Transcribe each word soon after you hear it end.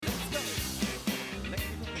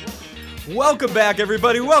Welcome back,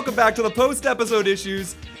 everybody. Welcome back to the post-episode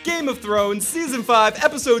issues, Game of Thrones, Season 5,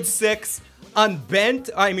 Episode 6, Unbowed,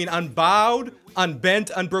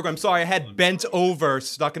 Unbent, Unbroken. I'm sorry, I had bent over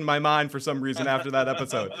stuck in my mind for some reason after that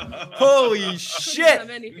episode. Holy shit!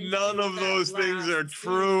 None of those things are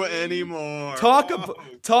true anymore.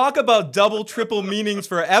 Talk about double, triple meanings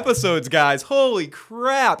for episodes, guys. Holy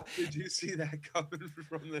crap. Did you see that coming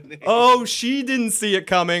from the name? Oh, she didn't see it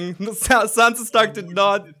coming. Sansa Stark did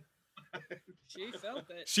not. She felt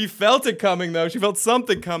it. She felt it coming, though. She felt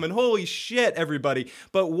something coming. Holy shit, everybody.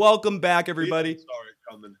 But welcome back, everybody. Saw it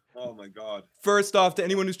coming. Oh, my God. First off, to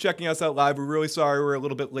anyone who's checking us out live, we're really sorry we're a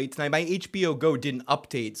little bit late tonight. My HBO Go didn't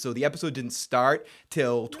update, so the episode didn't start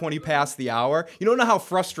till 20 past the hour. You don't know how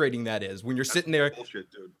frustrating that is when you're sitting there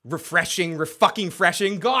Bullshit, dude. refreshing.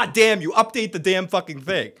 God damn, you update the damn fucking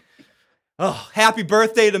thing. Oh, happy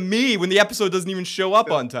birthday to me when the episode doesn't even show up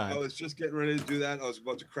on time. I was just getting ready to do that. I was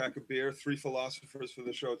about to crack a beer. 3 philosophers for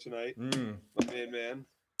the show tonight. My main man.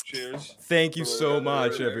 Cheers. Thank you so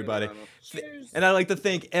much, everybody. Cheers. And I'd like to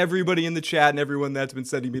thank everybody in the chat and everyone that's been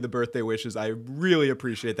sending me the birthday wishes. I really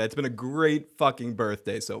appreciate that. It's been a great fucking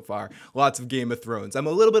birthday so far. Lots of Game of Thrones. I'm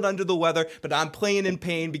a little bit under the weather, but I'm playing in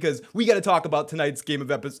pain because we got to talk about tonight's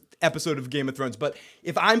episode of Game of Thrones. But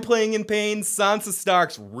if I'm playing in pain, Sansa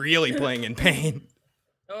Stark's really playing in pain.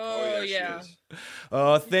 Oh, yeah.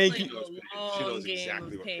 Oh, thank you. She knows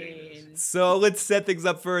exactly what pain is. So let's set things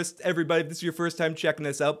up first. Everybody, if this is your first time checking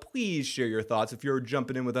us out, please share your thoughts. If you're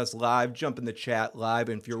jumping in with us live, jump in the chat live.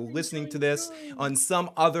 And if you're listening to this on some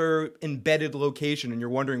other embedded location and you're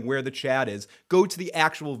wondering where the chat is, go to the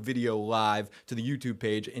actual video live to the YouTube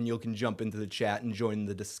page and you can jump into the chat and join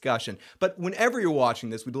the discussion. But whenever you're watching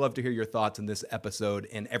this, we'd love to hear your thoughts on this episode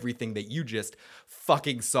and everything that you just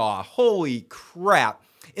fucking saw. Holy crap.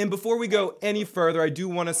 And before we go any further, I do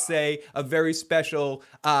want to say a very special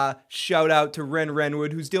shout out to Ren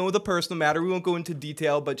Renwood, who's dealing with a personal matter. We won't go into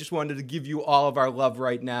detail, but just wanted to give you all of our love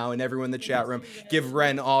right now, and everyone in the chat room, give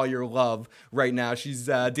Ren all your love right now. She's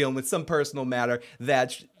dealing with some personal matter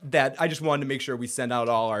that I just wanted to make sure we send out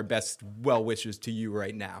all our best well wishes to you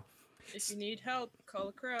right now. If you need help, call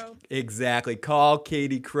a crow. Exactly. Call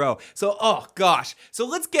Katie Crow. So, oh gosh. So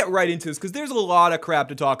let's get right into this because there's a lot of crap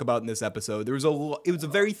to talk about in this episode. It was a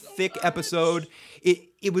very thick episode.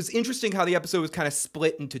 It was interesting how the episode was kind of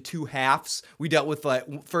split into two halves. We dealt with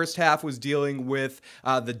first half was dealing with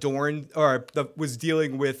was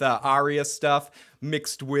dealing with Arya stuff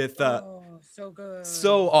mixed with so good.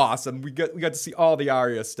 So awesome. We got to see all the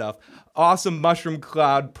Arya stuff. Awesome mushroom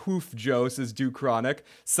cloud poof Joe, says Do Chronic.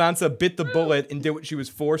 Sansa bit the bullet and did what she was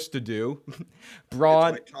forced to do.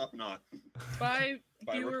 Braun. It's my top knot. By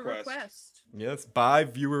viewer request. Yes, by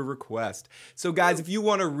viewer request. So guys, if you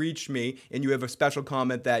want to reach me and you have a special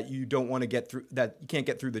comment that you don't want to get through, that you can't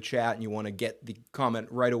get through the chat and you want to get the comment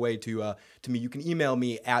right away to me, you can email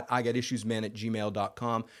me at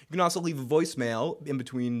igotissuesman@gmail.com. You can also leave a voicemail in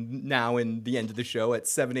between now and the end of the show at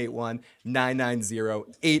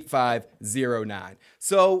 781-990-8509.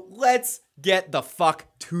 So let's get the fuck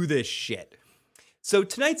to this shit. So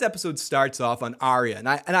tonight's episode starts off on Arya, and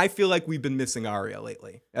I feel like we've been missing Arya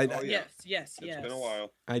lately. Yes. It's been a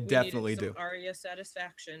while. I definitely do. Arya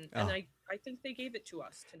satisfaction, and I think they gave it to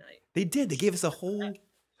us tonight. They did. They gave us a whole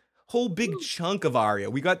big chunk of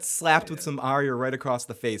Arya. We got slapped with some Arya right across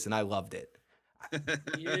the face, and I loved it.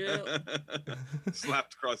 Yeah.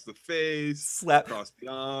 Slapped across the face, across the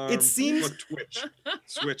arm. It seems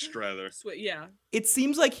switched rather. Yeah. It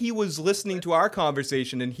seems like he was listening to our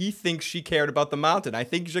conversation and he thinks she cared about the mountain. I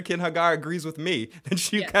think Jaqen Hagar agrees with me that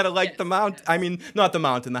she kind of liked the mountain. Yes. I mean, not the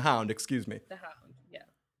mountain, the hound, excuse me. The hound,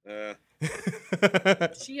 yeah.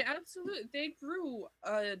 She absolutely, they grew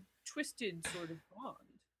a twisted sort of bond.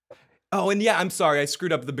 Oh, and yeah, I'm sorry, I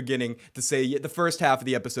screwed up at the beginning to say the first half of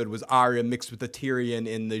the episode was Arya mixed with the Tyrion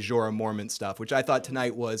in the Jorah Mormont stuff, which I thought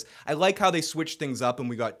tonight was, I like how they switched things up and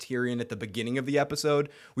we got Tyrion at the beginning of the episode.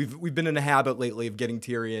 We've been in a habit lately of getting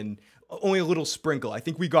Tyrion only a little sprinkle. I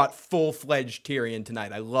think we got full-fledged Tyrion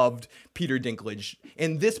tonight. I loved Peter Dinklage.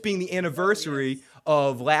 And this being the anniversary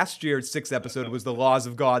of last year's 6th episode was the Laws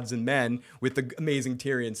of Gods and Men with the amazing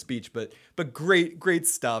Tyrion speech. But great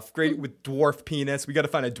stuff. Great with dwarf penis. We got to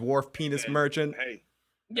find a dwarf penis merchant. Hey.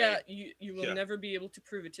 Yeah, you will never be able to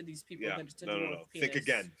prove it to these people. Yeah. No. Think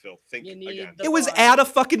again, Phil. Think again. It was Ada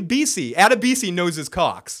fucking BC. Ada BC knows his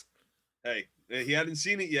cocks. Hey, he hadn't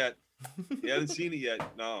seen it yet.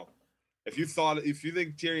 No. If you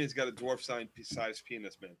think Tyrion's got a dwarf-sized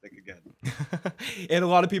penis, man, think again. And a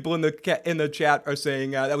lot of people in the chat are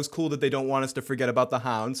saying that was cool that they don't want us to forget about the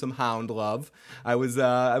Hound. Some Hound love. I was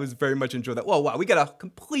very much enjoying that. Whoa, wow, we got a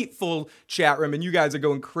complete full chat room, and you guys are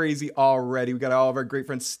going crazy already. We got all of our great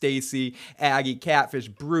friends: Stacy, Aggie, Catfish,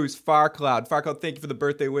 Bruce, Farcloud. Farcloud, thank you for the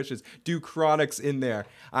birthday wishes. Do Chronics in there.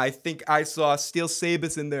 I think I saw Steel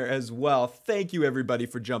Sabus in there as well. Thank you everybody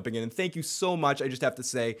for jumping in, and thank you so much. I just have to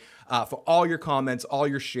say. For all your comments, all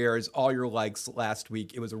your shares, all your likes last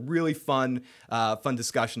week. It was a really fun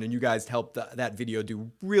discussion, and you guys helped that video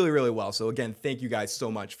do really, really well. So again, thank you guys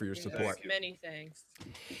so much for your support. Many thanks.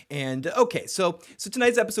 And okay, so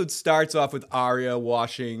tonight's episode starts off with Arya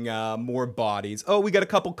washing more bodies. Oh, we got a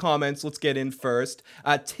couple comments. Let's get in first.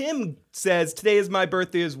 Tim says, today is my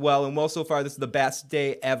birthday as well, and well, so far this is the best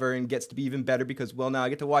day ever, and gets to be even better because, well, now I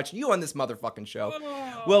get to watch you on this motherfucking show.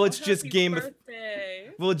 Oh, well, it's just Game of...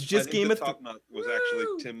 Well, it's just Game of... The top knot was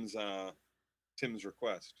actually Tim's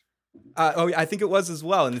request. I think it was as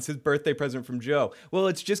well, and it's his birthday present from Joe. Well,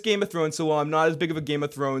 it's just Game of Thrones, so I'm not as big of a Game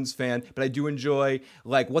of Thrones fan, but I do enjoy,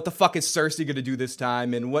 like, what the fuck is Cersei gonna do this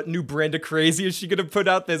time, and what new brand of crazy is she gonna put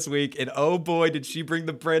out this week, and oh boy, did she bring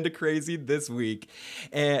the brand of crazy this week.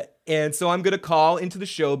 And so I'm going to call into the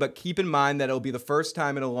show, but keep in mind that it'll be the first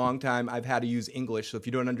time in a long time I've had to use English. So if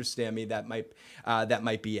you don't understand me, that might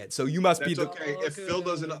be it. So you must be the... okay. If Phil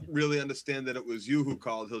doesn't really understand that it was you who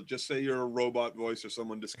called, he'll just say you're a robot voice or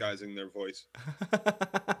someone disguising their voice.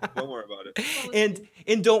 Don't worry about it.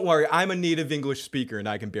 And don't worry, I'm a native English speaker and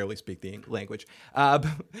I can barely speak the language.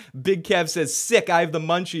 Big Kev says, sick, I have the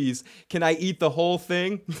munchies. Can I eat the whole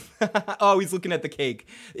thing? Oh, he's looking at the cake.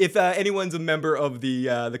 If anyone's a member of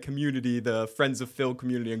the community, the Friends of Phil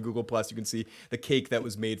community on Google+, you can see the cake that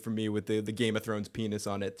was made for me with the Game of Thrones penis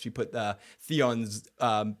on it. She put Theon's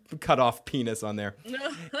cut off penis on there.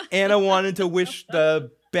 And I wanted to wish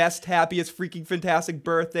the best, happiest, freaking fantastic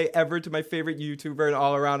birthday ever to my favorite YouTuber and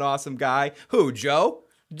all-around awesome guy. Who, Joe?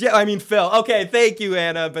 Yeah, I mean Phil. Okay, thank you,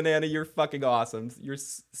 Anna Banana. You're fucking awesome. You're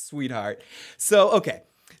sweetheart. So, okay.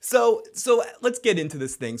 So let's get into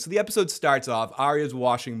this thing. So the episode starts off, Arya's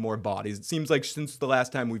washing more bodies. It seems like since the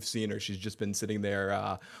last time we've seen her, she's just been sitting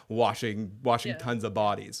there washing tons of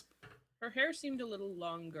bodies. Her hair seemed a little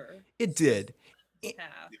longer. It did.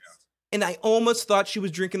 And I almost thought she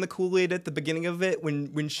was drinking the Kool-Aid at the beginning of it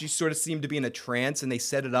when she sort of seemed to be in a trance, and they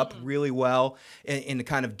set it up really well in a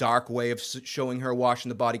kind of dark way of showing her washing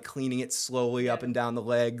the body, cleaning it slowly up and down the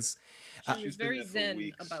legs. She was very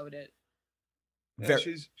zen about it. Yeah,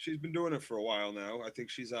 she's been doing it for a while now. I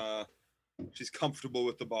think she's comfortable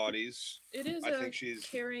with the bodies. It is I think she's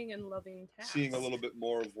caring and loving task. Seeing a little bit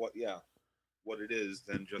more of what it is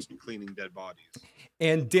than just cleaning dead bodies.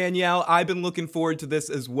 And Danielle, I've been looking forward to this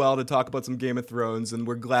as well to talk about some Game of Thrones, and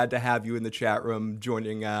we're glad to have you in the chat room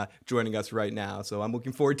joining us right now. So I'm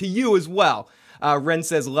looking forward to you as well. Ren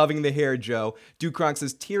says, loving the hair, Joe. Dukronk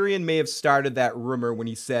says, Tyrion may have started that rumor when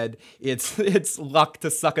he said it's luck to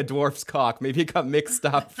suck a dwarf's cock. Maybe it got mixed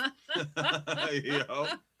up.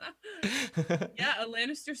 Yeah, a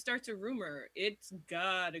Lannister starts a rumor. It's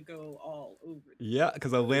gotta go all over. Yeah,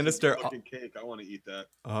 because a Lannister... fucking cake. I want to eat that.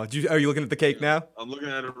 Are you looking at the cake now? I'm looking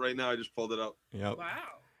at it right now. I just pulled it up. Yep. Wow.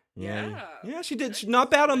 Yeah, she did. She's not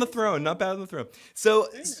bad on the throne. Not bad on the throne. So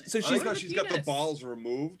she's got the balls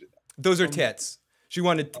removed. Those are tits. She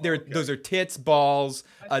wanted those are tits, balls,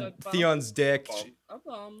 Theon's dick.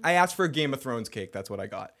 I asked for a Game of Thrones cake. That's what I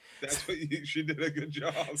got. That's what she did a good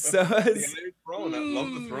job. So throne. I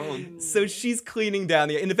love the throne. So she's cleaning down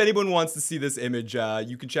and if anyone wants to see this image,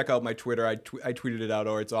 you can check out my Twitter. I tweeted it out,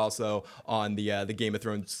 or it's also on the Game of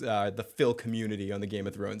Thrones, the Phil community on the Game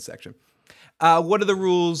of Thrones section. What are the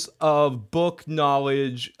rules of book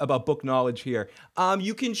knowledge here?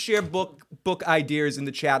 You can share book ideas in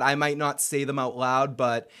the chat. I might not say them out loud,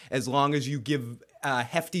 but as long as you give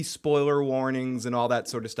hefty spoiler warnings and all that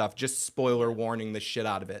sort of stuff, just spoiler warning the shit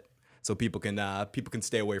out of it, so people can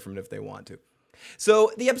stay away from it if they want to.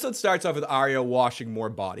 So the episode starts off with Arya washing more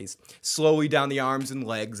bodies, slowly down the arms and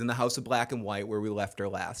legs in the House of Black and White where we left her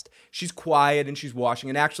last. She's quiet and she's washing.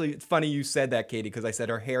 And actually, it's funny you said that, Katie, because I said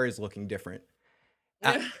her hair is looking different.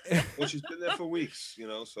 Well, she's been there for weeks,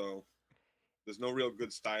 so there's no real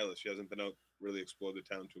good stylist. She hasn't been out really explore the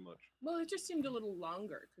town too much. Well, it just seemed a little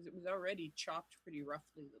longer because it was already chopped pretty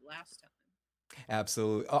roughly the last time.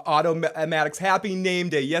 Absolutely. Automatics, happy name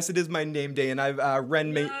day. Yes, it is my name day, and I've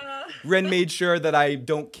Ren made sure that I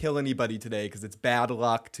don't kill anybody today because it's bad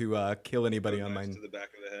luck to kill anybody on mine. To the back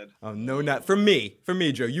of the head. Oh no, not for me,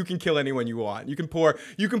 Joe. You can kill anyone you want. You can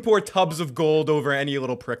pour tubs of gold over any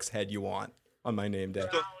little prick's head you want. on my name day.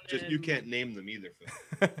 Just you can't name them either,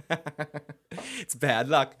 Phil. It's bad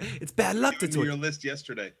luck. It's bad luck to You do your list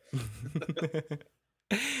yesterday.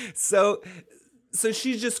 So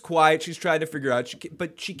she's just quiet. She's trying to figure out,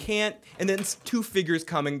 but she can't. And then two figures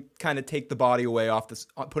come and kind of take the body away off this,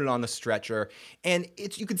 put it on the stretcher. And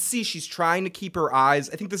you can see she's trying to keep her eyes.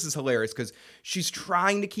 I think this is hilarious because she's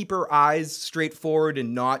trying to keep her eyes straightforward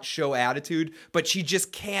and not show attitude, but she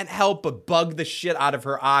just can't help but bug the shit out of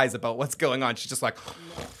her eyes about what's going on. She's just like,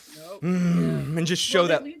 and just show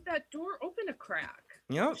that. Leave that door open a crack.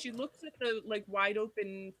 Yep. She looks at the wide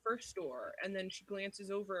open first door, and then she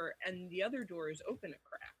glances over, and the other door is open a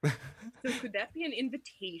crack. So could that be an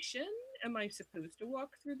invitation? Am I supposed to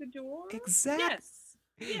walk through the door? Exactly.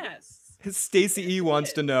 Yes. Stacey E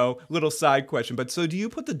wants to know, little side question, but so do you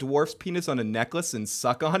put the dwarf's penis on a necklace and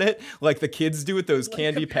suck on it like the kids do with those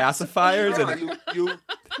candy pacifiers? No.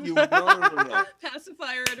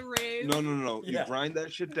 Pacifier at a rave. No. You grind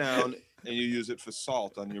that shit down and you use it for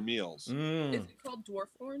salt on your meals. Is it called dwarf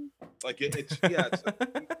horn? Like it's if you're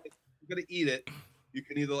gonna eat it, you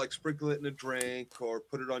can either sprinkle it in a drink or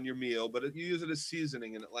put it on your meal, but you use it as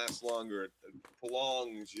seasoning and it lasts longer. It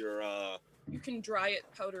prolongs your You can dry it,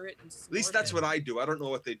 powder it, and snort At least that's what I do. I don't know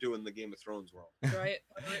what they do in the Game of Thrones world. Dry it,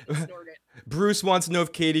 powder it, and snort it. Bruce wants to know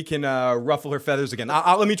if Katie can ruffle her feathers again.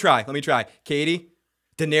 Let me try. Katie,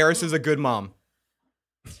 Daenerys is a good mom.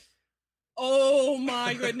 Oh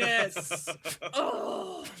my goodness.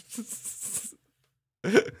 Oh.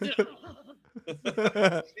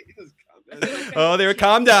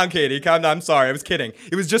 Calm down, Katie. Calm down. I'm sorry. I was kidding.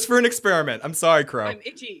 It was just for an experiment. I'm sorry, Crow. I'm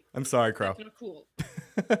itchy. I'm sorry, Crow.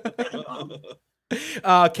 That's not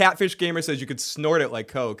cool. Catfish Gamer says you could snort it like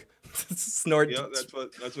Coke. Snort. Yeah,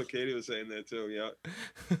 that's what Katie was saying there too. Yeah,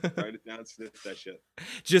 write it down, sniff that shit.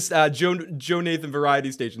 Just Joe Nathan Variety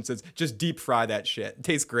Station says just deep fry that shit. It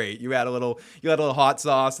tastes great. You add a little hot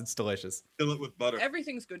sauce. It's delicious. Fill it with butter.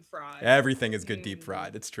 Everything's good fried. Everything is good deep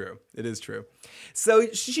fried. It's true. It is true. So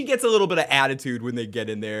she gets a little bit of attitude when they get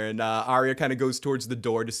in there, and Arya kind of goes towards the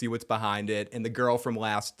door to see what's behind it, and the girl from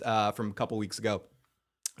a couple weeks ago,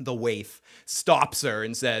 the waif, stops her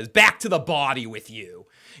and says, "Back to the body with you."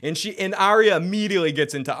 And Arya immediately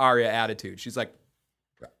gets into Arya attitude. She's like,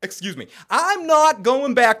 "Excuse me, I'm not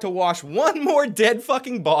going back to wash one more dead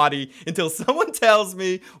fucking body until someone tells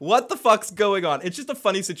me what the fuck's going on." It's just a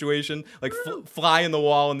funny situation, like fly in the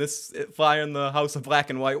wall and fly in the House of Black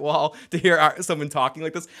and White wall to hear someone talking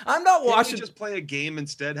like this. I'm not washing. Can't we just play a game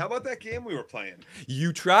instead? How about that game we were playing?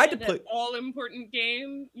 You tried to play all important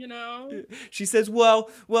game, She says, "Well,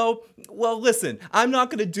 listen, I'm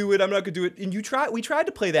not gonna do it. And we tried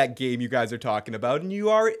to play that game you guys are talking about, and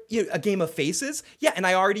a game of faces. Yeah,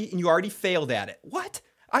 and you already failed at it. What?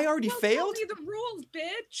 I already failed? Tell me the rules,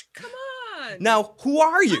 bitch. Come on. Now, who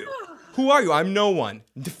are you? Who are you? I'm no one.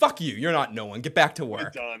 Fuck you. You're not no one. Get back to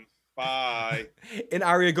work." We're done. Bye. And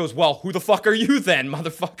Arya goes, "Well, who the fuck are you then,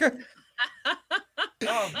 motherfucker?"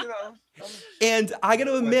 And I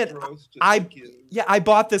gotta admit, I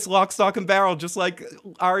bought this lock, stock, and barrel just like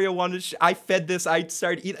Arya wanted. I fed this. I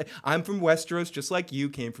started eating. I'm from Westeros, just like you.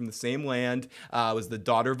 Came from the same land. I was the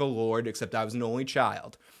daughter of a lord, except I was an only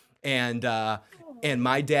child. And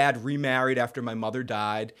my dad remarried after my mother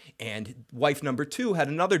died, and wife number 2 had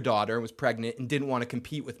another daughter and was pregnant and didn't want to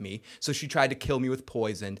compete with me, so she tried to kill me with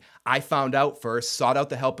poison. I found out first, sought out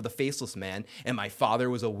the help of the Faceless Man, and my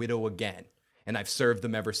father was a widow again, and I've served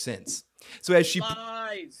them ever since. So as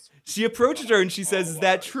she approaches her and she says, "Is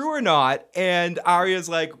that true or not?" And Arya's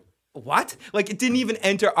like, "What?" Like, it didn't even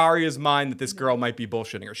enter Arya's mind that this girl might be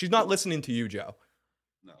bullshitting her. She's not listening to you, Joe.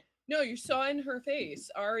 No, you saw in her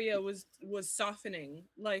face, Arya was softening,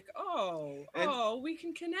 like, we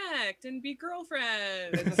can connect and be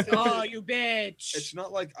girlfriends. Oh, you bitch! It's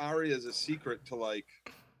not like Arya is a secret to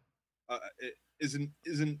it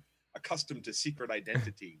isn't accustomed to secret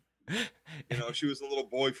identity. She was a little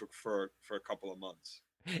boy for a couple of months.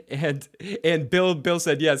 And Bill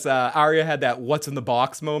said yes. Arya had that "what's in the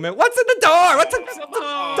box" moment. What's in the door? What's in the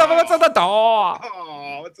door?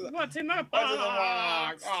 What's in the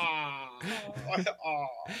box?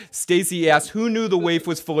 Stacy asked, "Who knew the waif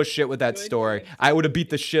was full of shit with that story?" I would have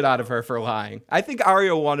beat the shit out of her for lying. I think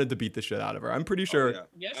Arya wanted to beat the shit out of her. I'm pretty sure. Oh,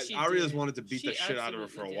 yeah. Yes, Arya's wanted to beat the shit out of her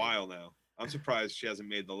for a while now. I'm surprised she hasn't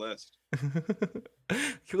made the list.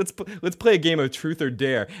 Let's play a game of truth or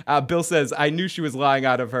dare. Bill says, "I knew she was lying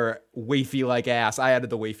out of her wafy-like ass." I added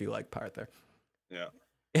the wafy-like part there. Yeah.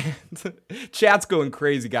 Chat's going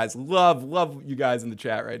crazy, guys. Love you guys in the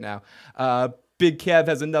chat right now. Big Kev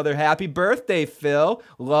has another happy birthday, Phil.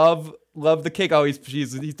 Love the cake. Oh, he's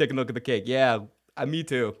taking a look at the cake. Yeah. Me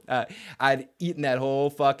too. I'd eaten that whole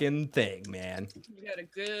fucking thing, man. You got a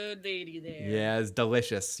good lady there. Yeah, it's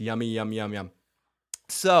delicious. Yummy, yum, yum, yum.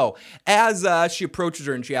 So as she approaches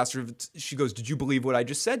her and she asks her, she goes, "Did you believe what I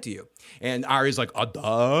just said to you?" And Arya's like,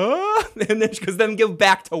 duh. And then she goes, "Then go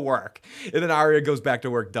back to work." And then Arya goes back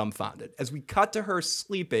to work dumbfounded. As we cut to her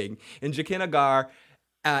sleeping, and Jaqen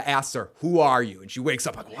asks her, "Who are you?" And she wakes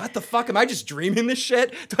up like, "What the fuck? Am I just dreaming this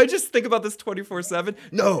shit? Do I just think about this 24/7?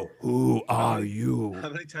 No. Who are you? How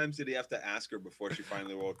many times did he have to ask her before she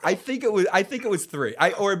finally woke up? I think it was 3.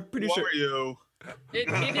 I'm pretty Who sure. are you? It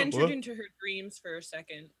entered into her dreams for a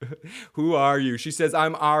second. Who are you? She says,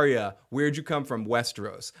 "I'm Arya. Where'd you come from?"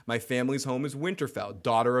 "Westeros. My family's home is Winterfell,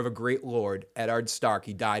 daughter of a great lord, Eddard Stark.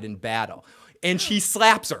 He died in battle." And she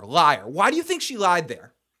slaps her. Liar. Why do you think she lied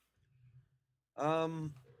there?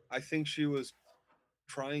 I think she was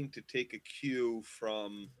trying to take a cue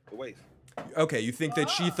from the waif. Okay, you think that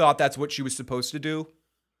she thought that's what she was supposed to do?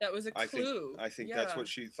 That was a clue. I think that's what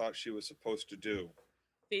she thought she was supposed to do.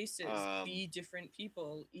 Faces, be different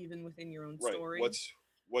people, even within your own Right. story.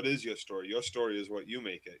 What is your story? Your story is what you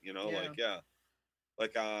make it. You know,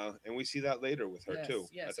 and we see that later with her too.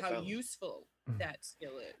 Yes, how useful that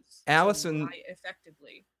skill is. Allison, lie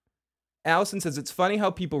effectively. Allison says, "It's funny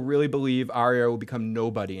how people really believe Arya will become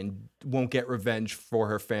nobody and won't get revenge for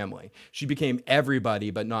her family. She became everybody,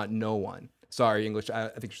 but not no one." Sorry, English. I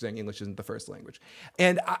think you're saying English isn't the first language.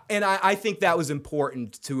 And I think that was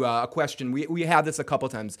important to a question. We had this a couple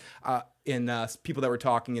times in people that were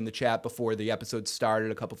talking in the chat before the episode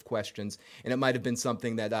started, a couple of questions. And it might have been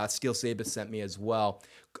something that Steel Sabus sent me as well.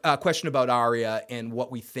 A question about Arya and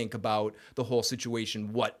what we think about the whole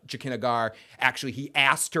situation. What Jaqen actually, he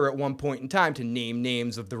asked her at one point in time to name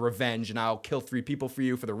names of the revenge, and I'll kill 3 people for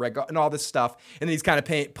you for the Red Guard and all this stuff. And then he's kind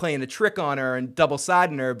of playing a trick on her and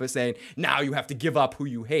double-siding her, but saying, now you have to give up who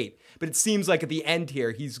you hate. But it seems like at the end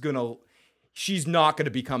here, she's not going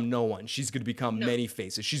to become no one. She's going to become many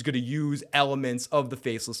faces. She's going to use elements of the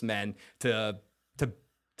Faceless Men to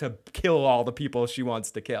kill all the people she wants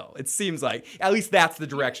to kill. It seems like, at least that's the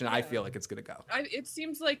direction I feel like it's going to go. It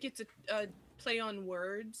seems like it's a play on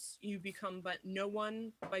words. You become but no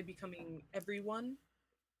one by becoming everyone.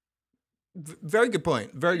 Very good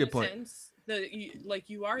point. Very good point. Sense,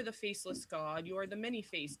 you are the faceless god. You are the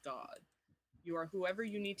many-faced god. You are whoever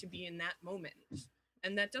you need to be in that moment.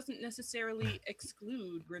 And that doesn't necessarily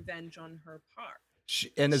exclude revenge on her part. She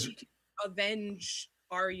can avenge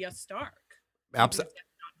Arya Stark. Absolutely. That's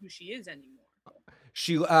not who she is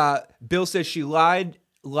anymore. Bill says she lied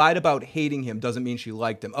about hating him doesn't mean she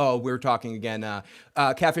liked him. Oh, we're talking again.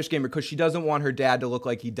 Catfish Gamer, because she doesn't want her dad to look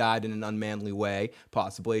like he died in an unmanly way,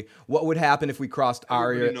 possibly. What would happen if we crossed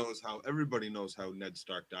Arya? Everybody knows how Ned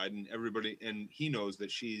Stark died, and he knows that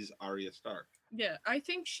she's Arya Stark. Yeah, I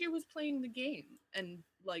think she was playing the game and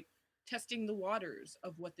testing the waters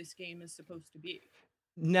of what this game is supposed to be.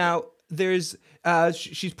 Now, there's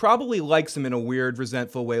she's probably likes him in a weird,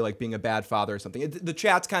 resentful way, like being a bad father or something. The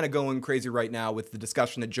chat's kind of going crazy right now with the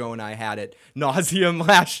discussion that Joe and I had at nauseum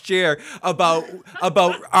last year about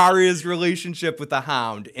Arya's relationship with the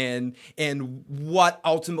Hound and what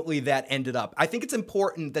ultimately that ended up. I think it's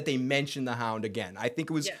important that they mention the Hound again. I think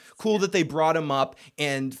it was cool that they brought him up,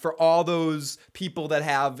 and for all those people that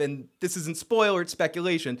have, and this isn't spoiler, it's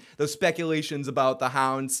speculation, those speculations about the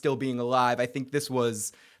Hound still being alive, I think this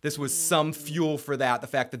was some fuel for that, the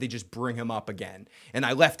fact that they just bring him up again. And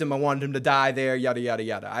I left him, I wanted him to die there, yada, yada,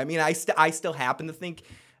 yada. I mean, I still happen to think,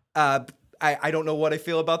 I don't know what I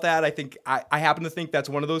feel about that. I think, I happen to think that's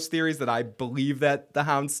one of those theories that I believe that the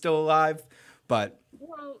Hound's still alive, but.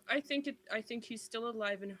 Well, I think he's still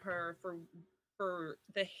alive in her for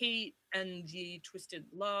the hate and the twisted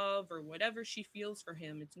love or whatever she feels for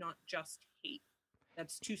him. It's not just hate.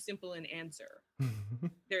 That's too simple an answer.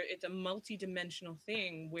 It's a multi-dimensional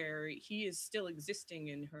thing where he is still existing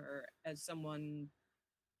in her as someone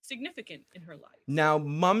significant in her life. Now,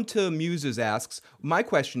 Mum to Muses asks, my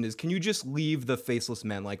question is, can you just leave the Faceless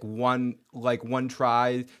Men? Like one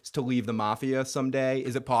tries to leave the Mafia someday.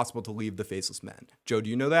 Is it possible to leave the Faceless Men? Joe, do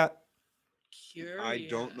you know that? Curious. I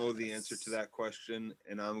don't know the answer to that question,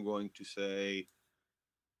 and I'm going to say,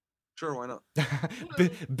 sure, why not?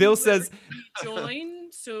 Bill says,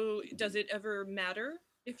 join. So does it ever matter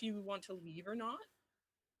if you want to leave or not?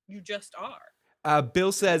 You just are.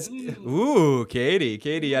 Bill says, ooh, Katie.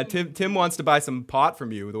 Tim wants to buy some pot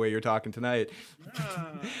from you the way you're talking tonight.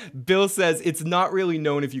 Bill says, it's not really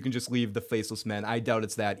known if you can just leave the Faceless Men. I doubt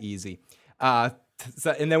it's that easy.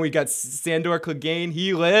 So, and then we got Sandor Clegane.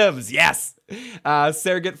 He lives. Yes.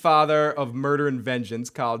 Surrogate father of murder and vengeance,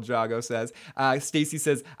 Khal Drogo says. Stacy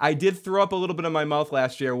says, I did throw up a little bit in my mouth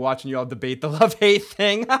last year watching you all debate the love-hate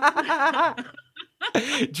thing.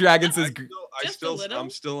 Dragon says, I'm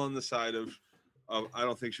still on the side of I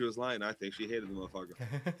don't think she was lying. I think she hated the motherfucker.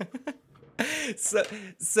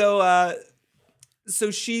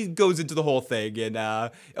 So she goes into the whole thing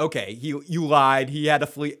and okay, you lied. He had to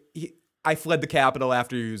flee. I fled the capital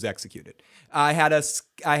after he was executed. I had to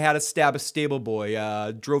stab a stable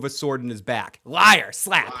boy. Drove a sword in his back. Liar!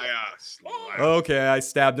 Slap. Liar. Okay, I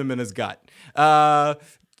stabbed him in his gut.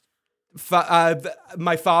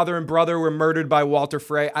 My father and brother were murdered by Walter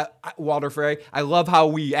Frey. Walter Frey. I love how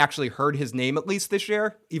we actually heard his name at least this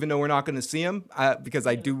year, even though we're not going to see him, because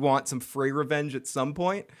I do want some Frey revenge at some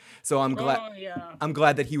point. So I'm glad. Oh, yeah. I'm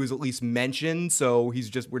glad that he was at least mentioned. So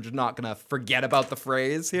we're just not going to forget about the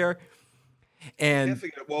Freys here. And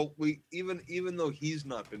well, even though he's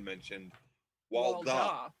not been mentioned,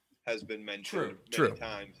 Walda has been mentioned many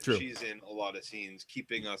times. True. She's in a lot of scenes,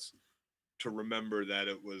 keeping us to remember that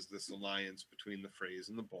it was this alliance between the Freys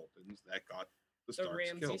and the Boltons that got the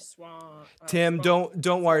Starks killed. Tim,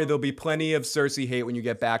 don't worry. There'll be plenty of Cersei hate when you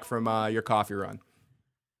get back from your coffee run.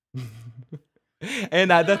 And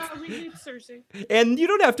that's we need Cersei. And you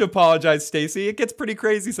don't have to apologize, Stacey. It gets pretty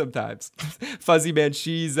crazy sometimes. Fuzzy Man,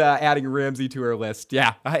 she's adding Ramsay to her list.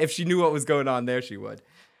 Yeah, if she knew what was going on there, she would.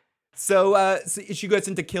 So she gets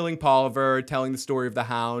into killing Polliver, telling the story of the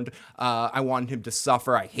Hound. I wanted him to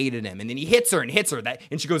suffer. I hated him. And then he hits her.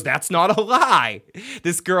 And she goes, that's not a lie.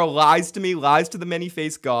 This girl lies to me, lies to the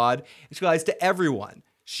many-faced God. She lies to everyone.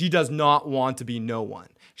 She does not want to be no one.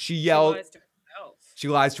 She yelled. She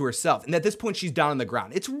lies to herself. And at this point, she's down on the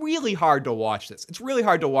ground. It's really hard to watch this. It's really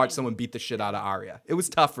hard to watch someone beat the shit out of Arya. It was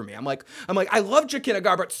tough for me. I'm like, I love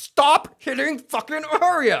Jakinagar, but stop hitting fucking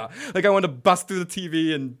Arya. Like, I want to bust through the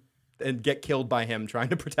TV and get killed by him trying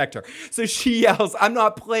to protect her. So she yells, I'm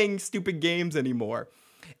not playing stupid games anymore.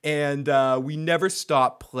 And we never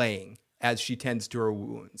stop playing as she tends to her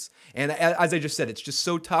wounds. And as I just said, it's just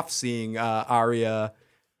so tough seeing Arya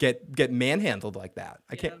get manhandled like that.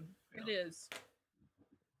 I can't. It is.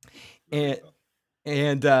 And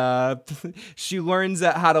she learns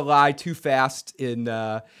how to lie too fast. She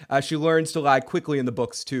learns to lie quickly in the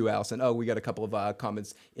books too, Allison. Oh, we got a couple of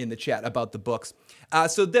comments in the chat about the books.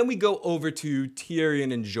 So then we go over to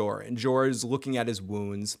Tyrion and Jorah. And Jorah's looking at his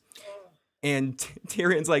wounds. And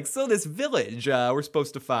Tyrion's like, so this village we're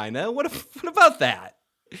supposed to find. What about that?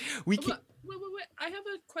 Wait. I have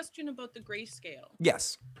a question about the grayscale.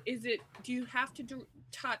 Yes. Do you have to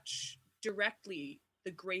touch directly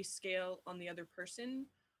the grayscale on the other person,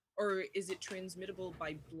 or is it transmittable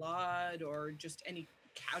by blood or just any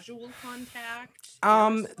casual contact?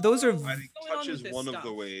 Those are. I think touch is one of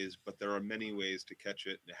the ways, but there are many ways to catch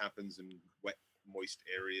it. It happens in wet, moist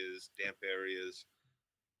areas, damp areas.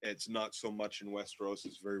 It's not so much in Westeros.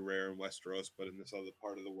 It's very rare in Westeros, but in this other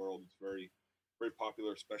part of the world, it's very, very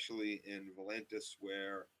popular, especially in Volantis,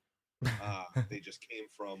 where they just came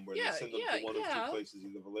from, where they send them to one of two places,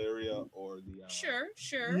 either Valeria or the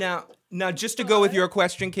Sure. Now just to go with your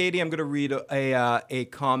question, Katie, I'm going to read a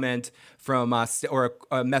comment from or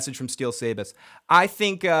a message from Steel Sabus. I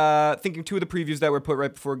think thinking two of the previews that were put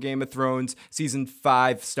right before Game of Thrones season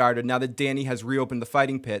 5 started, now that Dany has reopened the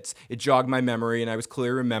fighting pits, it jogged my memory, and I was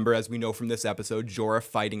clearly remember, as we know from this episode, Jorah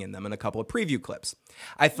fighting in them in a couple of preview clips.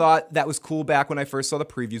 I thought that was cool back when I first saw the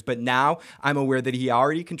previews, but now I'm aware that he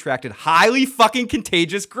already contracted highly fucking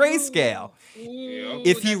contagious grayscale.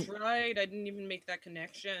 That's right. I didn't even make that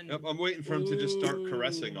connection. Yep, I'm waiting for him to just start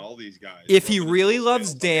caressing all these guys. If he really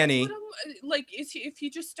loves Dany, if he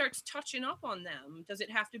just starts touching up on them, does it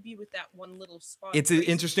have to be with that one little spot? It's an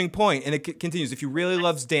interesting point, and it continues. If he really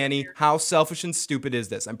loves Dany, how selfish and stupid is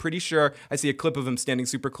this? I'm pretty sure I see a clip of him standing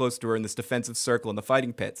super close to her in this defensive circle in the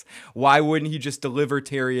fighting pits. Why wouldn't he just deliver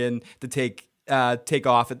Tyrion to take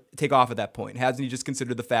off at that point? Hasn't he just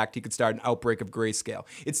considered the fact he could start an outbreak of grayscale?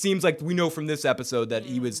 It seems like we know from this episode that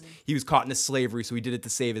he was caught into slavery, so he did it to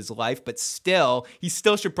save his life, but he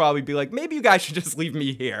still should probably be like, maybe you guys should just leave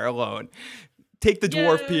me here alone. Take the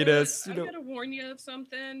dwarf penis. I gotta warn you of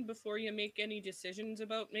something before you make any decisions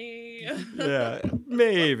about me. Yeah,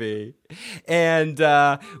 maybe. And,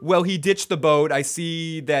 well, he ditched the boat. I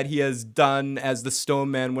see that he has done, as the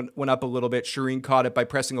stone man went up a little bit, Shireen caught it by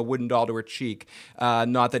pressing a wooden doll to her cheek.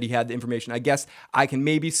 Not that he had the information. I guess I can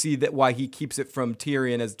maybe see that why he keeps it from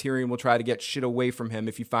Tyrion, as Tyrion will try to get shit away from him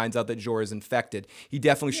if he finds out that Jorah is infected. He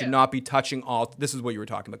definitely should not be touching all. This is what you were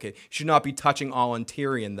talking about, Kate. Should not be touching all on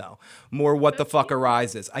Tyrion, though. More what the fuck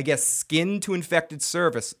arises. I guess skin to infected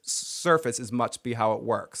surface is must be how it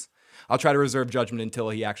works. I'll try to reserve judgment until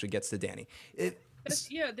he actually gets to Dany.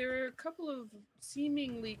 There are a couple of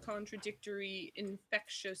seemingly contradictory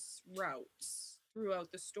infectious routes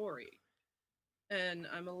throughout the story. And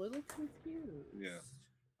I'm a little confused. Yeah.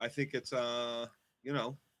 I think it's, all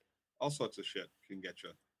sorts of shit can get you.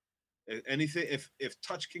 Anything, if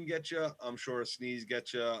touch can get you, I'm sure a sneeze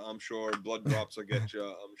gets you. I'm sure blood drops will get you.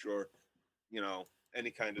 I'm sure, any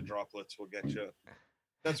kind of droplets will get you.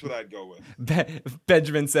 That's what I'd go with.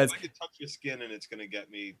 Benjamin says, I could touch your skin and it's going to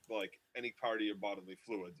get me, like any part of your bodily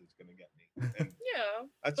fluids, it's going to get me. And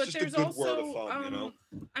that's but just there's a good also, word of thumb,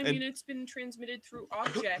 I mean, it's been transmitted through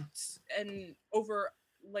objects and over,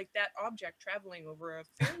 like that object traveling over a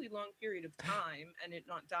fairly long period of time and it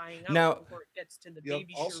not dying out before it gets to the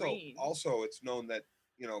baby Shireen. Also, it's known that,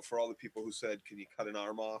 for all the people who said, can you cut an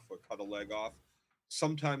arm off or cut a leg off?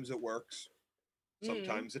 Sometimes it works.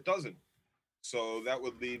 Sometimes it doesn't. So that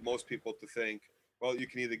would lead most people to think, well, you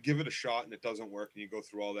can either give it a shot and it doesn't work and you go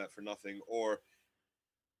through all that for nothing, or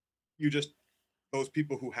those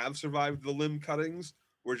people who have survived the limb cuttings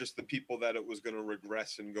were just the people that it was going to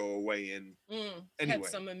regress and go away in anyway. Had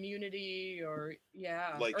some immunity or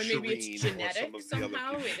like or maybe Shireen it's genetic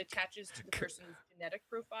somehow. It attaches to the person's genetic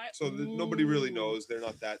profile. So nobody really knows. They're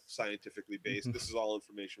not that scientifically based. This is all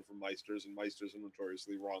information from Meisters, and Meisters are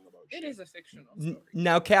notoriously wrong about shit. It is a fictional story.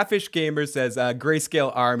 Now, Catfish Gamer says,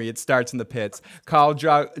 Grayscale Army, it starts in the pits. Carl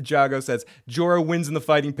Jago says, Jorah wins in the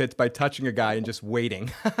fighting pits by touching a guy and just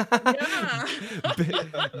waiting. Yeah.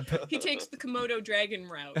 He takes the Komodo dragon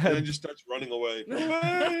route. And then just starts running away.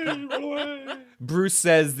 Run away. Bruce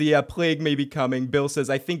says the plague may be coming. Bill says,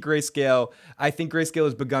 I think Grayscale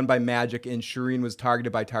is begun by magic and Shireen was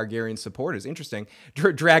targeted by Targaryen supporters. Interesting.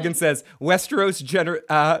 Dragon says, Westeros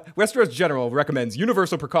General recommends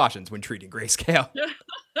universal precautions when treating Grayscale.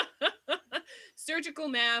 Surgical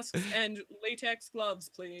masks and latex gloves,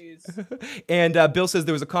 please. And Bill says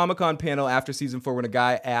there was a Comic-Con panel after season 4 when a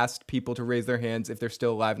guy asked people to raise their hands if they're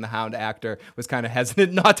still alive, and the Hound actor was kind of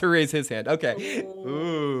hesitant not to raise his hand. Okay.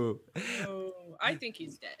 Ooh. I think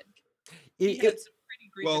he's dead. He had some pretty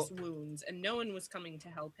grievous wounds, and no one was coming to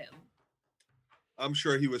help him. I'm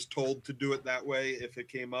sure he was told to do it that way if it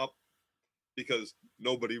came up, because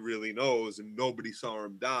nobody really knows and nobody saw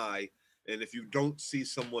him die. And if you don't see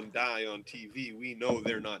someone die on TV, we know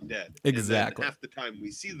they're not dead. Exactly. And half the time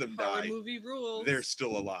we see them die, movie rules. They're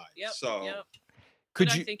still alive. Yep, so, I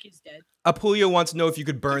think he's dead. Apulio wants to know if you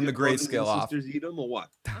could burn the Grayscale off. Sisters eat him or what?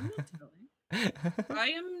 I'm not telling. I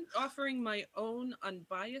am offering my own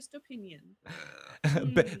unbiased opinion.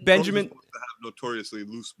 Benjamin supposed to have notoriously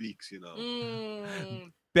loose beaks,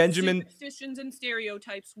 Benjamin superstitions and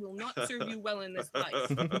stereotypes will not serve you well in this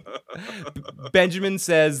life. Benjamin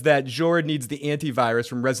says that Jorah needs the antivirus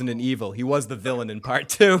from Resident Evil. He was the villain in part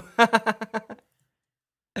 2.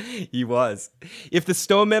 He was. If the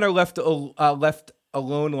stone men are left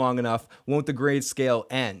alone long enough, won't the grayscale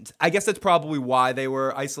end? I guess that's probably why they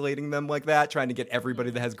were isolating them like that, trying to get everybody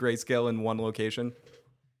that has grayscale in one location.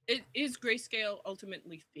 Is grayscale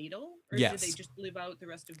ultimately fatal? Or yes. Do they just live out the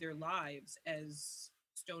rest of their lives as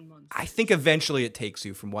stone monsters? I think eventually it takes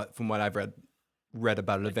you, from what I've read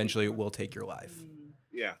about it. Eventually it will take your life.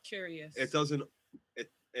 Yeah. Curious. It doesn't. It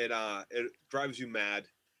drives you mad.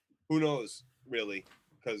 Who knows, really?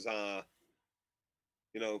 Because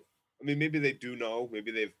maybe they do know.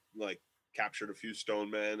 Maybe they've captured a few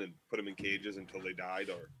stone men and put them in cages until they died,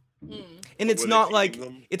 or. And it's not like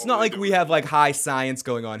we have high science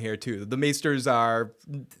going on here too. The Maesters are,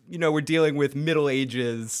 we're dealing with Middle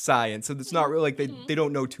Ages science, so it's not really like they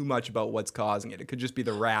don't know too much about what's causing it. It could just be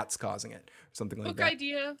the rats causing it, or something like that. Book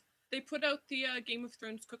idea: they put out the Game of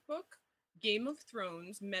Thrones cookbook, Game of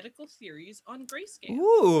Thrones medical theories on grayscale.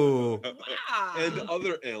 Ooh, wow. And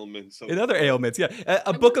other ailments. Yeah,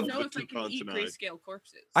 a book of. I don't know if I can eat grayscale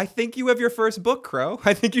corpses. I think you have your first book, Crow.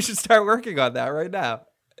 I think you should start working on that right now.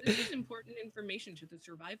 This is important information to the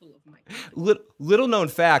survival of my family. Little known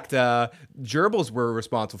fact, gerbils were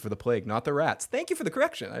responsible for the plague, not the rats. Thank you for the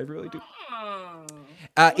correction. I really do.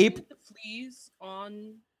 The fleas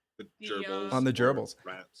on the gerbils. On the gerbils.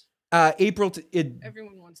 Rats.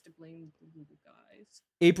 Everyone wants to blame the little guys.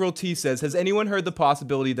 April T says, has anyone heard the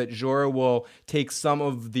possibility that Jorah will take some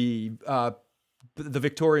of the the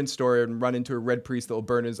Victorian story and run into a red priest that will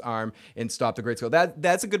burn his arm and stop the Great Skull.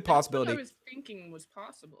 That's a good possibility. That's what I was thinking was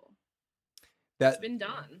possible. That it's been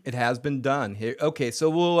done. It has been done. Here, okay, so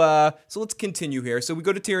let's continue here. So we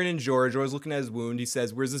go to Tyrion and Jorah. Jorah's looking at his wound. He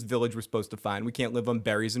says, "Where's this village we're supposed to find? We can't live on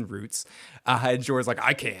berries and roots." And Jorah's like,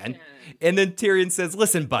 "I can." And then Tyrion says,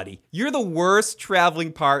 "Listen, buddy, you're the worst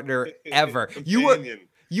traveling partner ever.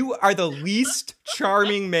 You are the least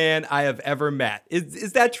charming man I have ever met."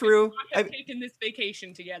 Is that true? I've taken this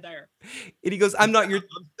vacation together. And he goes, "I'm not your."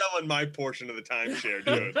 I'm selling my portion of the timeshare,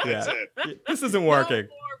 dude. That's it. This isn't working. No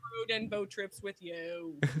more road and boat trips with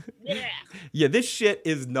you. Yeah. Yeah, this shit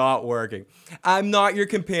is not working. "I'm not your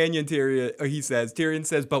companion," he says. Tyrion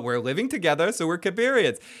says, "But we're living together, so we're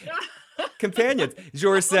companions." Companions.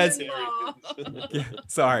 Jorah says, yeah,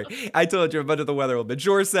 sorry, I told you I'm under the weather a little bit.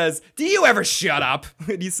 Jorah says, "Do you ever shut up?"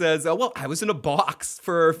 And he says, "Oh, well, I was in a box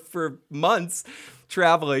for months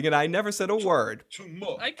traveling, and I never said a word." Too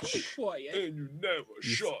much. I can be quiet. And you never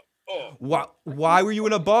shut up. Why were you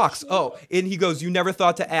in a box? Oh, and he goes, "You never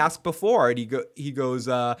thought to ask before." And he goes,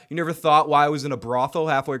 "You never thought why I was in a brothel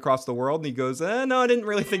halfway across the world?" And he goes, "No, I didn't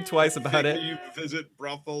really think twice about it." You visit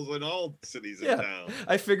brothels in all cities in town.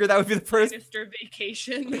 I figured that would be the first Lannister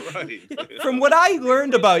vacation. Right. From what I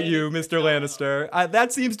learned about you, Mr. Lannister,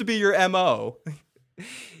 that seems to be your MO.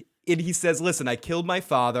 And he says, "Listen, I killed my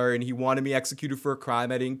father, and he wanted me executed for a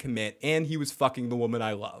crime I didn't commit, and he was fucking the woman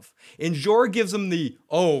I love." And Jorah gives him the,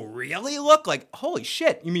 "Oh, really?" look, like, holy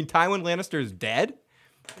shit, you mean Tywin Lannister is dead?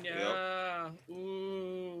 Yeah.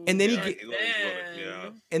 Ooh. And then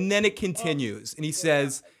and then it continues, and he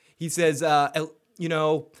says, "At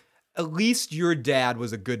least your dad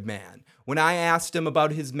was a good man. When I asked him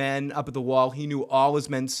about his men up at the wall, he knew all his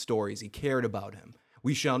men's stories. He cared about him.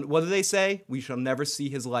 What do they say? We shall never see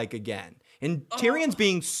his like again." And Tyrion's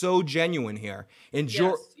being so genuine here. And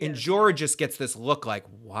Jorah just gets this look like,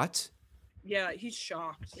 what? Yeah, he's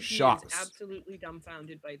shocked. Shocked. He is absolutely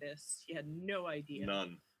dumbfounded by this. He had no idea.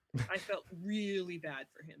 None. I felt really bad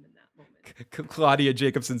for him in that moment. Claudia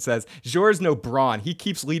Jacobson says, "Jorah's no Bronn. He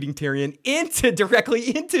keeps leading Tyrion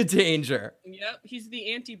directly into danger." Yep, he's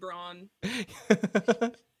the anti-Bronn.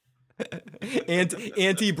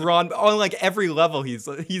 Anti-Bronn on like every level. He's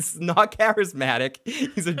not charismatic.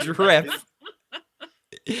 He's a drip.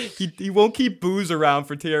 He won't keep booze around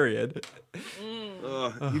for Tyrion.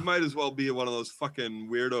 He might as well be one of those fucking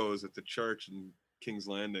weirdos at the church in King's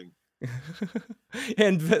Landing.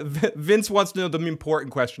 And Vince wants to know the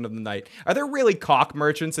important question of the night: are there really cock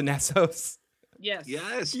merchants in Essos?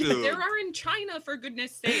 Yes, dude. There are in China, for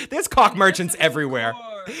goodness sake. There's cock merchants everywhere.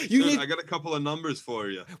 I got a couple of numbers for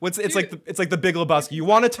you. It's like the Big Lebowski. You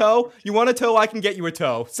want a toe? I can get you a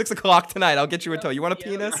toe. 6 o'clock tonight, I'll get you a toe. You want a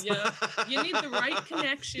penis? Yeah. You need the right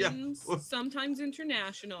connections. Sometimes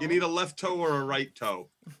international. You need a left toe or a right toe.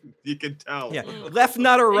 You can tell. Yeah, left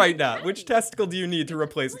nut or right nut. Which testicle do you need to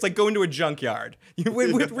replace? It's like going to a junkyard.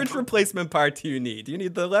 Which replacement part do you need? Do you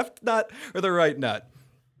need the left nut or the right nut?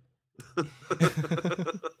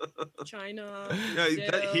 China. Yeah,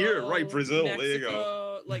 Brazil, here, right? Brazil. Mexico, there you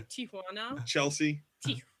go. Like Tijuana. Chelsea.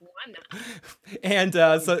 And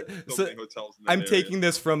so I'm taking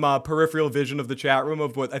this from peripheral vision of the chat room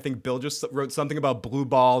of what I think Bill just wrote something about blue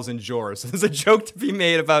balls and Jorah. So there's a joke to be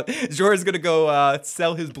made about Jorah's going to go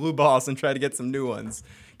sell his blue balls and try to get some new ones,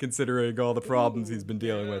 considering all the problems he's been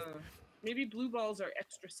dealing with. Maybe blue balls are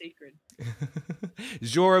extra sacred.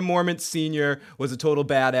 Jorah Mormont Sr. was a total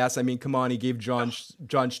badass. I mean, come on, he gave Jon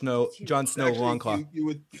Snow Longclaw. You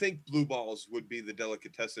would think blue balls would be the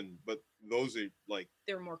delicatessen, but those are like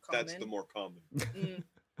they're more common. That's the more common.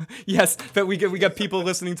 Yes, but we got people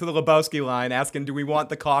listening to the Lebowski line asking, "Do we want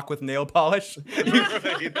the cock with nail polish?"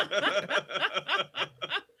 Depends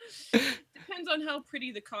on how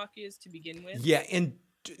pretty the cock is to begin with. Yeah, and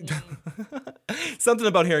something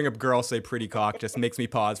about hearing a girl say "pretty cock" just makes me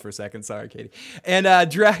pause for a second. Sorry, Katie.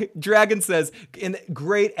 And Dragon says, "In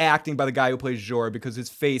great acting by the guy who plays Jorah, because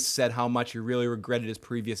his face said how much he really regretted his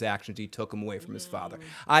previous actions. He took him away from his father."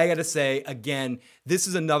 I got to say again, this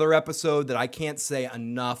is another episode that I can't say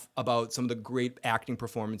enough about some of the great acting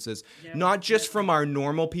performances. Yeah, not just from our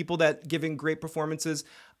normal people that giving great performances.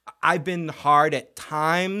 I've been hard at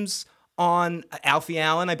times on Alfie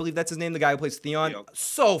Allen, I believe that's his name, the guy who plays Theon. Yep.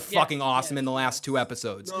 So fucking awesome in the last 2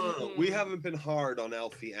 episodes. No. We haven't been hard on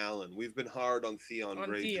Alfie Allen. We've been hard on Theon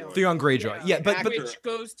Greyjoy. Theon Greyjoy. Yeah, but which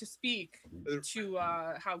goes to speak to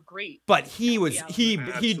how great. But he wins. He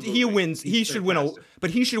should win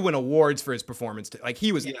he should win awards for his performance. Like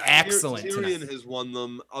he was excellent. Tyrion has won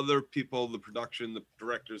them. Other people, the production, the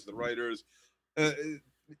directors, the writers.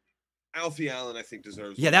 Alfie Allen, I think,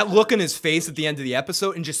 deserves. Yeah, that look in his face at the end of the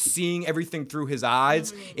episode, and just seeing everything through his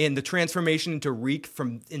eyes, and the transformation into Reek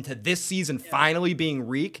into this season finally being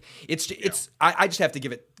Reek. I just have to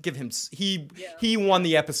give him. He won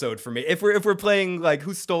the episode for me. If we're playing like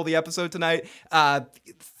who stole the episode tonight,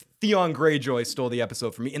 Theon Greyjoy stole the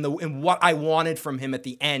episode for me in what I wanted from him at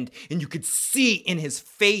the end, and you could see in his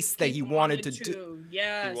face that he wanted to do.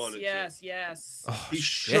 Yes, Oh, he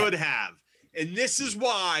should have. And this is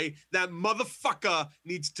why that motherfucker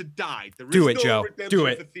needs to die. There is Do it, no Joe. redemption Do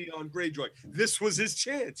it. for Theon Greyjoy. This was his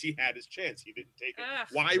chance. He had his chance. He didn't take it.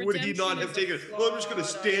 Why would he not have taken it? Well, I'm just going to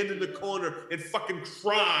stand in the corner and fucking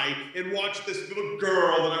cry and watch this little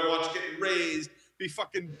girl that I watched get raised be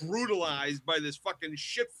fucking brutalized by this fucking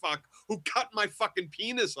shitfuck who cut my fucking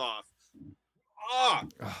penis off.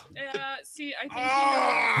 See,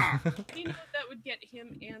 I think he knows that would get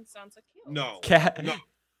him and Sansa killed. No.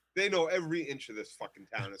 They know every inch of this fucking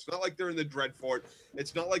town. It's not like they're in the Dreadfort.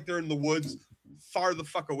 It's not like they're in the woods far the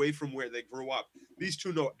fuck away from where they grew up. These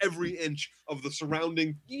two know every inch of the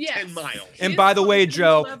surrounding 10 miles. And by the way,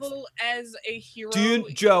 Joe, level as a hero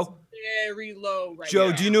Joe, very low right Joe,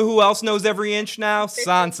 now. do you know who else knows every inch now?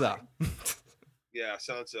 Sansa. Yeah,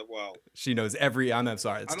 Sansa, well. She knows every... I'm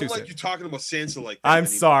sorry. It's I don't too like soon. you talking about Sansa like that I'm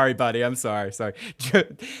anymore. sorry, buddy. I'm sorry.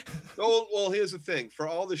 Well, here's the thing. For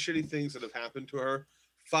all the shitty things that have happened to her,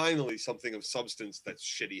 finally something of substance that's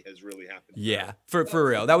shitty has really happened. Yeah, for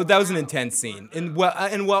real. That was an intense scene. And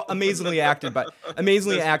amazingly acted by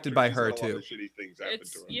her, too. Shitty things happened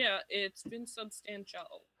to her. Yeah, it's been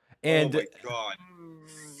substantial. And, oh my God.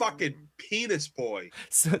 Fucking penis boy.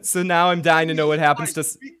 So now I'm dying to know what happens to...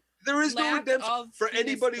 There is no redemption for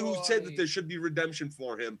anybody who said that there should be redemption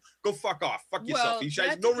for him. Go fuck off. Fuck yourself. He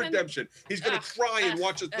has no redemption. He's gonna cry and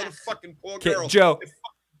watch this little fucking poor girl. Joe.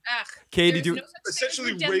 Katie,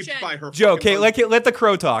 essentially raped by her. Joe, Kate, let the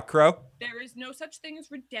crow talk. Crow. There is no such thing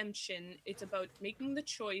as redemption. It's about making the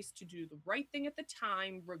choice to do the right thing at the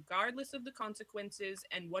time, regardless of the consequences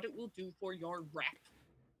and what it will do for your rep.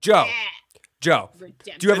 Joe,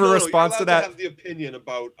 redemption. Do you have a response to that? I have the opinion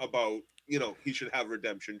about he should have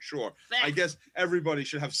redemption. Sure, I guess everybody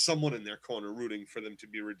should have someone in their corner rooting for them to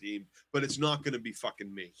be redeemed, but it's not going to be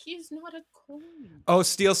fucking me. He's not a coin. Oh,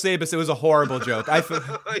 Steel Sabus, it was a horrible joke.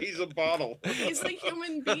 He's a bottle. He's a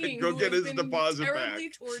human being. Go get his been deposit terribly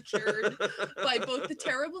back. tortured by both the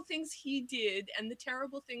terrible things he did and the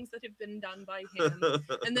terrible things that have been done by him,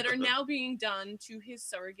 and that are now being done to his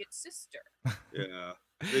surrogate sister. Yeah.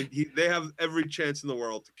 They have every chance in the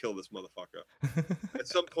world to kill this motherfucker. At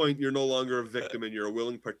some point, you're no longer a victim and you're a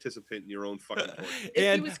willing participant in your own fucking torture.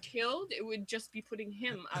 If he was killed, it would just be putting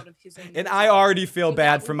him out of his own. And I already feel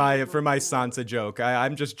bad for my Sansa joke.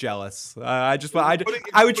 I'm just jealous. I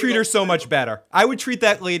would treat her so much better. I would treat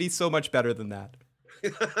that lady so much better than that.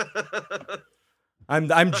 I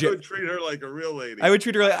would treat her like a real lady. I would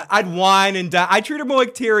treat her like I'd whine and die. I'd treat her more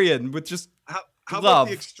like Tyrion with just how love. About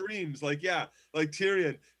the extremes? Like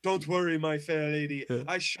Tyrion, don't worry, my fair lady.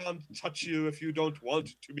 I shan't touch you if you don't want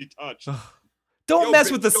to be touched. Don't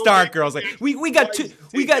mess with the Stark girls. Like we got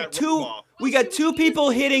two people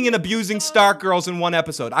hitting and abusing Stark girls in one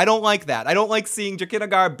episode. I don't like that. I don't like seeing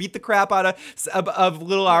Jakinagar beat the crap out of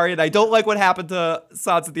little Arya. And I don't like what happened to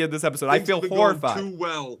Sansa at the end of this episode. I feel horrified. Too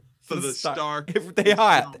well for the Stark. They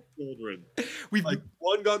are children.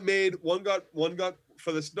 One got made. One got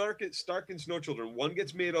for the Stark and Snow children. One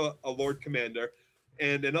gets made a Lord Commander,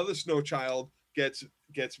 and another Snow child gets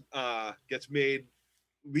made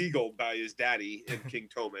legal by his daddy and King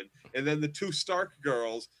Tommen, and then the two Stark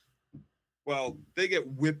girls, well, they get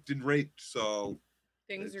whipped and raped. So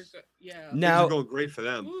things are good. Yeah. Now things are going great for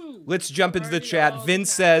them. Let's jump into the chat.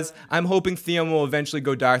 Vince says, "I'm hoping Theon will eventually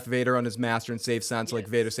go Darth Vader on his master and save Sansa like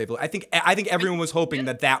Vader saved." I think everyone was hoping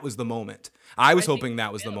that was the moment. I was hoping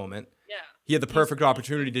that was the moment. Yeah. He had the perfect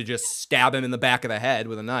opportunity to just stab him in the back of the head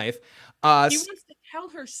with a knife. He wants to tell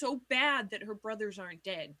her so bad that her brothers aren't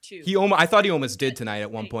dead, too. I thought he almost did tonight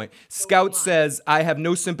at one point. Scout says, "I have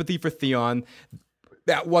no sympathy for Theon.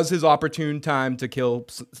 That was his opportune time to kill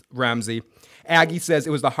Ramsay." Aggie says,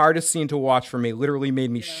 "It was the hardest scene to watch for me. Literally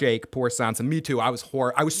made me shake. Poor Sansa." Me too. I was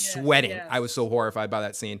sweating. Yes. I was so horrified by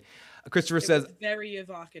that scene. Christopher says, very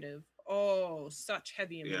evocative. Oh, such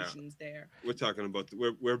heavy emotions there. We're talking about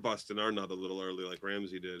we're busting our nut a little early, like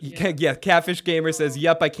Ramsay did. Yeah. Catfish Gamer says,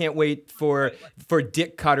 "Yep, I can't wait for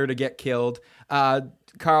Dick Cutter to get killed."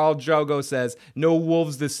 Carl Jogo says, "No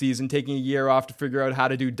wolves this season. Taking a year off to figure out how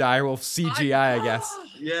to do direwolf CGI, I guess."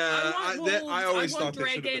 Yeah, I always thought they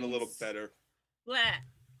should have been a little better. Blah.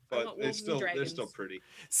 But they're still pretty.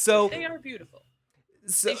 So they are beautiful.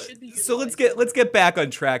 So, They should be so let's utilized. get back on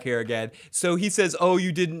track here again. So he says, "Oh,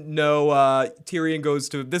 you didn't know." Tyrion goes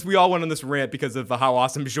to this. We all went on this rant because of how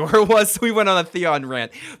awesome Jorah was. So we went on a Theon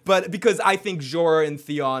rant, but because I think Jorah and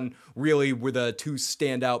Theon really were the two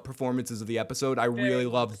standout performances of the episode. I really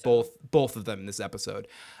much loved so. both of them in this episode.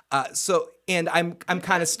 And I'm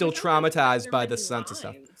kind of still Without having to traumatized utter by the many Sansa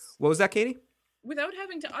stuff. lines. What was that, Katie? Without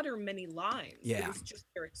having to utter many lines. Yeah. It was just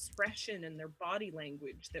their expression and their body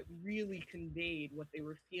language that really conveyed what they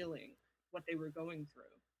were feeling, what they were going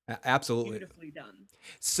through. Absolutely. Beautifully done.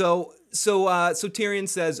 So Tyrion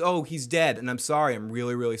says, "Oh, he's dead, and I'm sorry. I'm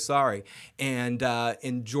really, really sorry." And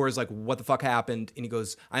Jorah's like, "What the fuck happened?" And he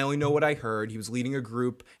goes, "I only know what I heard. He was leading a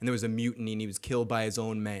group, and there was a mutiny, and he was killed by his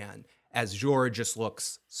own man." As Jorah just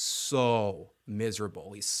looks so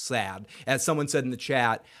miserable. He's sad. As someone said in the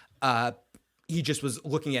chat, he just was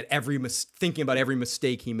looking at thinking about every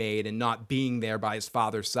mistake he made and not being there by his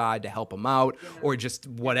father's side to help him out, or just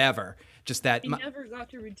whatever. Just that he never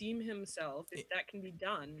got to redeem himself, if that can be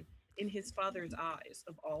done, in his father's eyes,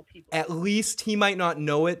 of all people. At least he might not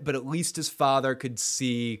know it, but at least his father could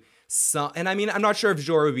see some. And I mean, I'm not sure if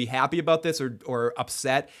Jorah would be happy about this or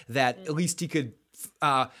upset that at least he could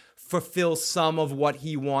fulfill some of what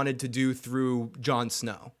he wanted to do through Jon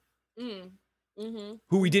Snow. Mm-hmm.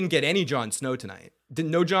 Who we didn't get any Jon Snow tonight.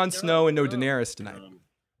 No Jon Snow and no Daenerys tonight.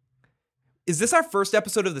 Is this our first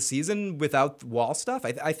episode of the season without wall stuff?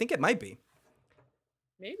 I think it might be.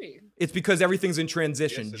 Maybe. It's because everything's in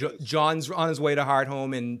transition. Yes, Jon's on his way to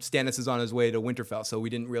Hardhome and Stannis is on his way to Winterfell, so we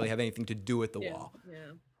didn't really have anything to do with the wall.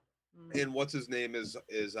 Yeah. And what's his name is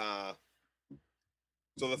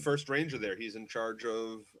so the first ranger there, he's in charge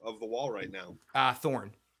of the wall right now.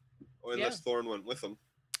 Thorne. Unless Thorne went with him.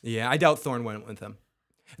 Yeah, I doubt Thorne went with him.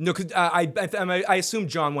 No, because I assume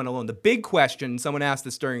Jon went alone. The big question, someone asked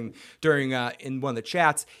this during in one of the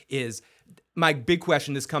chats, is my big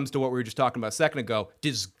question. This comes to what we were just talking about a second ago.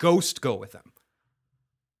 Does Ghost go with him?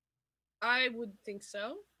 I would think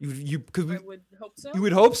so. I would hope so. You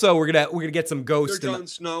would hope so. We're gonna get some Ghost. You're Jon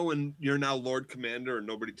Snow, and you're now Lord Commander, and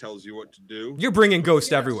nobody tells you what to do. You're bringing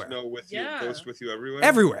Ghost everywhere. Snow with you, Ghost with you everywhere.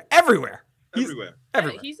 Everywhere. Everywhere.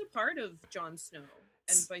 He's a part of Jon Snow,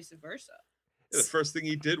 and vice versa. Yeah, the first thing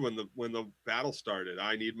he did when the battle started,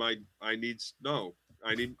 I need Snow.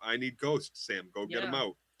 I need Ghost. Sam, go get him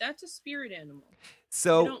out. That's a spirit animal.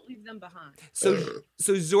 So you don't leave them behind. So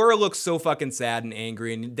Jorah looks so fucking sad and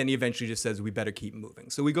angry, and then he eventually just says, "We better keep moving."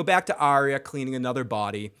 So we go back to Arya cleaning another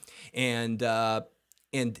body,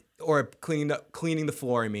 or cleaning the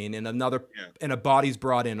floor. I mean, and a body's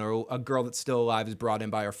brought in, or a girl that's still alive is brought in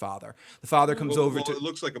by her father. The father comes over to. It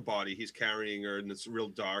looks like a body. He's carrying her, and it's real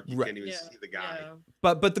dark. You can't even see the guy. Yeah.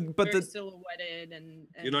 But Very silhouetted and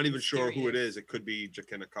you're not even sure who it mysterious. is. It could be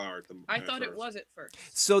Jaqen H'ghar. I thought it was at first.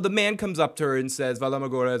 So the man comes up to her and says,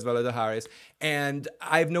 "Valamagora es Valadaharis," and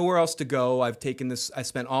I have nowhere else to go. I've taken this. I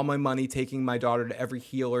spent all my money taking my daughter to every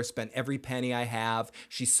healer. Spent every penny I have.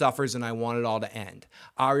 She suffers, and I want it all to end.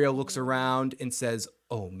 Arya looks around and says,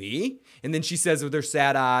 "Oh, me?" And then she says with her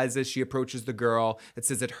sad eyes as she approaches the girl, it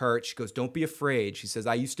says it hurts. She goes, "Don't be afraid." She says,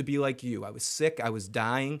 "I used to be like you. I was sick. I was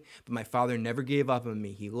dying, but my father never gave up on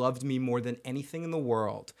me. He loved me more than anything in the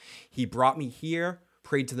world. He brought me here,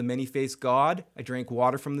 prayed to the many-faced God. I drank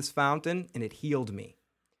water from this fountain, and it healed me."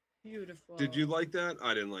 Beautiful. Did you like that?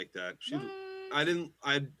 I didn't like that.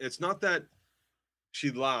 It's not that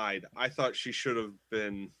she lied. I thought she should have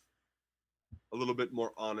been a little bit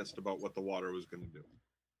more honest about what the water was going to do.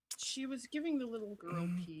 She was giving the little girl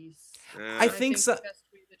peace. I think so. The best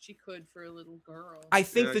way that she could for a little girl. I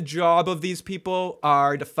think the job of these people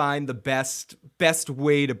are to find the best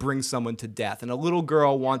way to bring someone to death. And a little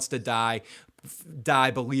girl wants to die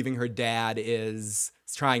believing her dad is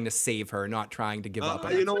trying to save her, not trying to give up.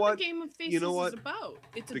 You know what? The Game of Faces You know what? is about.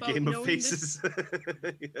 It's the about Game of knowing Faces.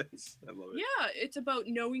 Yes, I love it. Yeah, it's about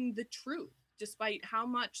knowing the truth, despite how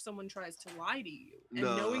much someone tries to lie to you. And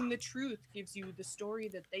knowing the truth gives you the story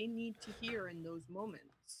that they need to hear in those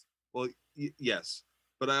moments. Well, yes,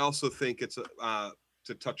 but I also think it's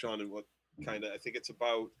to touch on and what kind of I think it's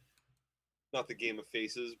about not the Game of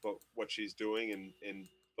Faces, but what she's doing and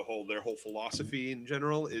their whole philosophy in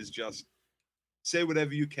general is just say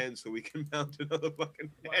whatever you can so we can mount another fucking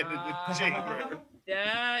head in the chamber.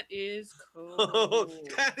 That is cool. Oh,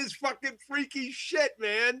 that is fucking freaky shit,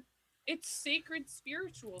 man. It's sacred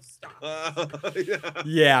spiritual stuff.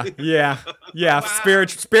 Yeah. Wow.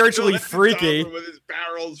 Spiritually freaky. With his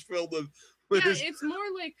barrels filled with it's more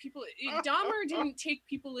like people. Dahmer didn't take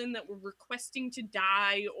people in that were requesting to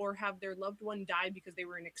die or have their loved one die because they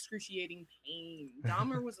were in excruciating pain.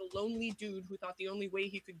 Dahmer was a lonely dude who thought the only way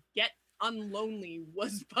he could get unlonely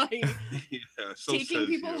was by So taking says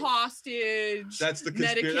people you. hostage. That's the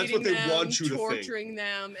conspiracy. That's what they medicating want you them, to think. torturing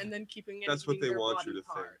them, and then keeping That's what they their want body you to think.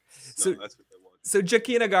 parts. So- No, that's what they want. So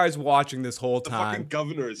Jaqen H'ghar's watching this whole The fucking time.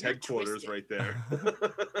 governor's You're headquarters twisted. right there.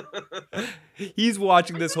 He's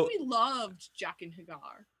watching I this thought whole. we loved Jaqen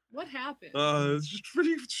H'ghar. What happened? It's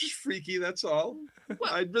just freaky. That's all.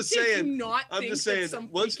 What, I'm just did you saying. not I'm think just that saying. some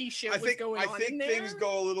Once freaky shit I was think going on in there? things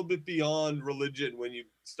go a little bit beyond religion when you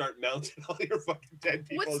start mounting all your fucking dead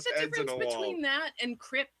people's What's the heads in difference a wall. between that and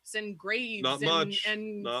crypts and graves? Not much.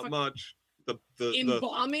 And Not much. The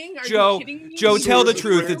embalming? Are Joe- you kidding me? Joe, You tell the drain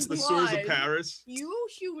truth, their it's- the sewers of blood. Paris. You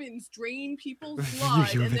humans drain people's You blood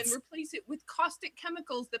and then humans. replace it with caustic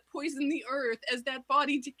chemicals that poison the earth as that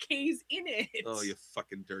body decays in it. Oh, you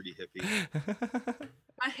fucking dirty hippie.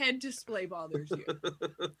 A head display bothers you.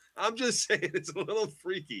 I'm just saying it's a little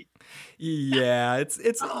freaky. Yeah, it's.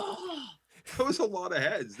 Oh, That was a lot of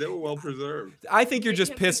heads. They were well preserved. I think you're They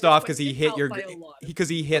just can't be pissed off because he requested hit your. help by a lot of Because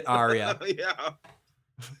he hit Arya. Yeah.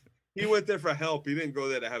 He went there for help. He didn't go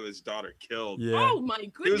there to have his daughter killed. Yeah. oh my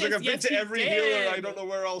goodness! He was like, I've been yes, to he every did. healer. I don't know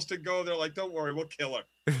where else to go. They're like, don't worry, we'll kill her.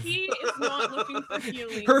 He is not looking for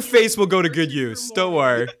healing. Her He's face will looking go to for good super use. Don't more-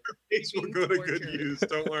 worry. Face will go to good Tortured. use.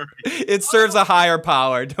 Don't worry. It serves a higher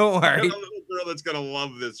power. Don't I got worry. a little girl that's gonna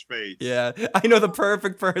love this face. Yeah, I know the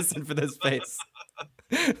perfect person for this face.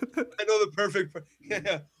 I know the perfect.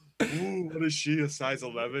 Yeah. Ooh, what is she? A size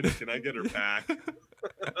 11? Can I get her back?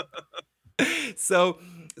 So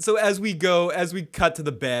as we cut to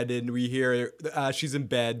the bed and we hear she's in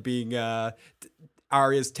bed being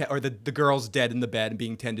Arya's the girl's dead in the bed and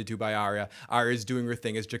being tended to by Arya. Arya's doing her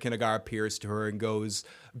thing as Jaqen H'ghar appears to her and goes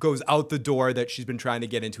out the door that she's been trying to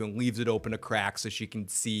get into and leaves it open a crack so she can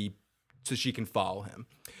follow him.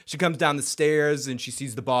 She comes down the stairs and she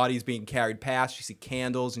sees the bodies being carried past. She sees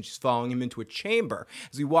candles and she's following him into a chamber.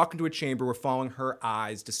 As we walk into a chamber, we're following her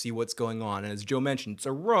eyes to see what's going on. And as Joe mentioned, it's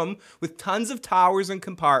a room with tons of towers and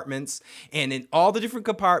compartments. And in all the different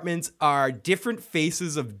compartments are different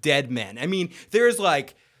faces of dead men. I mean, there's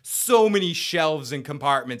like so many shelves and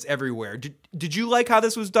compartments everywhere. Did you like how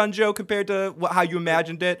this was done, Joe, compared to how you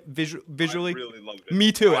imagined it visually? I really loved it.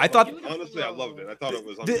 Me too. I thought honestly, I loved it. I thought it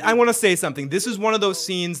was. I want to say something. This is one of those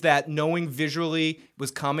scenes that knowing visually was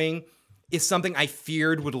coming is something I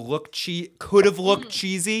feared would could have looked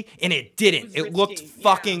cheesy, and it didn't. It was It looked risky, yeah.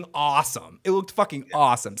 fucking awesome. It looked fucking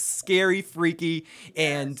awesome. Scary, freaky,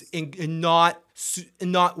 and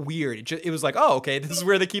not weird. It was like, oh, okay, this is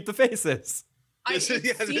where they keep the faces. It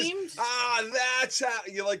seemed That's how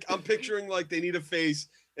you like. I'm picturing like they need a face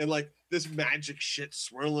and like this magic shit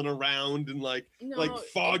swirling around and like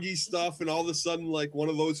foggy stuff, and all of a sudden like one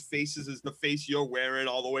of those faces is the face you're wearing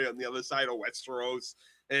all the way on the other side of Westeros,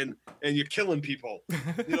 and you're killing people.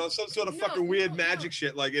 You know, some sort of fucking weird magic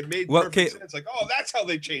shit. Like it made perfect sense. Like, oh, that's how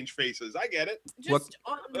they change faces. I get it. just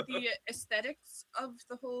on the aesthetics of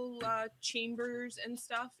the whole chambers and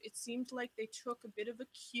stuff, it seemed like they took a bit of a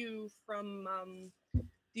cue from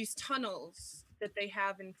these tunnels that they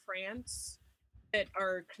have in France that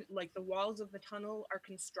are like the walls of the tunnel are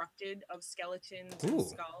constructed of skeletons and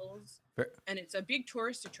skulls, and it's a big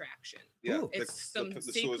tourist attraction. Yeah, it's the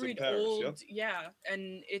sacred Paris, old,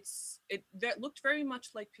 and that looked very much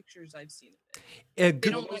like pictures I've seen of it. They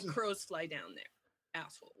don't let crows fly down there,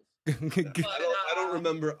 assholes.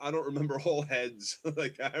 I don't remember whole heads.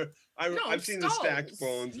 Like I've seen the stacked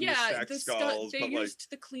bones and the stacked skulls, they but like used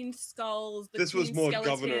the clean skulls. this was more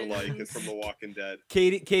governor-like from The Walking Dead.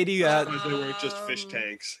 Katie, they weren't just fish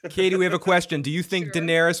tanks. Katie, we have a question. Do you think Sure.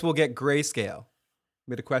 Daenerys will get grayscale?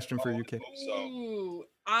 We had a question for you, Katie. So. Ooh,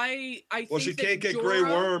 I Well, think she that can't get Jorah, Grey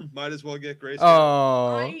Worm. Might as well get Grayscale.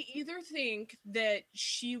 Oh, I either think that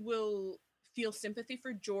she will feel sympathy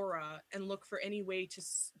for Jorah and look for any way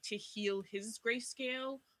to heal his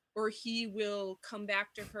grayscale, or he will come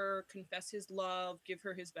back to her, confess his love, give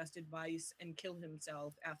her his best advice, and kill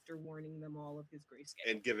himself after warning them all of his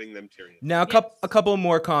grayscale. And giving them Tyrion. now a couple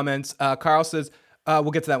more comments. Carl says,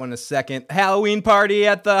 we'll get to that one in a second. Halloween party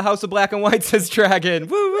at the House of Black and White, says Dragon.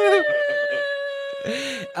 Woo woo.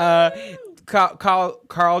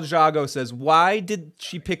 Carl Jago says, why did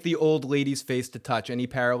she pick the old lady's face to touch? Any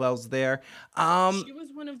parallels there? She was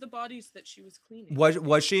one of the bodies that she was cleaning.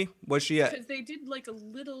 Was she? Because they did like a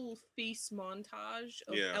little face montage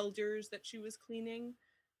of elders that she was cleaning,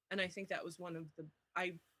 and I think that was one of the.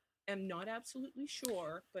 I am not absolutely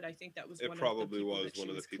sure, but I think that was. It probably was one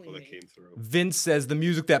of the people that came through. Vince says the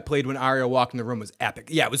music that played when Arya walked in the room was epic.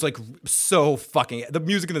 Yeah, it was like so fucking. The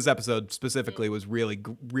music in this episode specifically was really,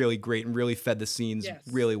 really great and really fed the scenes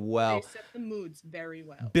really well. They set the moods very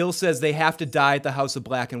well. Bill says they have to die at the House of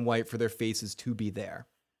Black and White for their faces to be there.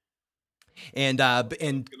 And I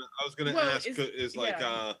was gonna Well, ask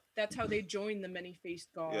that's how they join the many-faced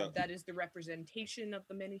god. Yeah. That is the representation of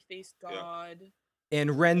the many-faced god.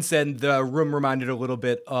 And Ren said the room reminded a little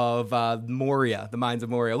bit of Moria, the Mines of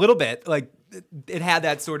Moria. A little bit. Like, it had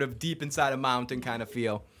that sort of deep inside a mountain kind of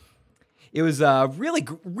feel. It was a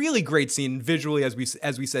really great scene visually, as we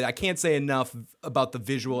said. I can't say enough about the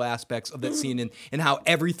visual aspects of that scene and how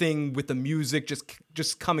everything with the music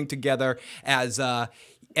just coming together as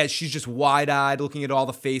she's just wide-eyed looking at all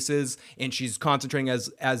the faces, and she's concentrating as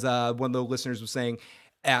one of the listeners was saying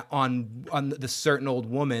on the certain old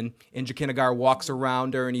woman. And Jakinagar walks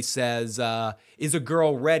around her and he says, "Is a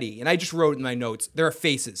girl ready?" And I just wrote in my notes, there are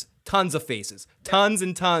faces. Tons of faces, tons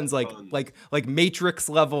and tons, like Matrix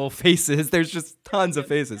level faces. There's just tons of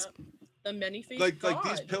faces. The many-faced like god.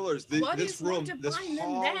 these pillars. This room,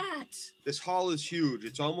 this hall is huge.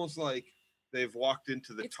 It's almost like they've walked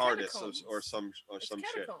into the TARDIS or some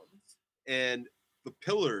shit. And the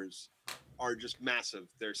pillars are just massive.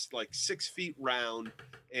 They're like 6 feet round,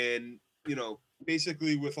 and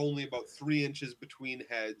basically with only about 3 inches between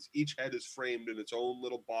heads. Each head is framed in its own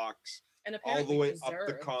little box. And all the way up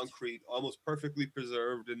the concrete, almost perfectly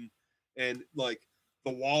preserved, and like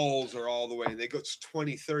the walls are all the way, and they go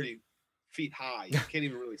 20, 30 feet high. You can't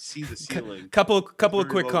even really see the ceiling. Couple of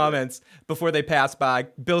quick comments before they pass by.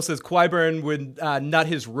 Bill says Qyburn would nut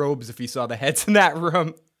his robes if he saw the heads in that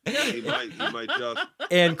room. He might just.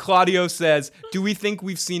 And Claudio says, "Do we think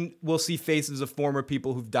we'll see faces of former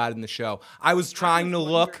people who've died in the show?" I was trying to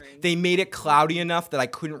look. They made it cloudy enough that I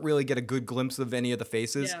couldn't really get a good glimpse of any of the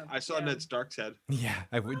faces. Yeah, I saw Ned Stark's head. Yeah,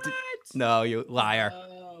 I would. What? No, you liar.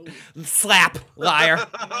 Oh. Slap, liar.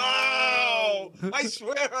 Oh, I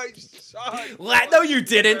swear I saw it. No, you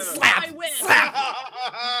didn't. Slap. I win. Slap.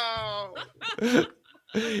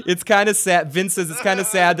 It's kind of sad. Vince says it's kind of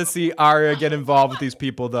sad to see Arya get involved with these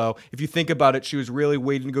people, though. If you think about it, she was really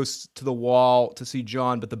waiting to go to the wall to see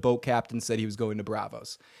Jon, but the boat captain said he was going to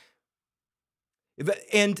Bravos.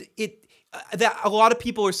 And that a lot of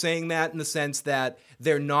people are saying that in the sense that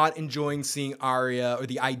they're not enjoying seeing Arya or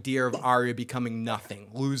the idea of Arya becoming nothing,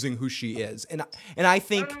 losing who she is. And I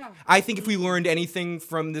think if we learned anything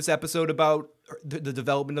from this episode about the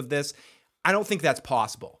development of this, I don't think that's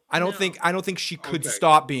possible. I don't think she could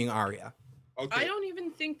stop being Arya. Okay. I don't even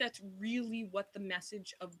think that's really what the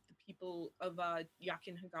message of the people of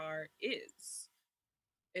Jaqen H'ghar is.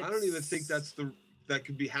 I don't even think that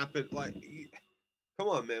could be happen. Like, come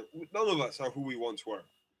on, man. None of us are who we once were.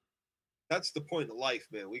 That's the point of life,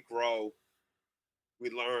 man. We grow, we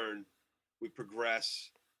learn, we progress.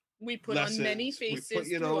 We put on many faces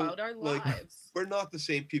throughout our lives. We're not the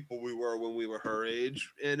same people we were when we were her age.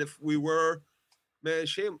 And if we were, man,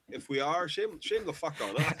 shame. If we are, shame the fuck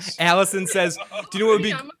on us. Allison says, do you know what would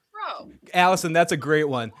be... I'm a pro. Allison, that's a great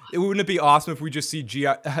one. Wouldn't it be awesome if we just see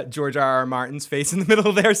George R.R. Martin's face in the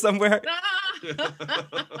middle there somewhere?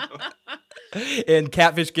 And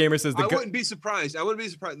Catfish Gamer says... I wouldn't be surprised.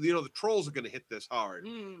 The trolls are going to hit this hard.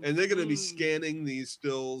 And they're going to be scanning these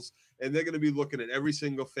stills. And they're going to be looking at every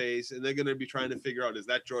single face, and they're going to be trying to figure out, is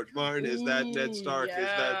that George Martin? Is that Ned Stark? Yeah. Is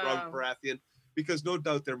that Robert Baratheon? Because no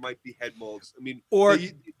doubt there might be head molds. I mean,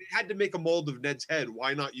 they had to make a mold of Ned's head.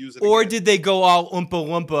 Why not use it again? Did they go all Oompa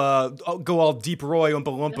Loompa, go all Deep Roy Oompa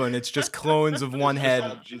Loompa, and it's just clones of one head?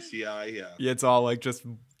 All GCI, yeah. Yeah, it's all like just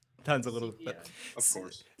tons of little... Of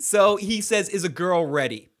course. So he says, is a girl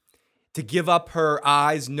ready to give up her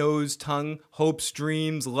eyes, nose, tongue, hopes,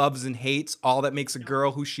 dreams, loves, and hates, all that makes a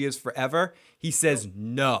girl who she is forever? He says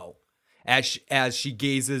no, as she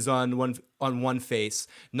gazes on one face,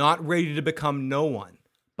 not ready to become no one,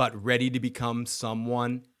 but ready to become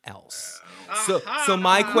someone else. So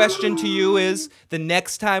my question to you is, the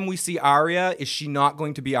next time we see Arya, is she not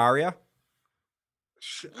going to be Arya?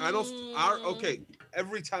 Okay.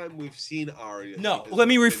 Every time we've seen Arya. No, let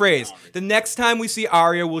me rephrase. The next time we see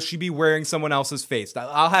Arya, will she be wearing someone else's face?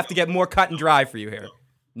 I'll have to get more cut and dry for you here.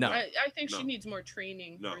 No. I think she needs more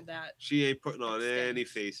training for that. She ain't putting on any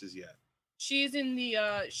faces yet. She's in the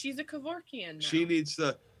she's a Kevorkian now.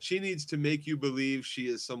 She needs to make you believe she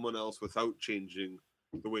is someone else without changing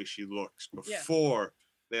the way she looks before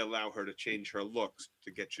they allow her to change her looks to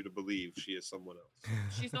get you to believe she is someone else.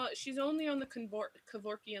 She's only on the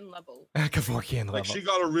Kevorkian level. Kevorkian level. Like, she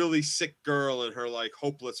got a really sick girl and her like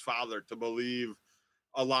hopeless father to believe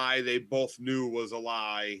a lie they both knew was a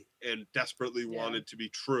lie and desperately wanted to be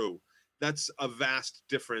true. That's a vast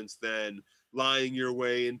difference than lying your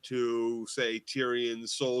way into, say,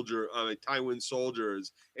 Tywin's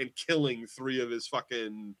soldiers and killing 3 of his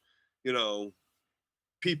fucking,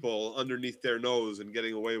 people underneath their nose and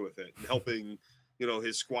getting away with it and helping,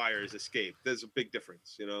 his squires escape. There's a big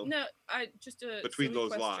difference, No, just a between silly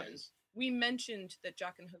those question. lies. We mentioned that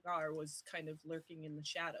Jaqen Hagar was kind of lurking in the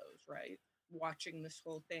shadows, right? Watching this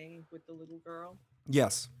whole thing with the little girl.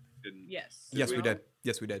 Yes. Yes. Yes, we No? did.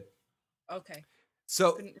 Yes, we did. Okay.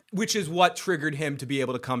 So, Couldn't- which is what triggered him to be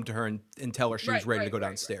able to come to her and tell her she was Right, ready to go right,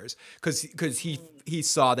 downstairs. Because he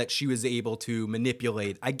saw that she was able to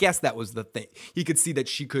manipulate. I guess that was the thing. He could see that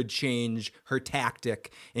she could change her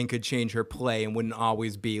tactic and could change her play and wouldn't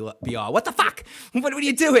always be all, what the fuck? What are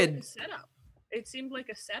you doing? Like a setup. It seemed like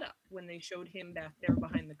a setup when they showed him back there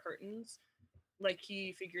behind the curtains. Like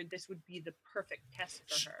he figured this would be the perfect test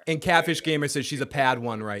for her. And Catfish Gamer says she's a Pad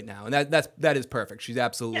 1 right now. And that is perfect. She's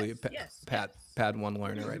absolutely Pad 1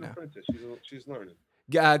 learner right now. She's learning.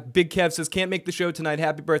 Big Kev says, can't make the show tonight.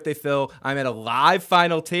 Happy birthday, Phil. I'm at a live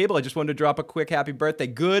final table. I just wanted to drop a quick happy birthday.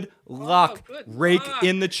 Good luck. Good Rake luck.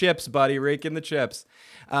 in the chips, buddy. Rake in the chips.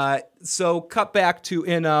 So cut back to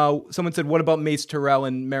someone said, what about Mace Tyrell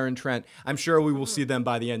and Meryn Trent? I'm sure we will see them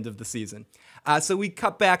by the end of the season. So we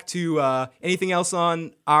cut back to anything else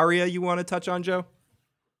on Arya you want to touch on, Joe?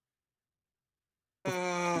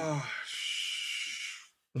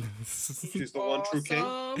 She's the one true king.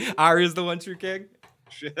 Arya's the one true king?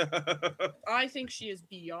 I think she is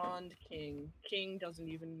beyond king. King doesn't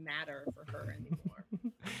even matter for her anymore.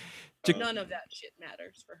 None of that shit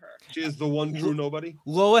matters for her. She is the one true nobody.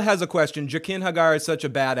 Lola has a question. Jaqen Hagar is such a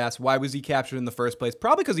badass. Why was he captured in the first place?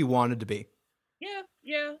 Probably because he wanted to be.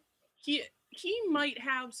 Yeah. He might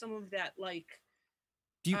have some of that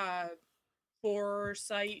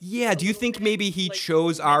foresight. Yeah, do you think maybe he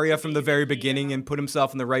chose Arya from the very beginning and put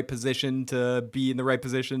himself in the right position to be in the right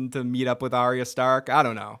position to meet up with Arya Stark? I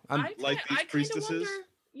don't know. Like these priestesses?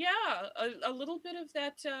 A little bit of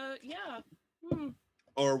that,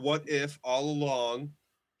 Or what if all along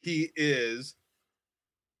he is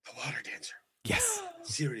the water dancer? Yes.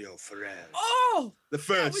 Syrio Forel. Oh! The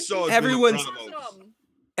first sword.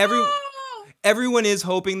 Everyone is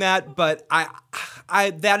hoping that, but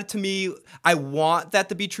that to me, I want that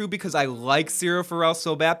to be true because I like Syrio Forel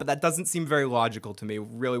so bad, but that doesn't seem very logical to me,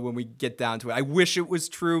 really, when we get down to it. I wish it was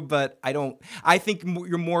true, but I don't. I think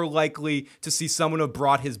you're more likely to see someone who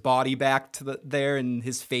brought his body back to there, and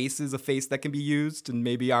his face is a face that can be used, and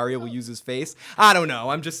maybe Arya will use his face. I don't know.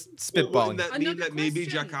 I'm just spitballing. Wouldn't that mean that maybe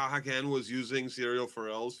Jaqen Hagar was using Syrio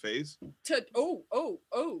Forel's face?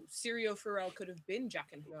 Syrio Forel could have been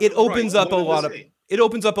Jaqen Hagar. It opens up a lot of. It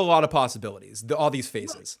opens up a lot of possibilities. All these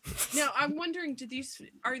faces. Now I'm wondering,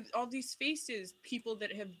 are all these faces people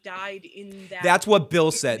that have died in that? That's what Bill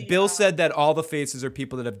said. Bill said that all the faces are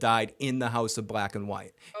people that have died in the House of Black and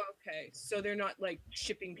White. Okay, so they're not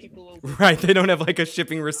shipping people over. Right, they don't have a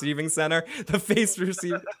shipping receiving center. The face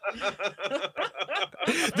receive.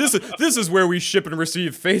 This is where we ship and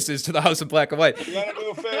receive faces to the House of Black and White. You got a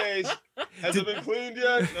new face. Has it been cleaned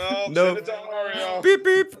yet? No. Send it to Arya. Beep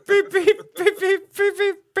beep beep beep beep beep beep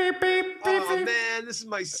beep beep beep. Oh man, this is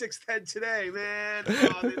my sixth head today, man.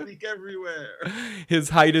 Oh, they leak everywhere. His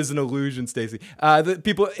height is an illusion, Stacey. The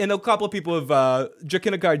people and a couple of people have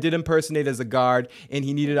Jaqen Hagar did impersonate as a guard, and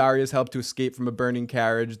he needed Arya's help to escape from a burning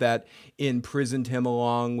carriage that imprisoned him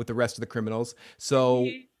along with the rest of the criminals. So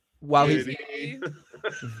while Did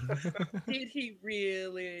he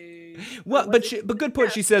really? Well, but good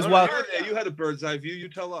point. She says, "Well, you had a bird's eye view. You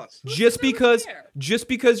tell us." Just because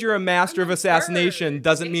you're a master of assassination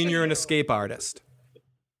doesn't mean you're an escape artist.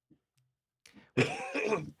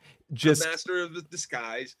 A master of the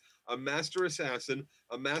disguise, a master assassin,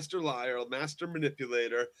 a master liar, a master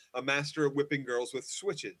manipulator, a master at whipping girls with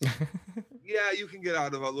switches. Yeah, you can get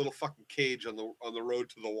out of a little fucking cage on the road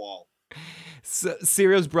to the wall.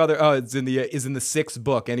 Syrio's brother is in the sixth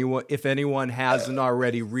book. If anyone hasn't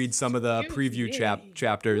already, read some of the preview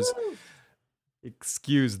chapters. Woo.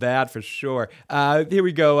 Excuse that for sure. Here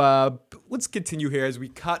we go. Let's continue here as we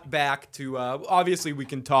cut back to. Obviously, we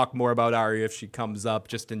can talk more about Arya if she comes up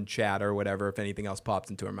just in chat or whatever, if anything else pops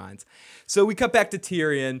into our minds. So we cut back to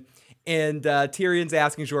Tyrion, and Tyrion's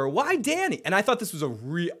asking Jorah, why Dany? And I thought this was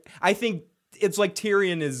I think it's like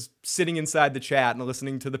Tyrion is sitting inside the chat and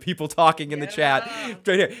listening to the people talking in the chat.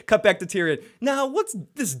 Right here. Cut back to Tyrion. Now, what's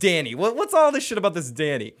this Dany? What's all this shit about this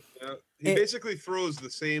Dany? He basically throws the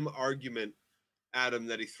same argument at him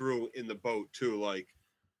that he threw in the boat too. Like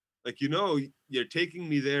you're taking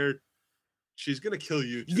me there. She's gonna kill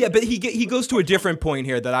you too. Yeah, but he goes to a different point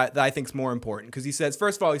here that I think's more important, because he says,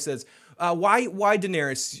 first of all, why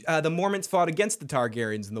Daenerys? The Mormonts fought against the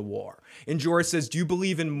Targaryens in the war. And Jorah says, do you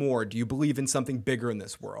believe in more? Do you believe in something bigger in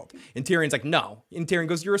this world? And Tyrion's like, no. And Tyrion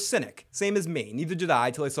goes, you're a cynic. Same as me. Neither did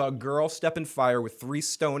I till I saw a girl step in fire with 3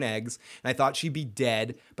 stone eggs. And I thought she'd be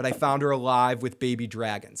dead, but I found her alive with baby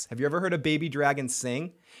dragons. Have you ever heard a baby dragon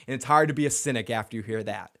sing? And it's hard to be a cynic after you hear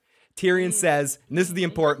that. Tyrion says, and this is the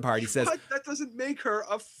important part, he says, But that doesn't make her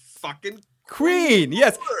a fucking Queen,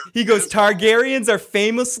 yes. He goes, Targaryens are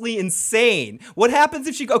famously insane. What happens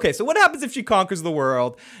if she conquers the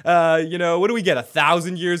world? What do we get?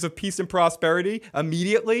 1,000 years of peace and prosperity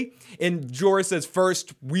immediately? And Jorah says,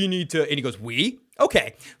 first, we need to, and he goes, we?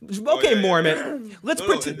 Okay, Mormont. Let's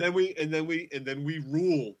pretend. And then we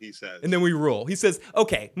rule. He says. And then we rule. He says,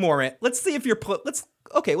 okay, Mormont. Let's see if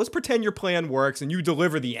let's pretend your plan works and you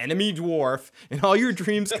deliver the enemy dwarf and all your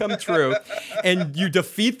dreams come true, and you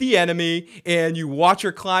defeat the enemy and you watch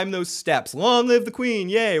her climb those steps. Long live the queen!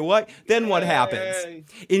 Yay! What? Then what happens? And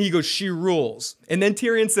he goes, she rules. And then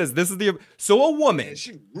Tyrion says, a woman. Yeah,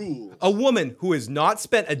 she rules. A woman who has not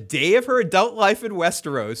spent a day of her adult life in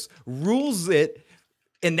Westeros rules it.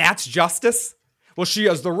 And that's justice? Well, she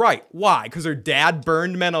has the right. Why? Because her dad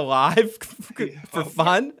burned men alive for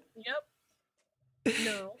fun? Yep.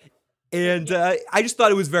 No. And I just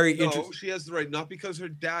thought it was very interesting. No, she has the right, not because her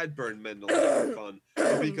dad burned men alive for fun,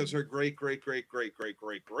 but because her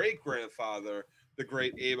great-great-great-great-great-great-great-grandfather, the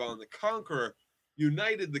great Aegon the Conqueror,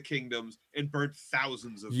 united the kingdoms and burnt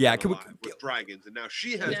thousands of men alive with dragons, and now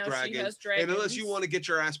she has dragons. And unless you want to get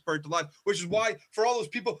your ass burnt alive, which is why for all those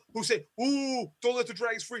people who say, "Ooh, don't let the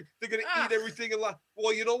dragons free," they're gonna eat everything alive.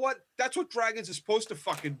 Well, you know what? That's what dragons are supposed to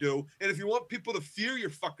fucking do. And if you want people to fear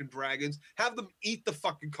your fucking dragons, have them eat the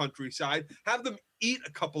fucking countryside, have them eat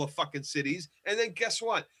a couple of fucking cities, and then guess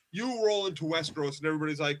what? You roll into Westeros and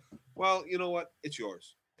everybody's like, "Well, you know what? It's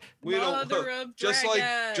yours." We don't just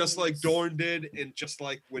like Dorne did, and just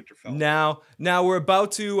like Winterfell. Now we're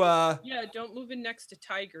about to don't move in next to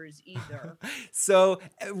tigers either. So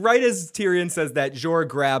right as Tyrion says that, Jorah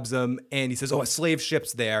grabs him and he says, "Oh, a slave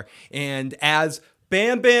ship's there." And as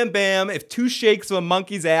bam, bam, bam, if 2 shakes of a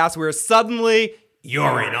monkey's ass, where suddenly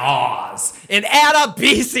you're in Oz, and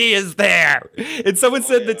Ep6 is there. And someone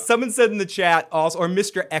said in the chat also, or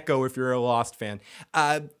Mr. Echo if you're a Lost fan.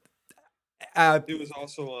 He was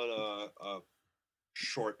also on a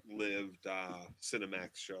short-lived Cinemax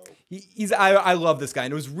show. I love this guy,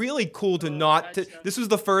 and it was really cool this was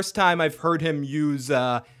the first time I've heard him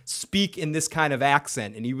speak in this kind of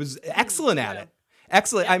accent, and he was excellent at it.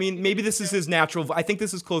 Excellent. I mean, maybe this is his natural. I think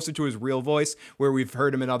this is closer to his real voice, where we've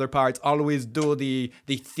heard him in other parts. Always do the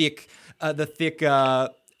thick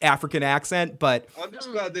African accent, but I'm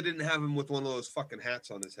just glad they didn't have him with one of those fucking hats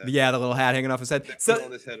on his head. Yeah, the little hat hanging off his head.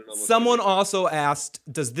 So, someone also asked,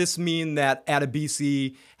 does this mean that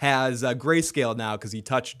Ep6 has grayscale now because he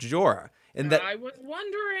touched Jorah? And that I was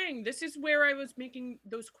wondering. This is where I was making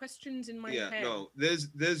those questions in my head. Yeah, no, there's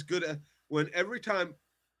good. When every time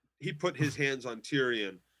he put his hands on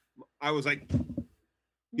Tyrion, I was like,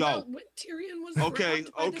 yo, Tyrion was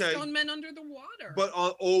grabbed by the stone men under the water, but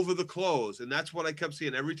over the clothes, and that's what I kept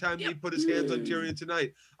seeing every time he put his hands on Tyrion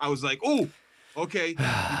tonight. I was like, oh, okay.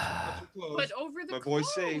 But over the my clothes,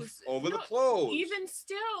 boy's safe. Over the clothes. Even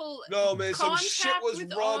still, no man, some shit was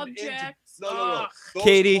rubbed into. No.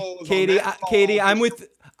 Katie, I'm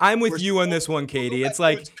with you on this one, Katie. It's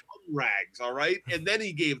like rags, all right? And then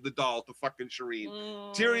he gave the doll to fucking Shireen.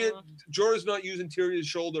 Jorah's not using Tyrion's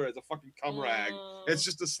shoulder as a fucking cum rag. It's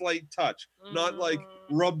just a slight touch, not like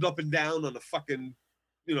rubbed up and down on a fucking,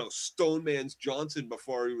 Stone Man's Johnson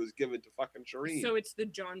before he was given to fucking Shireen. So it's the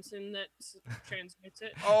Johnson that transmits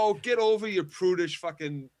it? Oh, get over your prudish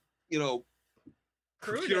fucking,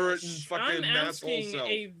 Prudish. Puritan fucking I'm asking self.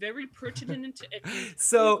 a very pertinent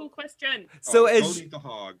question. Don't eat the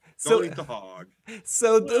hog. Don't eat the hog. It's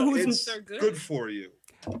good for you.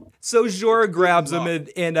 So Jorah grabs him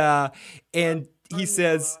and he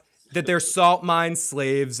says that they're salt mine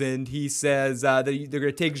slaves, and he says that they're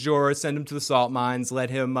gonna take Jorah, send him to the salt mines, let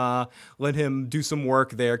him do some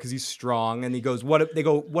work there because he's strong. And he goes, what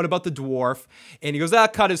about the dwarf? And he goes,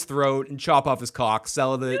 cut his throat and chop off his cock,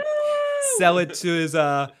 sell it to his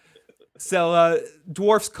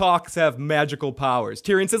dwarf's cocks have magical powers.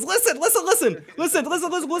 Tyrion says, listen,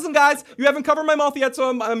 guys, you haven't covered my mouth yet, so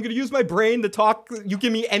I'm going to use my brain to talk. You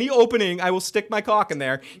give me any opening, I will stick my cock in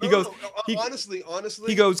there. Honestly,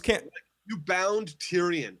 he goes, can't you bound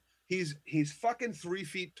Tyrion? He's fucking 3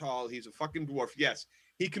 feet tall. He's a fucking dwarf. Yes,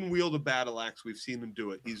 He can wield a battle axe. We've seen him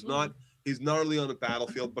do it. He's not only on the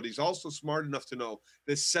battlefield, but he's also smart enough to know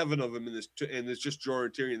there's 7 of them in this, and there's just Jorah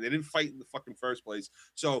and Tyrion. They didn't fight in the fucking first place.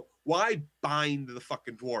 So why bind the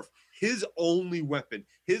fucking dwarf? His only weapon,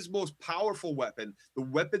 his most powerful weapon, the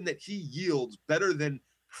weapon that he yields better than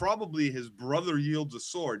probably his brother yields a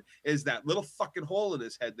sword, is that little fucking hole in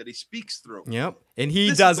his head that he speaks through. Yep. And he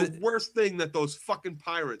This does is it. the worst thing that those fucking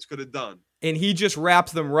pirates could have done. And he just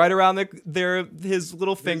wraps them right around his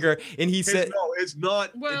little finger. And he said, "No, it's not,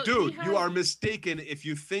 Well, dude. he You has- are mistaken if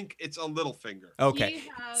you think it's a little finger." okay. He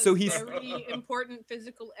has So he's- very important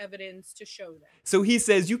physical evidence to show that. So he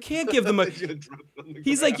says, you can't give them a. He's gonna drop it on the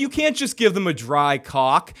He's like, ground. you can't just give them a dry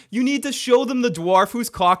cock. You need to show them the dwarf whose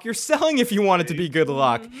cock you're selling if you want it to be good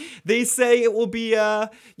luck. They say it will be no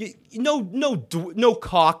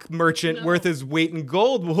cock merchant No. worth his weight in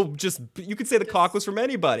gold will just. You could say the cock was from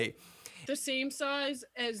anybody. The same size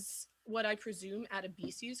as what I presume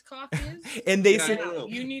Adebisi's cock is. And they Yeah, say. I don't know.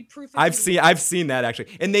 You need proof. I've seen that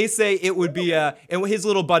actually. And they say it would be and his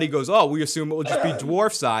little buddy goes, "Oh, we assume it will just be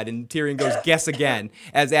dwarf side." And Tyrion goes, "Guess again."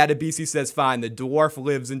 As Adebisi says, "Fine, the dwarf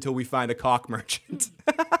lives until we find a cock merchant."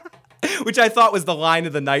 Which I thought was the line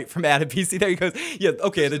of the night from Adebisi. There he goes, "Yeah,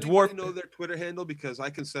 okay, the Does dwarf." anybody know their Twitter handle, because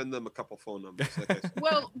I can send them a couple phone numbers. Like I said.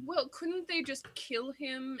 Well, couldn't they just kill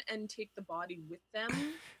him and take the body with them?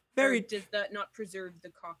 Very- Or does that not preserve the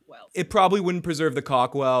cock well? It probably wouldn't preserve the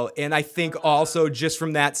cock well, and I think also just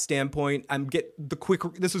from that standpoint,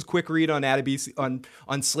 this was quick read on Adebisi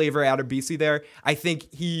on Slaver Adebisi there. I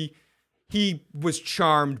think he was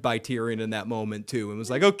charmed by Tyrion in that moment too, and was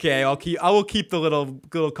like, okay, I will keep the little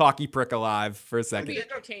cocky prick alive for a second. Be They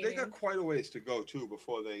entertaining. got quite a ways to go too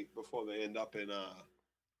before they end up in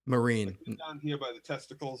Marine. down here by the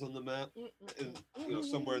testicles on the map, and,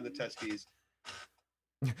 somewhere in the testes.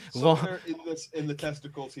 Long- Somewhere in the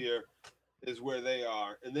testicles here is where they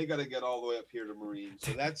are, and they got to get all the way up here to Marine.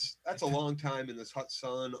 So that's a long time in this hot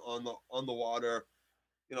sun on the water.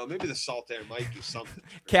 Maybe the salt air might do something.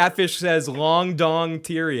 Catfish says long dong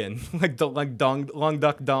Tyrion, long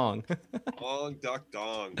duck dong. Long duck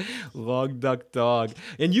dong. Long duck dog.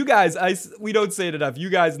 And you guys, we don't say it enough.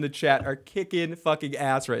 You guys in the chat are kicking fucking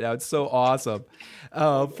ass right now. It's so awesome.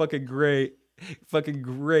 Oh, fucking great. Fucking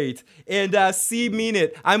great. And mean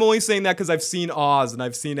it. I'm only saying that because I've seen Oz and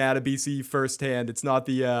I've seen Adebisi firsthand. It's not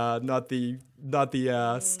the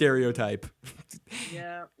stereotype.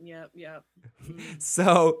 Yeah.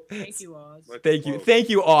 So Thank you, Oz. thank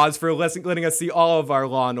you, Oz, for letting us see all of our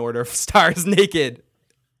Law and Order stars naked.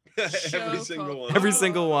 Every Show single called one. Every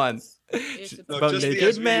single one. Oz. It's No, About just the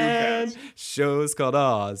naked SVU man. cast. Show's called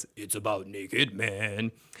Oz. It's about naked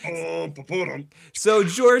man. Pa-pa-pa-dum. So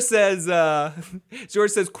Jorah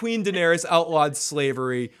says Queen Daenerys outlawed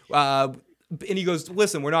slavery. And he goes,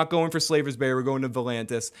 listen, we're not going for Slaver's Bay. We're going to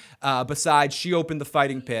Volantis. Besides, she opened the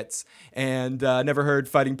fighting pits and never heard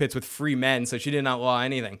fighting pits with free men, so she didn't outlaw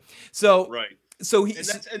anything. So, Right. so he,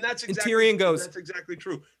 And that's exactly Tyrion goes, That's exactly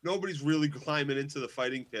true. Nobody's really climbing into the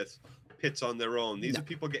fighting pits on their own. These are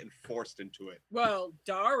people getting forced into it. Well,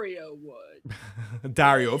 Dario would.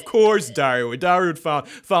 Dario, of course, Dario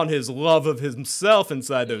found his love of himself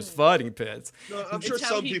inside those fighting pits. No, I'm It's sure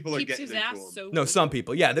how some he people are keeps getting his into ass them. sober. No, some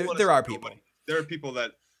people, yeah, They wanna there are see people. nobody. There are people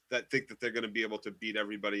that think that they're going to be able to beat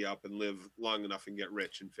everybody up and live long enough and get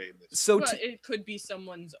rich and famous. So But it could be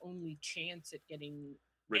someone's only chance at getting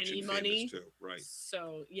Rich any and money. famous too, right?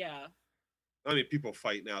 So yeah. I mean, people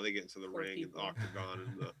fight now. They get into the Poor ring and the people. octagon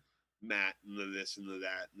and the mat and the this and the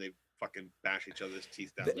that, and they fucking bash each other's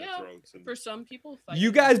teeth down their Yeah, throats. And For some people, you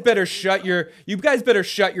fighting guys is better really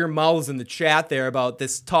shut your mouths in the chat there about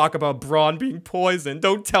this talk about Braun being poisoned.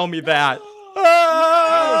 Don't tell me that.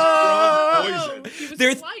 How is Braun No, poisoned? he was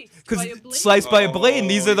They're- sliced by a blade. Sliced by a blade, and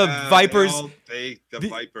these are the yeah, Vipers. The the-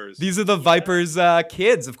 Vipers. These are the Vipers'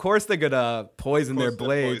 kids. Of course, they're gonna poison their Of course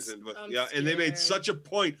they're blades. poisoned, but- I'm yeah, and they made scared. such a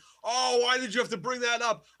point. Oh, why did you have to bring that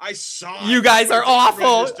up? I saw You it. guys are It didn't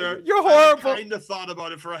awful. register. You're horrible. I kind of thought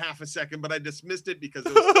about it for a half a second, but I dismissed it because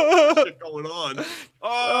there was so much shit going on.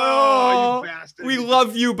 Oh, you bastard. We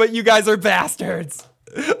love you, but you guys are bastards.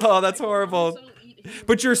 Oh, that's horrible.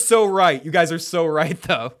 But you're so right. You guys are so right,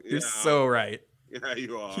 though. You're Yeah. so right. Yeah,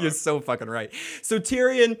 you are. You're so fucking right. So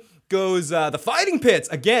Tyrion goes, the fighting pits.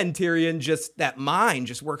 Again, Tyrion, just that mind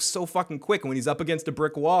just works so fucking quick. And when he's up against a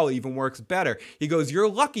brick wall, it even works better. He goes, you're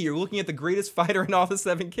lucky. You're looking at the greatest fighter in all the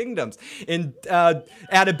Seven Kingdoms. And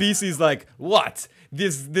Adebisi's like, what?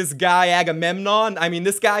 This guy Agamemnon? I mean,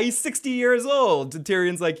 this guy, he's 60 years old. And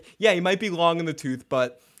Tyrion's like, yeah, he might be long in the tooth,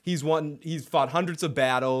 but He's fought hundreds of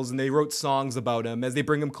battles, and they wrote songs about him. As they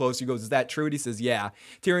bring him close, he goes, "Is that true?" And he says, "Yeah."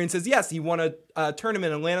 Tyrion says, "Yes, he won a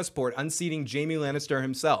tournament in Lannisport, unseating Jaime Lannister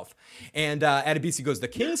himself." And Adebisi goes, "The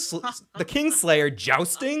Kingslayer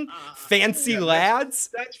jousting? Fancy lads?"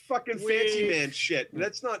 That's fucking fancy man shit.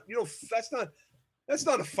 That's not, that's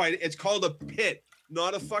not a fight. It's called a pit,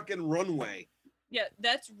 not a fucking runway. Yeah,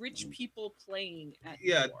 that's rich people playing at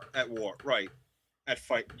war. At war, right. At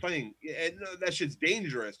playing. And that shit's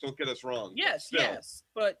dangerous. Don't get us wrong. Yes, yes.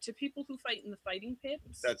 But to people who fight in the fighting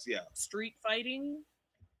pits, street fighting,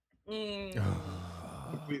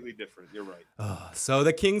 completely different. You're right. So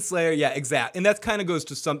the Kingslayer, yeah, exact. And that kind of goes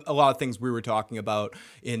to a lot of things we were talking about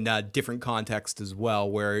in different contexts as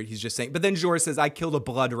well, where he's just saying, but then Jorah says, "I killed a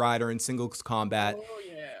blood rider in singles combat." Oh,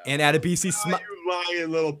 yeah. And Adebisi you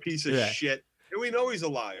lying little piece of shit. And we know he's a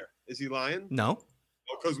liar. Is he lying? No.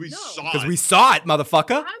 Because we saw it. Because we saw it,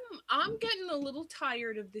 motherfucker. I'm getting a little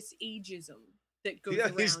tired of this ageism that goes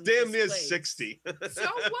around. He's damn near 60. So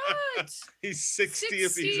what? He's 60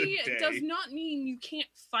 if he's a day. Does not mean you can't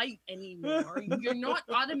fight anymore. You're not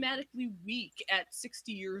automatically weak at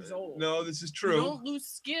 60 years old. No, this is true. You don't lose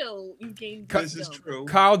skill, you gain wisdom. This is true.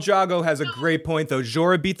 Kyle Jago has a great point, though.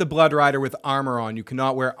 Jorah beat the Blood Rider with armor on. You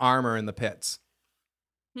cannot wear armor in the pits.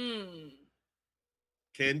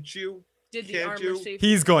 Can't you? Did the armor save?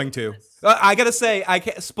 He's going to. I gotta say, I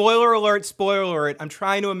can't. Spoiler alert! Spoiler alert! I'm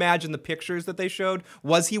trying to imagine the pictures that they showed.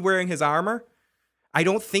 Was he wearing his armor? I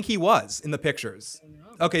don't think he was in the pictures.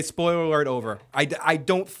 Okay, spoiler alert over. I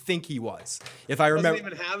don't think he was. If I remember, he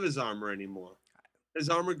doesn't even have his armor anymore. His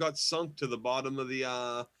armor got sunk to the bottom of the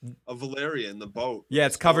of Valeria in the boat. Yeah,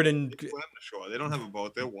 it's covered in. They swam the shore. They don't have a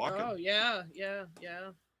boat. They're walking. Oh yeah.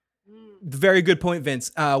 Very good point,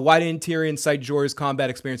 Vince. Why didn't Tyrion cite Jorah's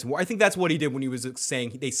combat experience in war? I think that's what he did when he was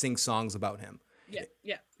saying they sing songs about him.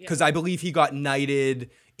 Yeah. Because I believe he got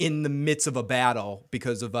knighted in the midst of a battle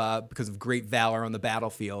because of great valor on the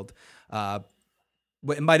battlefield. It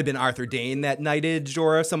might have been Arthur Dayne that knighted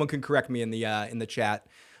Jorah. Someone can correct me in the chat.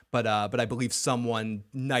 But I believe someone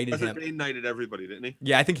knighted him. He knighted everybody, didn't he?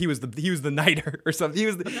 Yeah, I think he was the knighter or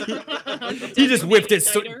something. He just whipped his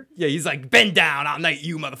sword. Yeah, he's like, "Bend down, I'll knight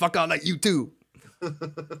you, motherfucker. I'll knight you too."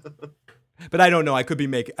 But I don't know. I could be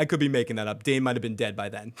making that up. Dane might have been dead by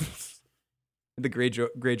then. The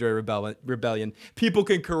Greyjoy rebellion. People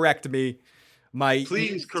can correct me.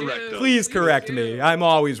 Please correct us. Please correct me. I'm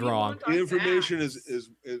always wrong. The information is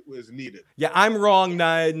needed. Yeah, I'm wrong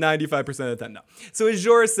 95% of the time. No. So as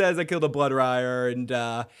Jorah says, I killed a blood rider,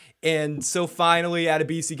 and so finally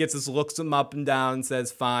Adebisi looks him up and down and says,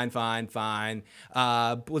 fine.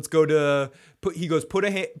 Let's go to he goes, put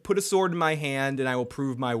a sword in my hand and I will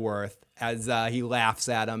prove my worth. As he laughs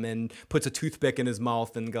at him and puts a toothpick in his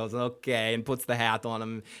mouth and goes, okay, and puts the hat on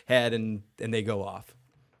him head and they go off.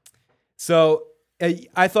 So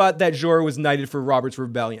I thought that Jorah was knighted for Robert's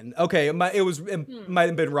Rebellion. Okay, it might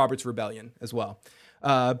have been Robert's Rebellion as well.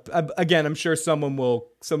 Again, I'm sure someone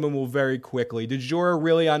will very quickly. Did Jorah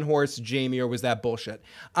really unhorse Jaime, or was that bullshit?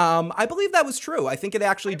 I believe that was true. I think it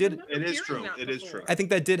actually did. It is true. It is true. I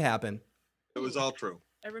think that did happen. It was all true.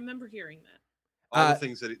 I remember hearing that. All the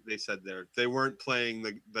things that they said there. They weren't playing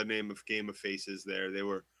the name of Game of Faces there. They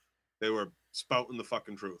were spouting the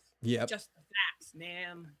fucking truth. Yeah. Just the facts,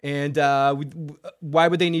 man. And why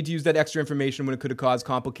would they need to use that extra information when it could have caused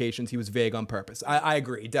complications? He was vague on purpose. I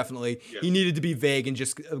agree, definitely. Yes. He needed to be vague and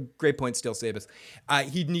just great point, still Sabus.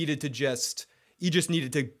 He just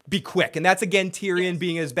needed to be quick. And that's, again, Tyrion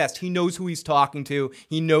being his best. He knows who he's talking to.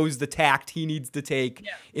 He knows the tact he needs to take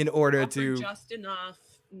in order to... just enough,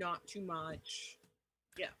 not too much.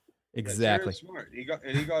 Yeah. Exactly. Yeah, smart. He got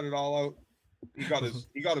it all out. He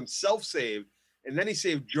got himself saved, and then he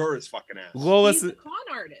saved Jorah's fucking ass. He's a con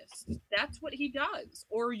artist. That's what he does.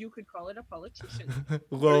 Or you could call it a politician.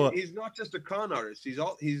 He's not just a con artist. He's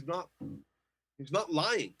not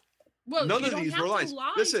lying. Well, none of these were lies.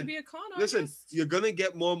 Listen, you're gonna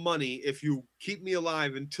get more money if you keep me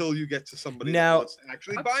alive until you get to somebody that wants to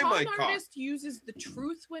actually buy my car. A con artist uses the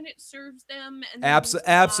truth when it serves them. And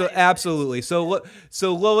absolutely. So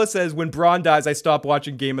Lola says, when Bronn dies, I stop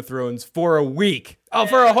watching Game of Thrones for a week. Oh,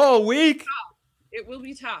 for a whole week? It will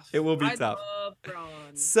be tough. It will be tough. I love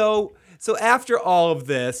Bronn. So after all of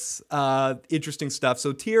this interesting stuff,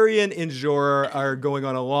 so Tyrion and Jorah are going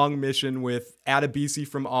on a long mission with Adebisi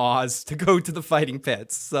from Oz to go to the fighting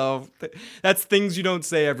pits. So that's things you don't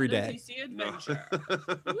say every day. Adventure.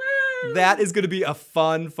 That is going to be a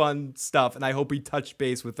fun stuff, and I hope we touch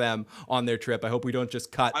base with them on their trip. I hope we don't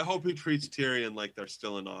just cut. I hope he treats Tyrion like they're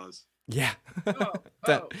still in Oz. Yeah.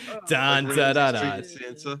 Sansa.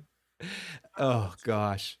 Oh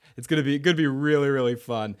gosh, it's gonna be really really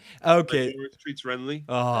fun. Okay. Jorah treats Renly.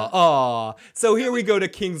 So here we go to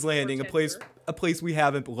King's Landing, a tender. place we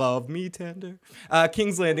haven't. Love me tender.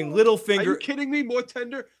 King's Landing, Are you Littlefinger. kidding me? More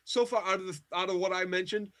tender? So far out of what I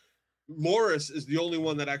mentioned, Loras is the only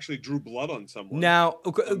one that actually drew blood on someone. Now,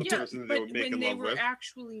 On the Yeah, person that but they were making when they love were with.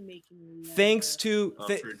 actually making love. thanks to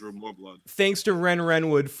I'm sure he drew more blood. thanks to Ren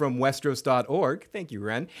Renwood from Westeros.org. Thank you,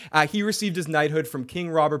 Ren. He received his knighthood from King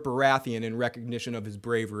Robert Baratheon in recognition of his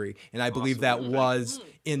bravery, and I believe that Awesome. was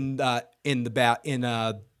in the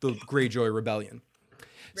Greyjoy Rebellion.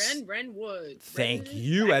 Renwood. Thank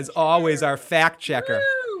you, as always, our fact checker.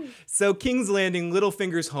 Woo! So King's Landing,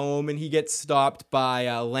 Littlefinger's home, and he gets stopped by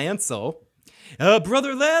Lancel.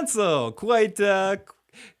 Brother Lancel,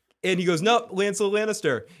 and he goes, no, Lancel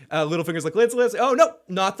Lannister. Littlefinger's like, Lancel Lannister. Oh, no,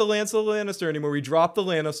 not the Lancel Lannister anymore. We dropped the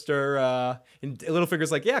Lannister. And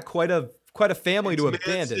Littlefinger's like, yeah, quite a family to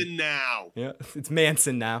abandon. Manson now. Yeah, it's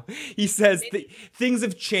Manson now. He says things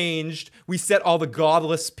have changed. We set all the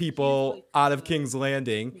godless people out of King's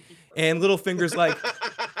Landing. And Littlefinger's like,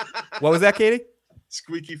 what was that, Katie?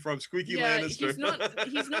 Squeaky Yeah, Lannister.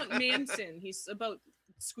 he's not Manson. He's about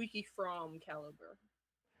Squeaky from caliber.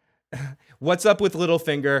 What's up with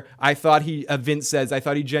Littlefinger? Vince says, I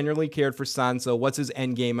thought he genuinely cared for Sansa. What's his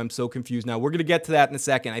end game? I'm so confused now. We're going to get to that in a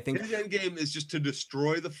second. I think His end game is just to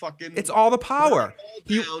destroy the fucking. it's all the power.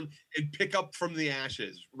 Down and pick up from the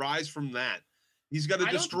ashes. Rise from that. He's got to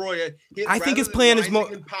destroy it. I think his plan is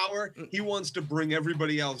more in power. He wants to bring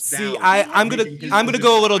everybody else down. See, I'm gonna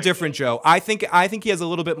go a little different, Joe. I think he has a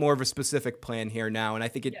little bit more of a specific plan here now, and I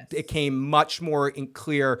think it came much more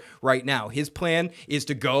clear right now. His plan is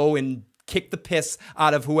to go and kick the piss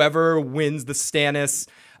out of whoever wins the Stannis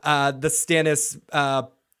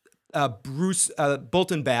Bruce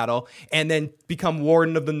Bolton battle, and then become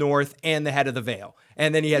Warden of the North and the head of the Vale.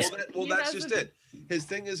 And then he has. Well, that's just it. His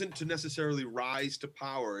thing isn't to necessarily rise to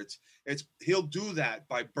power. It's he'll do that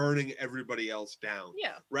by burning everybody else down.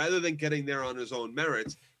 Yeah. Rather than getting there on his own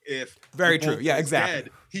merits. If Very true. Yeah, exactly. Dead,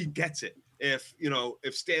 he gets it. If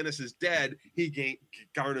Stannis is dead, he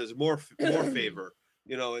garners more favor.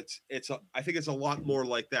 I think it's a lot more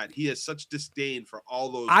like that. He has such disdain for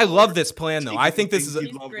all those. I love this plan though. I think this is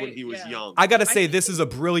he loved when he was young. I gotta say, this is a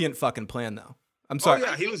brilliant fucking plan though. I'm sorry. Oh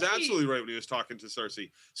yeah, he was absolutely right when he was talking to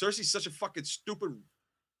Cersei. Cersei's such a fucking stupid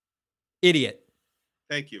idiot.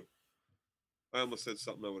 Thank you. I almost said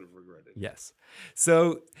something I would have regretted. Yes.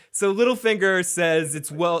 So Littlefinger says it's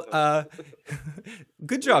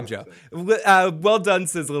good job, Joe. Well done,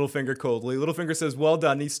 says Littlefinger coldly. Littlefinger says, well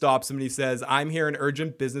done. He stops him and he says, I'm here in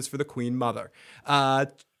urgent business for the Queen Mother.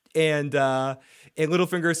 And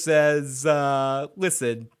Littlefinger says,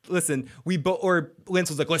 listen,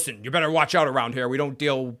 Lancel's like, listen, you better watch out around here. We don't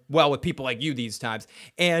deal well with people like you these times.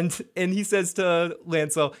 And he says to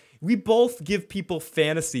Lancel, we both give people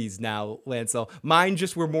fantasies now, Lancel. Mine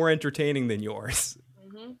just were more entertaining than yours.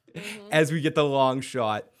 As we get the long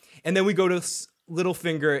shot. And then we go to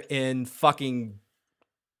Littlefinger in fucking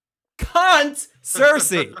cunt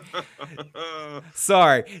Cersei.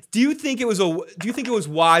 Sorry. Do you think it was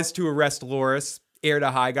wise to arrest Loras, heir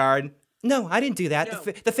to Highgarden? No, I didn't do that. No.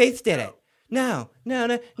 The Faith did it. No,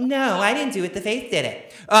 I didn't do it. The Faith did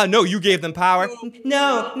it. No, you gave them power.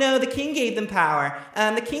 No, the king gave them power.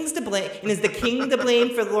 The king's to blame. And is the king to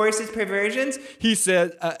blame for Loras's perversions? He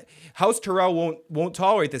said, House Tyrell won't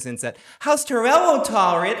tolerate this incest. House Tyrell won't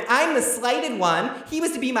tolerate it. I'm the slighted one. He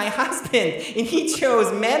was to be my husband, and he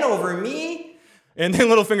chose men over me. And then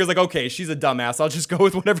Littlefinger's like, okay, she's a dumbass. I'll just go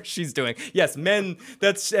with whatever she's doing. Yes,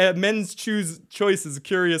 men's choice is a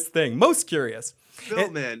curious thing. Most curious.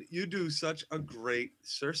 Phil, man, you do such a great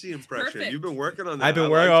Cersei impression. Perfect. You've been working on that. I've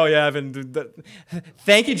been working. Oh yeah, I've been.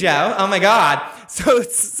 Thank you, Joe. Oh my God. So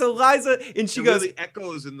Liza, and she goes. Really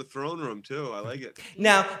echoes in the throne room too. I like it.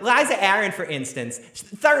 Now, Liza Aaron, for instance,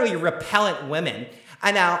 thoroughly repellent women.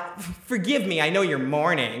 Now, forgive me, I know you're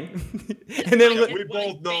mourning. And then we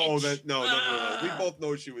both know that. No. We both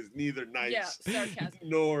know she was neither nice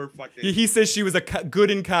nor fucking. He says she was a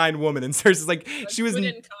good and kind woman, and Cersei's like she was. Good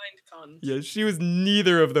and kind cunt. Yeah, she was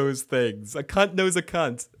neither of those things. A cunt knows a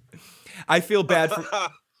cunt. I feel bad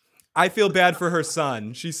for her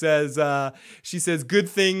son. She says good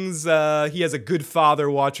things. He has a good father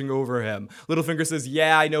watching over him. Littlefinger says,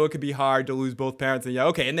 yeah, I know it could be hard to lose both parents. And yeah,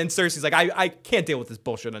 okay. And then Cersei's like, I can't deal with this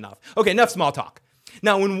bullshit enough. Okay, enough small talk.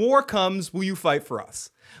 Now, when war comes, will you fight for us?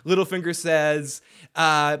 Littlefinger says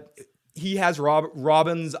he has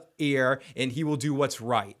Robin's ear and he will do what's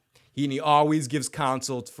right. He always gives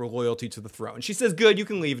counsel for loyalty to the throne. She says, good, you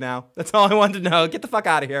can leave now. That's all I wanted to know. Get the fuck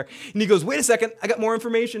out of here. And he goes, wait a second. I got more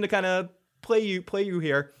information to kind of play you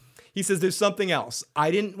here. He says, there's something else.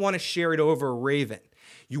 I didn't want to share it over a raven.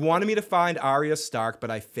 You wanted me to find Arya Stark, but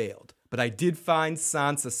I failed. But I did find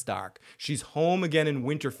Sansa Stark. She's home again in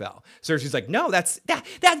Winterfell. Cersei's like, no, that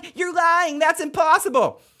you're lying. That's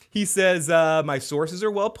impossible. He says, my sources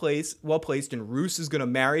are well placed, and Roose is going to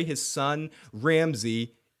marry his son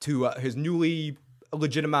Ramsay to his newly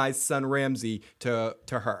legitimized son Ramsay to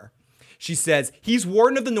her. She says, he's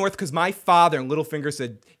Warden of the North because my father, and Littlefinger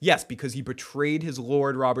said, yes, because he betrayed his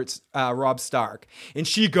lord, Robb Stark. And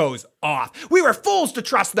she goes off. We were fools to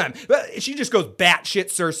trust them. She just goes batshit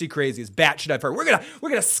Cersei crazy. It's batshit I've heard. We're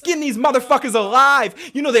gonna skin these motherfuckers alive.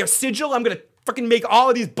 You know their sigil? I'm gonna fucking make all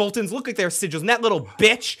of these Boltons look like their sigils. And that little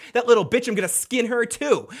bitch, I'm gonna skin her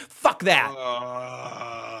too. Fuck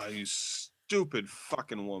that. You stupid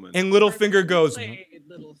fucking woman. And Littlefinger goes,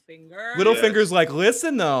 Littlefinger's like,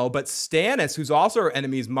 listen though, but Stannis, who's also our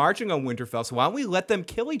enemy, is marching on Winterfell, so why don't we let them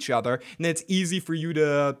kill each other, and then it's easy for you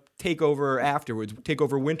to take over afterwards, take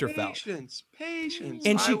over Winterfell. Patience.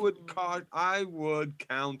 And I would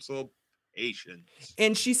counsel patience.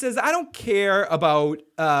 And she says, I don't care about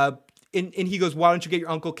and he goes, why don't you get your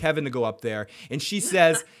Uncle Kevin to go up there? And she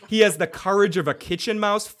says, he has the courage of a kitchen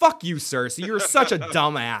mouse. Fuck you, Cersei. You're such a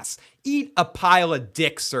dumbass. Eat a pile of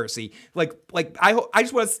dick, Cersei. Like I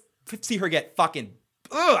just want to see her get fucking,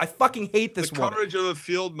 I fucking hate this woman. The courage of a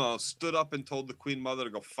field mouse stood up and told the Queen Mother to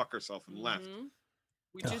go fuck herself and left.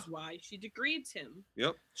 Which is why she degrades him.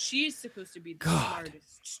 Yep. She's supposed to be the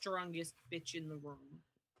smartest, strongest bitch in the room.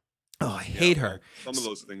 Oh, I hate her. Some of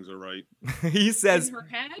those things are right. He says... In her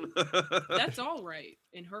head? That's all right.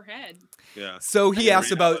 In her head. Yeah. So he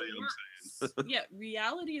asks about... Yeah,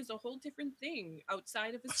 reality is a whole different thing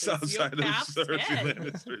outside of a outside of Cersei head.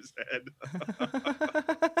 Lannister's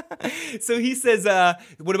head. So he says,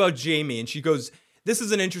 what about Jaime? And she goes... This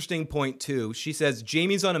is an interesting point, too. She says,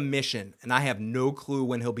 Jaime's on a mission, and I have no clue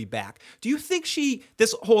when he'll be back. Do you think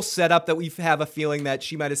this whole setup that we have a feeling that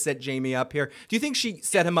she might have set Jaime up here, do you think she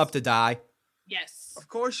set him up to die? Yes. Of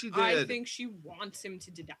course she did. I think she wants him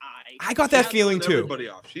to die. I got that feeling, too. Everybody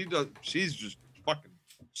off. She's just fucking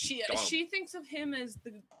dumb. She thinks of him as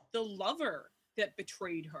the lover that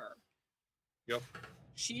betrayed her. Yep.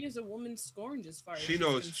 She is a woman scorned as far as she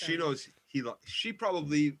knows she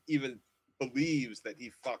probably even believes that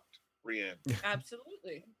he fucked Brienne.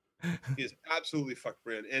 Absolutely. He has absolutely fucked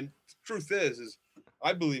Brienne. And the truth is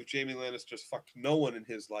I believe Jaime Lannister's fucked no one in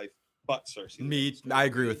his life but Cersei. I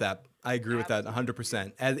agree with that. I agree with that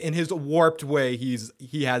 100%. As in his warped way, he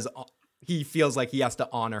feels like he has to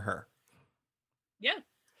honor her. Yeah.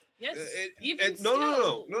 Yes.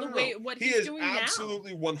 No. What he he's is doing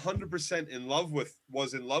absolutely 100% in love with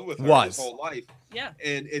her his whole life. Yeah.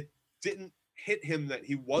 And it didn't hit him that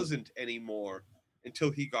he wasn't anymore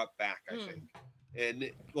until he got back, I think.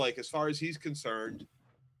 And like, as far as he's concerned,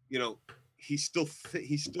 you know, he still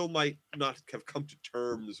might not have come to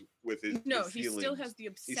terms with his feelings. He still has the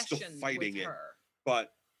obsession. He's still fighting with it. her.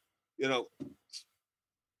 But, you know,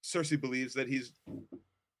 Cersei believes that he's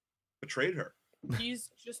betrayed her. He's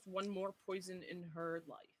just one more poison in her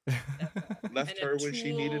life. Left her when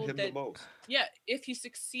she needed him the most. Yeah, if he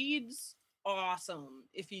succeeds, awesome.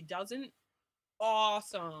 If he doesn't,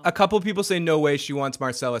 awesome. A couple people say no way she wants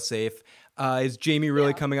Marcella safe. Is Jaime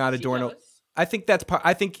really coming out of Dorne? I think that's part.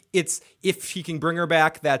 I think it's if he can bring her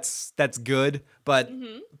back, that's good. But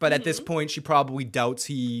at this point, she probably doubts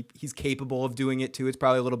he's capable of doing it too. It's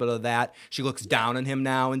probably a little bit of that. She looks down on him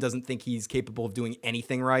now and doesn't think he's capable of doing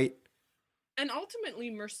anything right. And ultimately,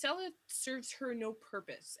 Marcella serves her no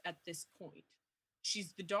purpose at this point.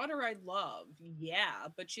 She's the daughter I love, yeah,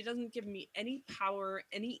 but she doesn't give me any power,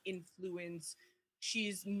 any influence.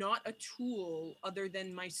 She's not a tool other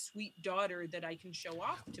than my sweet daughter that I can show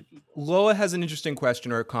off to people. Lola has an interesting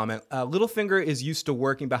question or a comment. Littlefinger is used to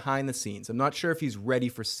working behind the scenes. I'm not sure if he's ready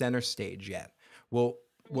for center stage yet. We'll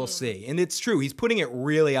see. And it's true. He's putting it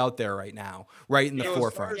really out there right now, right in the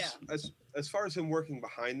forefront. As far as him working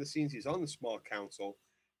behind the scenes, he's on the small council.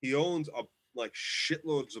 He owns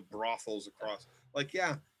shitloads of brothels across.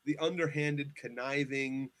 The underhanded,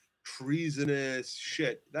 conniving, treasonous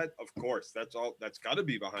shit. That, of course, that's got to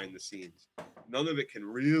be behind the scenes. None of it can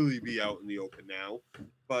really be out in the open now.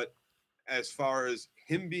 But as far as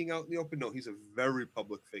him being out in the open, no, he's a very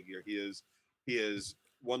public figure. He is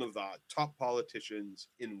one of the top politicians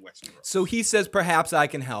in Westeros. So he says, perhaps I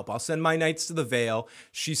can help. I'll send my knights to the Vale.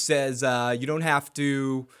 She says, you don't have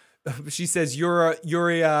to. She says, you're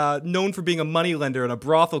known for being a moneylender and a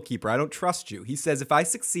brothel keeper. I don't trust you. He says, if I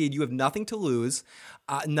succeed, you have nothing to lose.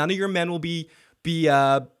 None of your men will be be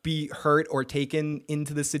hurt or taken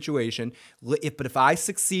into the situation. But if I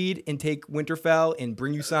succeed and take Winterfell and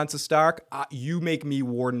bring you Sansa Stark, you make me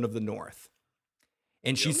Warden of the North.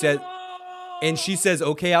 And she said,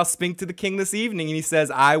 okay, I'll speak to the king this evening. And he says,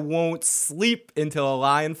 I won't sleep until a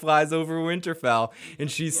lion flies over Winterfell. And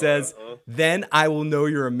she says, then I will know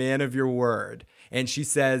you're a man of your word. And she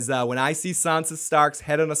says, when I see Sansa Stark's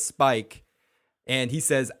head on a spike, and he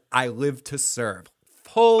says, I live to serve.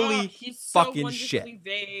 Holy fucking shit. He's so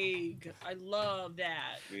vague. I love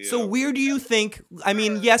that. Yeah. So where do you think, I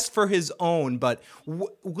mean, yes, for his own, but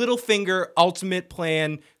Littlefinger, ultimate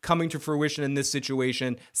plan coming to fruition in this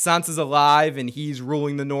situation. Sansa's alive and he's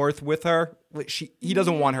ruling the North with her. He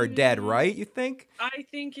doesn't want her dead, right, you think? I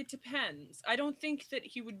think it depends. I don't think that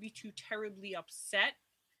he would be too terribly upset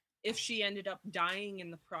if she ended up dying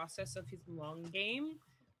in the process of his long game.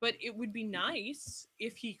 But it would be nice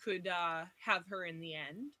if he could have her in the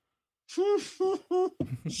end.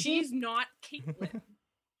 She's not Caitlyn.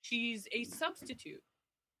 She's a substitute.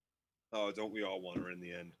 Oh, don't we all want her in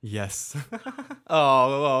the end? Yes.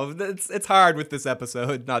 It's hard with this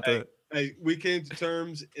episode not to... Hey, we came to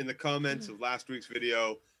terms in the comments of last week's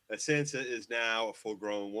video that Sansa is now a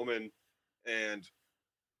full-grown woman, and...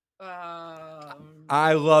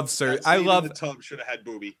 I love Cersei. The tub should have had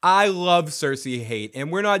booby. I love Cersei hate,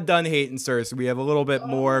 and we're not done hating Cersei. We have a little bit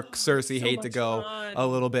more Cersei hate to go a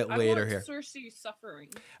little bit later here. Cersei suffering.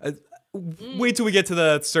 Wait till we get to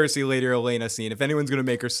the Cersei later Olenna scene. If anyone's gonna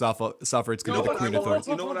make her suffer, it's gonna be the Queen of Thorns.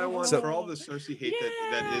 You know what I want for all the Cersei hate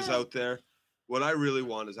that is out there? What I really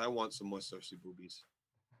want is I want some more Cersei boobies.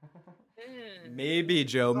 Maybe,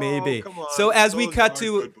 Joe, maybe. So as we cut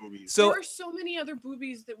to, there are so many other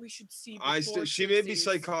boobies that we should see. She may be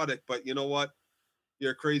psychotic, but you know what?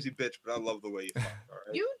 You're a crazy bitch, but I love the way you talk. All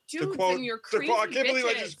right? You do and you're crazy. I can't believe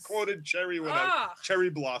I just quoted Cherry when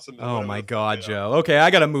Cherry Blossom. Oh my God, Joe. Okay,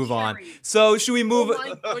 I gotta move on. So should we move?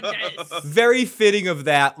 Oh my goodness. Very fitting of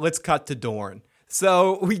that. Let's cut to Dorne.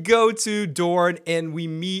 So we go to Dorne and we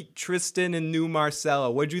meet Tristan and New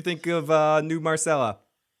Marcella. What do you think of New Marcella?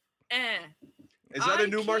 Is that a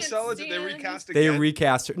new Marcella? Did they recast again? They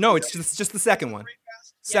recast her. No, it's just the second one.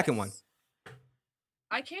 Second one.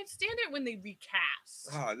 I can't stand it when they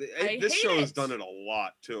recast. This show has done it a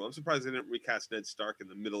lot too. I'm surprised they didn't recast Ned Stark in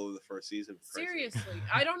the middle of the first season. Seriously,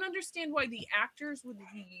 I don't understand why the actors would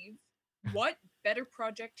leave. What better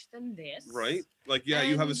project than this? Right? Like, yeah,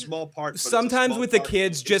 you have a small part. Sometimes with the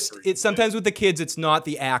kids, sometimes with the kids, it's not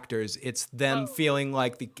the actors. It's them feeling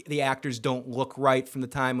like the actors don't look right from the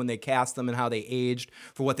time when they cast them and how they aged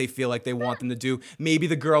for what they feel like they want them to do. Maybe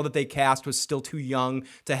the girl that they cast was still too young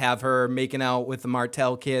to have her making out with the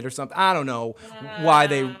Martell kid or something. I don't know why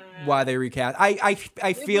they recast.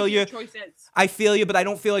 I feel you. I feel you, but I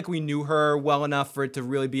don't feel like we knew her well enough for it to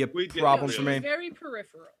really be a problem for me. Very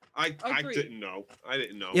peripheral. I didn't know.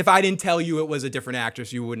 If I didn't tell you it was a different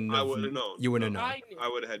actress, you wouldn't have. I would have known. You wouldn't have known. I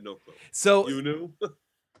would have had no clue. So you knew.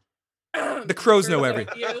 The crows know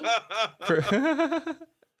everything.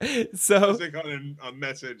 So they got a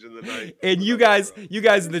message in the night. And you guys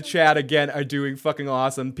in the chat again are doing fucking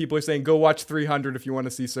awesome. People are saying go watch 300 if you want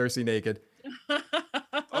to see Cersei naked.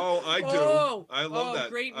 Oh, I do. I love that.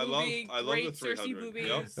 Great movie. I love the 300.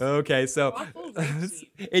 Yep. Okay, so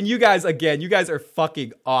and you guys are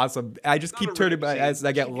fucking awesome. I just keep turning my eyes and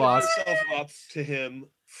I get lost. Yourself up to him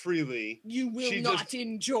freely. You will not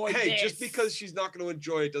enjoy this. Hey, just because she's not going to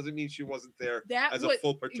enjoy it doesn't mean she wasn't there as a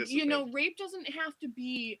full participant. You know, rape doesn't have to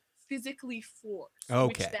be physically forced.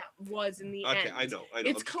 Okay. Which that was in the end. Okay, I know.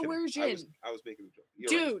 It's coercion. I was making a joke.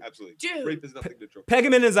 Dude, right, absolutely. Dude. Rape is nothing to joke. Peg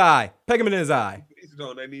him in his eye. Please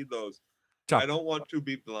don't. I need those. I don't want to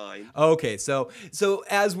be blind. Okay, so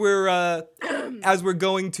as we're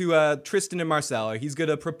going to Tristan and Marcella, he's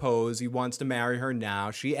gonna propose. He wants to marry her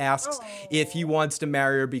now. She asks if he wants to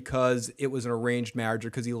marry her because it was an arranged marriage or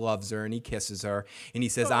because he loves her, and he kisses her. And he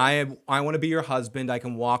says, I want to be your husband. I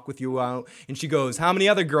can walk with you out. And she goes, how many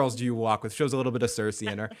other girls do you walk with? Shows a little bit of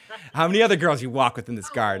Cersei in her. How many other girls you walk with in this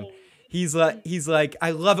garden? He's like,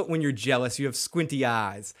 I love it when you're jealous. You have squinty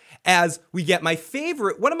eyes. As we get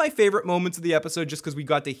one of my favorite moments of the episode, just because we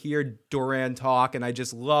got to hear Doran talk, and I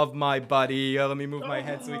just love my buddy. Let me move my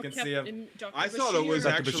head so we can see him. I thought it was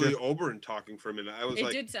actually Oberyn talking for a minute. I was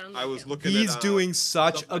I was looking. He's doing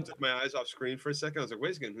such a. I took my eyes off screen for a second. I was like,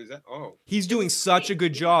 wait a second, who's that? Oh, he's doing such a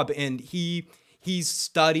good job, and he's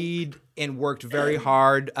studied and worked very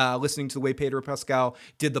hard, listening to the way Pedro Pascal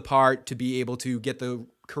did the part to be able to get the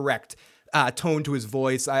correct tone to his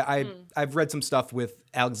voice. I've read some stuff with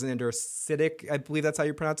Alexander Siddig, I believe that's how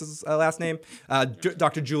you pronounce his last name,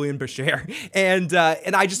 Dr. Julian Bashir, and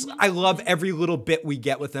I love every little bit we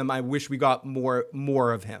get with him. I wish we got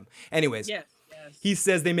more of him. Anyways. Yes. He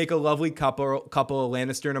says they make a lovely couple of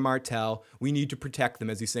Lannister and a Martell. We need to protect them,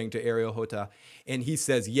 as he's saying to Arya Hota. And he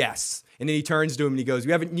says, yes. And then he turns to him and he goes,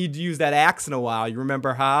 you haven't need to use that axe in a while. You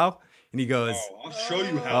remember how? And he goes, I'll show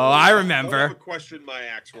you how. Oh, I remember. Don't ever question my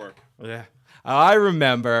axe work. Yeah. I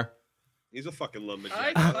remember. He's a fucking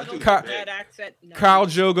lumberjack. That accent. No. Carl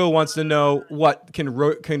Jogo wants to know, what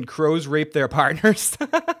can crows rape their partners?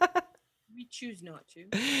 We choose not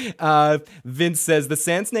to. Vince says the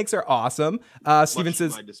sand snakes are awesome. Steven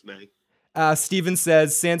says, my dismay. Steven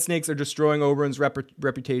says sand snakes are destroying Oberyn's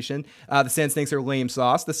reputation. The sand snakes are lame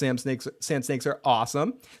sauce. The sand snakes are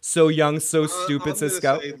awesome. So young, so stupid, says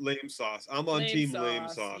Scout. Say lame sauce. I'm on team lame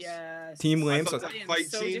sauce. Yes. Team lame sauce. The fight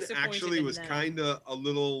scene actually was kind of a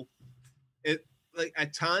little. It like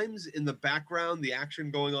at times in the background, the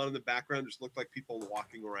action going on in the background just looked like people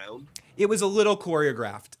walking around. It was a little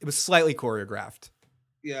choreographed. It was slightly choreographed.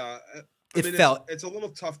 Yeah, it's a little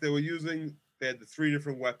tough. They had the 3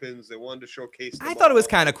 different weapons. They wanted to showcase them. I thought it was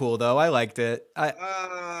kind of cool though. I liked it.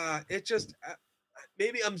 It just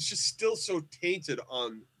maybe I'm just still so tainted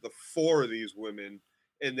on the 4 of these women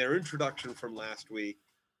and their introduction from last week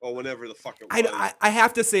or whenever the fuck it was. I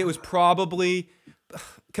have to say it was probably,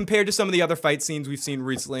 compared to some of the other fight scenes we've seen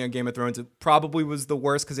recently on Game of Thrones, it probably was the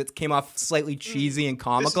worst because it came off slightly cheesy and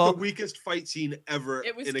comical. This is the weakest fight scene ever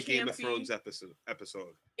in a Game of Thrones episode.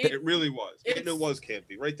 It really was. And it was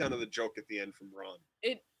campy, right down to the joke at the end from Ron.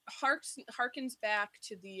 It harkens back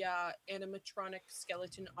to the animatronic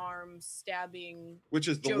skeleton arm stabbing, which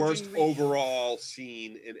is the worst overall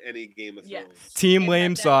scene in any Game of Thrones. Team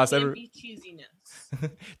lame sauce. Cheesiness.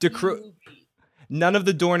 None of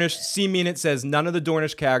the Dornish, it says, none of the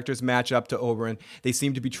Dornish characters match up to Oberyn. They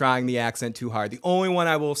seem to be trying the accent too hard. The only one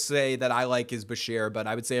I will say that I like is Bashir, but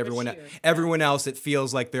I would say everyone else, it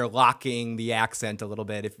feels like they're locking the accent a little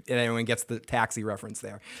bit, if anyone gets the taxi reference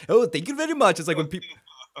there. Oh, thank you very much. It's like when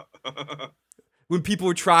people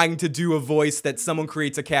are trying to do a voice that someone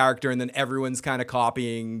creates a character and then everyone's kind of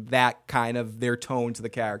copying that kind of their tone to the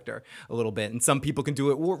character a little bit. And some people can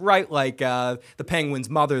do it right, like the Penguin's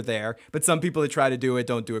mother there, but some people that try to do it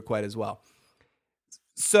don't do it quite as well.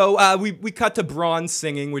 So we cut to Bronn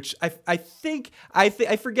singing, which I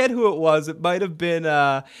forget who it was. It might have been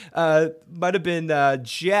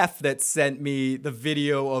Jeff that sent me the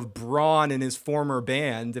video of Bronn and his former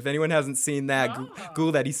band. If anyone hasn't seen that,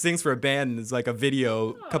 Google that. He sings for a band, and there's like a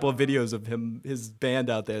couple of videos of his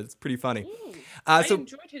band out there. It's pretty funny. I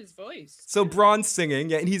enjoyed his voice. So Bronn's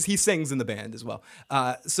singing, and he sings in the band as well.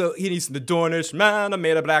 So he's the Dornish man, I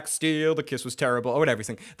made of black steel. The kiss was terrible, or whatever he's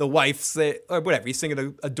singing. The wife or whatever he's singing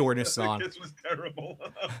a Dornish song. The kiss was terrible.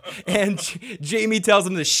 And Jaime tells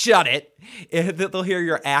him to shut it. And that they'll hear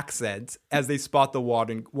your accent as they spot the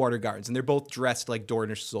water guards, and they're both dressed like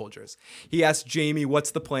Dornish soldiers. He asks Jaime, "What's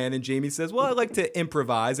the plan?" And Jaime says, "Well, I like to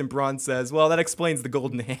improvise." And Bronn says, "Well, that explains the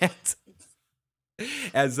golden hand."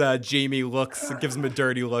 As Jaime gives him a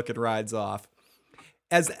dirty look and rides off.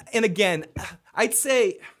 And again, I'd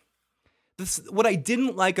say what I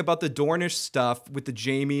didn't like about the Dornish stuff with the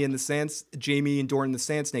Jaime and Dorne and the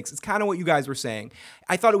Sand Snakes is kind of what you guys were saying.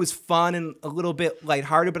 I thought it was fun and a little bit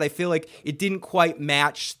lighthearted, but I feel like it didn't quite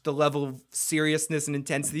match the level of seriousness and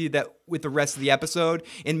intensity that with the rest of the episode.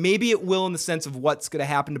 And maybe it will in the sense of what's going to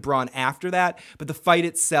happen to Bronn after that. But the fight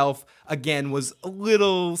itself, again, was a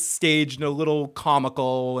little staged and a little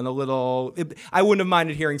comical and I wouldn't have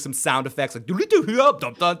minded hearing some sound effects like there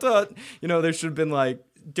should have been like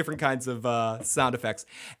different kinds of sound effects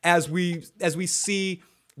as we see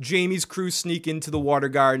Jaime's crew sneak into the water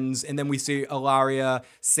gardens, and then we see Ilaria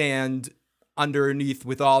Sand underneath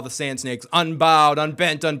with all the sand snakes, unbowed,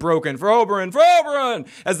 unbent, unbroken, for Oberyn,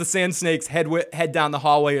 as the sand snakes head down the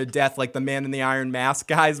hallway of death like the Man in the Iron Mask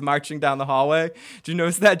guys marching down the hallway. Did you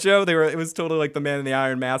notice that, Joe? It was totally like the Man in the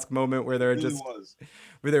Iron Mask moment where they're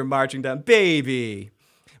where they're marching down,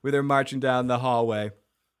 where they're marching down the hallway,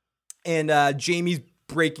 and Jaime's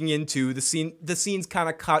breaking into the scene. The scene's kind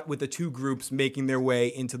of cut with the two groups making their way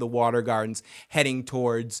into the water gardens, heading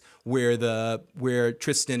towards where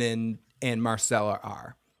Tristan and Marcella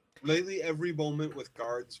are. Lately, every moment with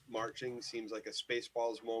guards marching seems like a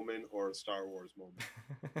Spaceballs moment or a Star Wars moment.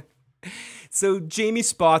 So Jaime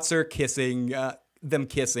spots her them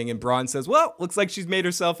kissing, and Bronn says, "Well, looks like she's made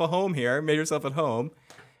herself a home here, made herself at home."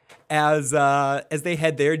 As they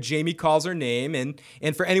head there, Jaime calls her name,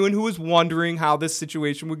 and for anyone who was wondering how this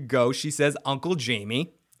situation would go, she says, "Uncle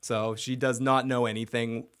Jaime," So she does not know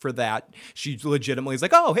anything for that. She legitimately is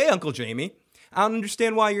like, oh, hey, Uncle Jamie. I don't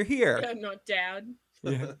understand why you're here. Yeah, not Dad.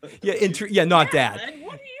 Not Dad. What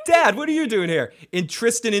are you Dad, doing what are you doing here? And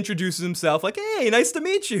Tristan introduces himself like, hey, nice to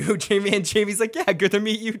meet you, Jamie. And Jamie's like, yeah, good to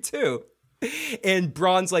meet you too. And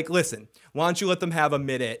Braun's like, listen, why don't you let them have a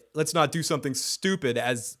minute? Let's not do something stupid,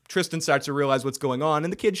 as Tristan starts to realize what's going on.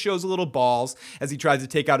 And the kid shows a little balls as he tries to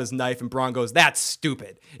take out his knife. And Braun goes, that's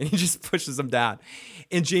stupid. And he just pushes him down.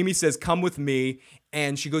 And Jamie says, come with me.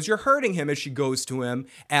 And she goes, you're hurting him, as she goes to him.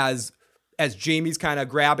 As Jamie's kind of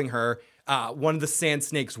grabbing her, one of the Sand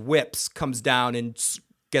Snake's whips comes down and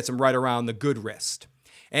gets him right around the good wrist.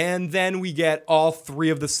 And then we get all three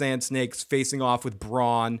of the Sand Snakes facing off with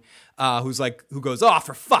Braun, who goes, oh,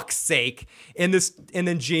 for fuck's sake. And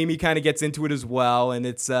then Jamie kind of gets into it as well. And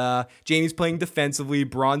it's Jamie's playing defensively.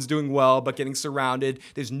 Braun's doing well, but getting surrounded.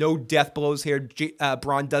 There's no death blows here.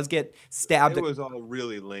 Braun does get stabbed. It was all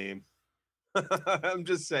really lame. I'm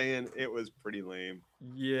just saying, it was pretty lame.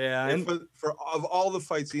 Yeah, and for of all the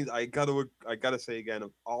fight scenes, I gotta say again,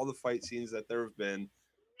 of all the fight scenes that there have been,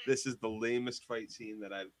 this is the lamest fight scene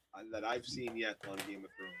that I've seen yet on Game of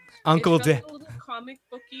Thrones. Uncle It felt Dan. a little comic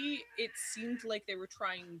booky. It seemed like they were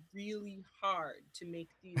trying really hard to make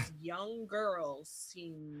these young girls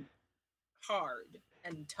seem hard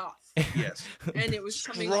and tough. Yes, And it was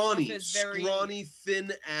coming off as very scrawny,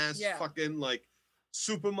 thin ass, fucking like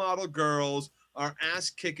supermodel girls. Are ass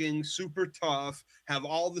kicking, super tough, have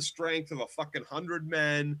all the strength of a fucking 100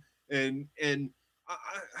 men, and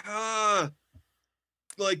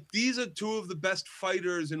like these are two of the best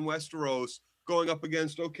fighters in Westeros going up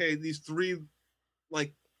against these three,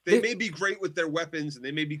 like they may be great with their weapons and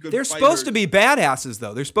they may be good. They're fighters. supposed to be badasses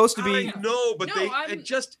though. They're supposed to be.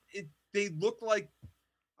 They look like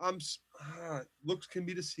looks can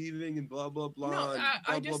be deceiving and blah blah blah. No,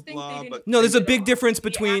 I just think they didn't. No, there's a big difference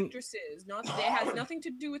between actresses. It has nothing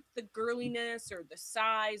to do with the girliness or the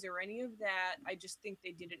size or any of that. I just think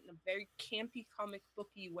they did it in a very campy, comic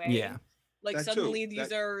booky way. Yeah. Like that suddenly too.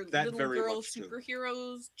 these are little girl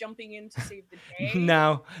superheroes jumping in to save the day.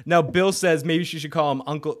 Now Bill says maybe she should call him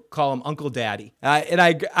Uncle Daddy. And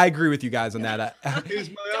I agree with you guys on that. He's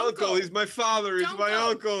my uncle. He's my father. He's my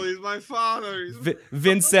uncle. He's my father.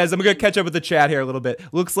 Vince says, I'm going to catch up with the chat here a little bit.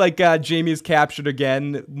 Looks like Jamie is captured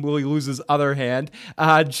again. Will he lose his other hand?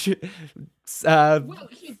 Well,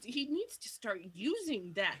 he needs to start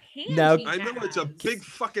using that hand. Now, I know it's a big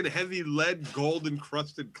fucking heavy lead gold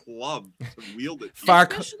encrusted club to wield it.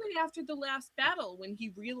 Especially after the last battle when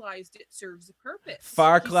he realized it serves a purpose.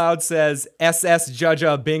 Farcloud says SS Jar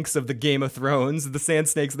Jar Binks of the Game of Thrones. The Sand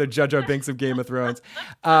Snakes are the Jar Jar Binks of Game of Thrones.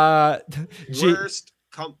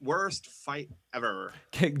 Worst fight ever.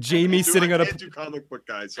 Jamie sitting on a comic book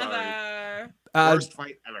guy. Sorry. Worst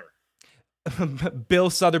fight ever. Bill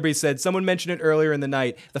Sotheby said, someone mentioned it earlier in the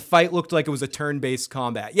night. The fight looked like it was a turn-based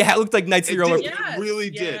combat. Yeah, it looked like Knights of the Old. It really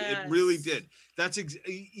did. It really did. That's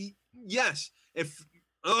yes. If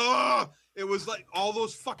it was like all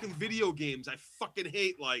those fucking video games I fucking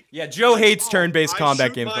hate. Like Joe hates turn-based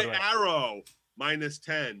combat games. My arrow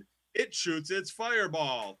 -10. It shoots its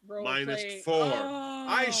fireball -4.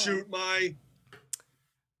 I shoot my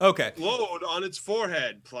load on its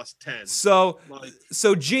forehead +10.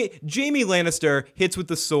 So Jamie Lannister hits with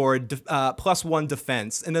the sword +1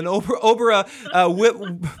 defense, and then Oberyn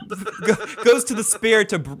goes to the spear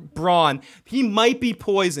to Braun. He might be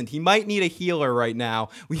poisoned. He might need a healer right now.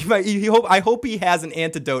 I hope he has an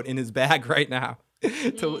antidote in his bag right now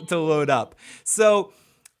to load up. So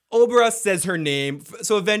Oberyn says her name.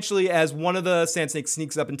 So eventually, as one of the Sand Snakes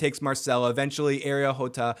sneaks up and takes Marcella, eventually Arya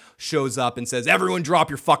Hota shows up and says, everyone drop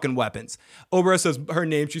your fucking weapons. Oberyn says her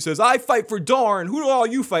name. She says, I fight for Dorne. Who do all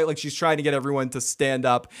you fight? Like she's trying to get everyone to stand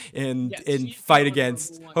up and fight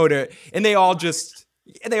against Hota. And they all just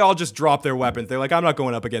drop their weapons. They're like, I'm not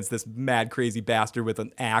going up against this mad, crazy bastard with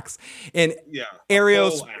an axe. And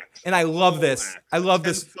Arya's, and I love this. Axe. I love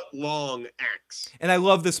this 10-foot-long axe. And I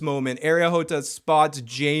love this moment. Arya Hota spots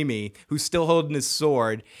Jamie, who's still holding his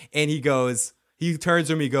sword, and he turns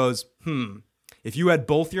to him, he goes, if you had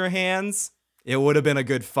both your hands, it would have been a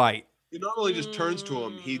good fight. He not only just turns to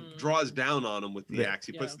him, he draws down on him with the axe.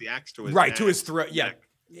 He puts the axe to his to his throat. Yeah.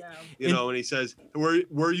 And he says,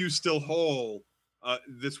 were you still whole?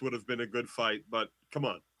 This would have been a good fight, but come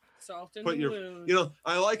on. Salt in the wound.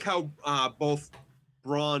 I like how both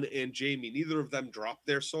Braun and Jamie, neither of them dropped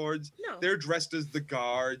their swords. No. They're dressed as the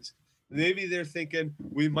guards. Maybe they're thinking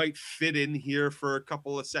we might fit in here for a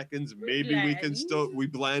couple of seconds. Maybe we can we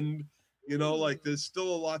blend. Like there's still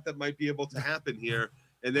a lot that might be able to happen here.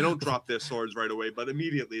 and they don't drop their swords right away, but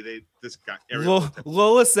immediately this guy Arya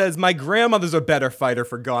Lola says, my grandmother's a better fighter,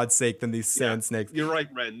 for God's sake, than these sand snakes. You're right,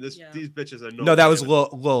 Ren. These bitches are no, that was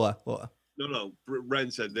Lola. No. Ren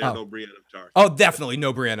said they're no Brienne of Tarth. Oh, definitely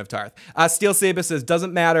no Brienne of Tarth. Steel Saber says,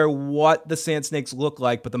 doesn't matter what the sand snakes look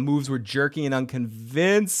like, but the moves were jerky and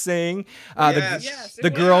unconvincing.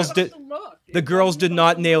 The girls did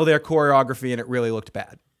not nail their choreography, and it really looked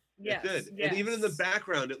bad. Yes, it did. Yes. And even in the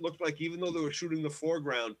background, it looked like, even though they were shooting the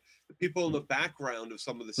foreground, the people in the background of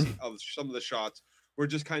some of the shots were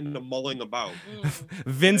just kind of mulling about.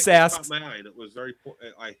 Vince asked, my eye, and it was very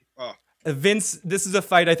Vince, this is a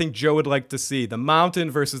fight I think Joe would like to see. The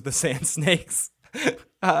mountain versus the sand snakes.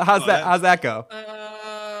 How's that go?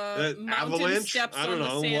 Mountain steps on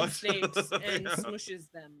the sand snakes and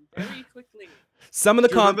smushes them very quickly. Some of the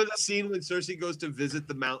remember the scene when Cersei goes to visit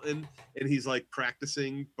the mountain and he's like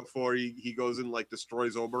practicing before he goes and like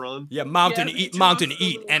destroys Oberon? Yeah, eat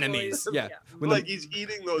enemies. Yeah. When he's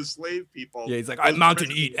eating those slave people. Yeah, he's like, I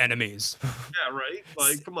mountain eat enemies. Yeah, right?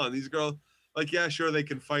 Like, come on, these girls, like, yeah, sure, they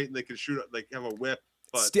can fight and they can shoot, like, have a whip.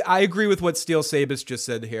 But I agree with what Steel Sabus just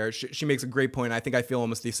said here. She makes a great point. I think I feel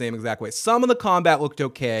almost the same exact way. Some of the combat looked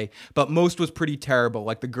okay, but most was pretty terrible.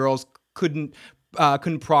 Like the girls couldn't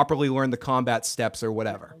properly learn the combat steps or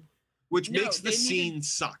whatever, which makes the scene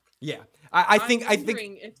suck. Yeah, I think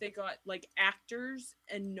if they got like actors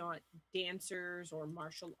and not dancers or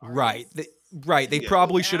martial artists. Right. They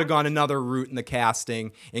probably should have gone another route in the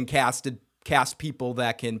casting and cast people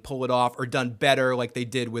that can pull it off, or done better like they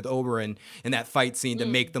did with Oberyn in that fight scene to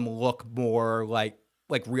make them look more like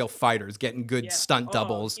real fighters, getting good stunt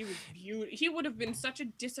doubles. He would have been such a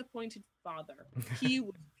disappointed father. He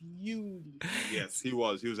was beauty. Yes, he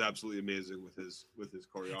was. He was absolutely amazing with his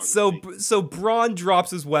choreography. So Bronn drops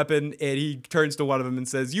his weapon and he turns to one of them and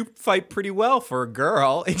says, "You fight pretty well for a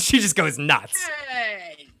girl," and she just goes nuts.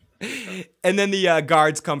 Hey. And then the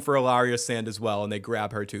guards come for Ilaria's sand as well, and they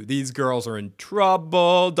grab her too. These girls are in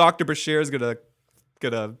trouble. Dr. Bashir's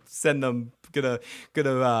gonna send them,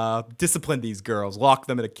 gonna discipline these girls, lock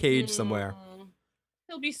them in a cage somewhere.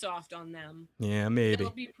 He'll be soft on them. Yeah, maybe.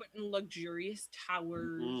 They'll be put in luxurious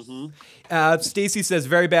towers. Stacy says,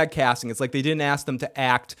 very bad casting. It's like they didn't ask them to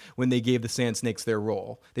act when they gave the Sand Snakes their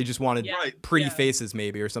role. They just wanted pretty faces,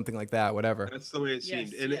 maybe, or something like that. Whatever. That's the way it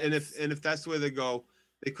seemed. And if that's the way they go,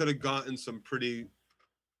 they could have gotten some pretty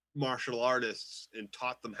martial artists and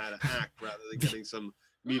taught them how to act rather than getting some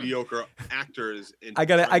mediocre actors. I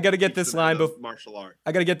gotta get this line before martial art.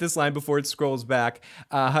 I gotta get this line before it scrolls back.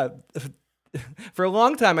 For a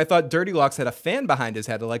long time, I thought Dirty Locks had a fan behind his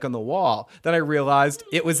head, like on the wall. Then I realized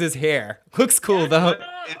it was his hair. Looks cool though.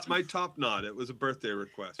 It's my top knot. It was a birthday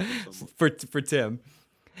request for Tim.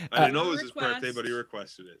 I didn't know it was his birthday, but he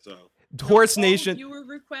requested it. So Horse Nation. Your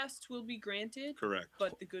requests will be granted. Correct.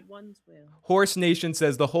 But the good ones will. Horse Nation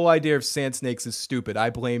says the whole idea of sand snakes is stupid. I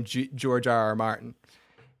blame George R.R. Martin.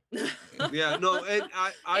 Yeah, no, and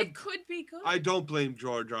it could be good. I don't blame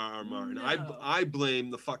George R.R. Martin. No. I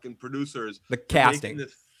blame the fucking producers. The casting.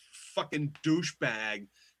 This fucking douchebag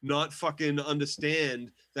not fucking understand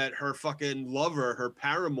that her fucking lover, her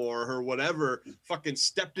paramour, her whatever, fucking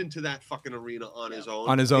stepped into that fucking arena on his own.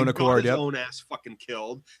 On his own accord, his own ass fucking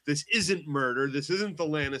killed. This isn't murder. This isn't the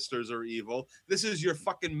Lannisters are evil. This is your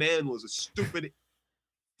fucking man was a stupid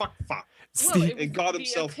fuck. Well, it and got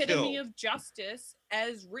himself killed. The epitome of justice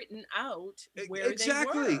as written out where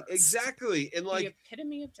exactly, they were. Exactly. And like the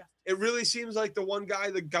epitome of justice. It really seems like the one guy,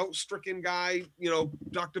 the gout-stricken guy,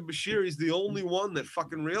 Dr. Bashir, is the only one that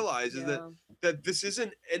fucking realizes that this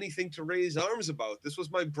isn't anything to raise arms about. This was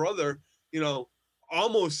my brother,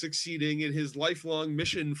 almost succeeding in his lifelong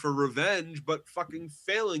mission for revenge, but fucking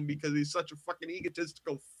failing because he's such a fucking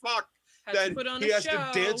egotistical fuck. Then he has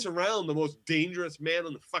to dance around the most dangerous man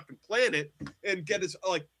on the fucking planet and get his,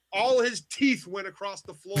 all his teeth went across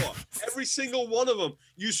the floor. Every single one of them.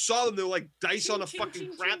 You saw them. They were like dice on a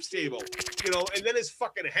fucking craps table, and then his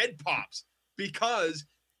fucking head pops because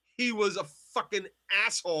he was a fucking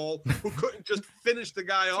asshole who couldn't just finish the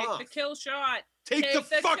guy off. Take the kill shot. Take the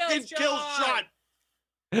fucking kill shot.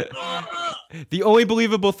 The only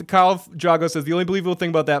believable Carl Drago says the only believable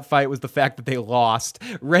thing about that fight was the fact that they lost.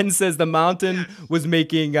 Ren says the Mountain was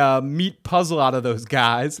making meat puzzle out of those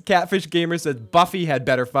guys. Catfish Gamer says Buffy had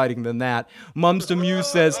better fighting than that. Mums to Muse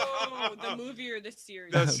says the movie or the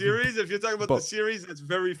series? The series? If you're talking about the series, it's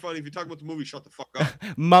very funny. If you're talking about the movie, shut the fuck up.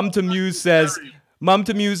 Mum to Muse says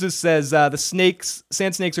the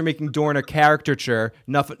sand snakes are making Dorne a caricature,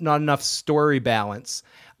 not enough story balance.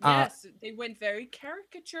 Yes, they went very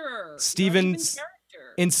caricature. Steven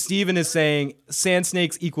is saying sand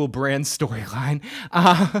snakes equal brand storyline.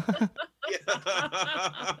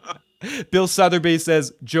 Bill Sotheby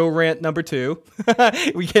says Joe rant number 2.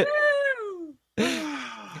 We get.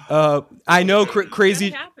 I know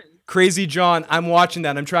crazy. Crazy John, I'm watching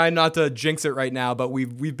that. I'm trying not to jinx it right now, but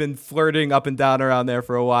we've been flirting up and down around there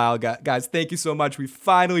for a while. Guys, thank you so much. We've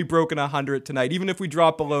finally broken 100 tonight. Even if we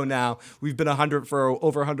drop below now, we've been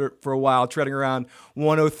over 100 for a while, treading around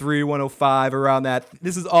 103, 105, around that.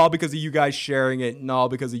 This is all because of you guys sharing it and all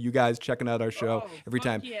because of you guys checking out our show every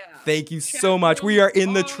time. Yeah. Thank you so much. We are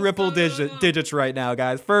in the triple digits right now,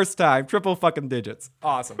 guys. First time, triple fucking digits.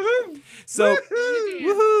 Awesome. So,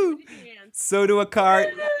 woohoo! So do a cart.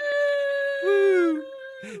 Woo.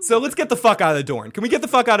 So let's get the fuck out of Dorne. Can we get the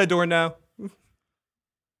fuck out of Dorne now?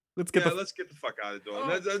 Let's get the fuck out of Dorne.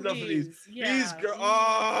 That's enough of these. Yeah. These girls.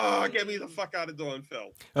 Oh, get me the fuck out of Dorne,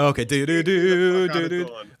 Phil. Okay.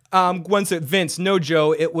 Gwen said, Vince, no,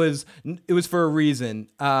 Joe. It was for a reason.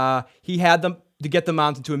 He had them to get the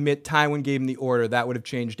mountain to admit Tywin gave him the order. That would have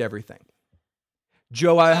changed everything.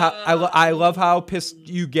 Joe, I love how pissed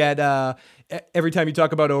you get every time you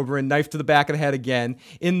talk about Oberyn. Knife to the back of the head again.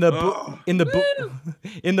 In the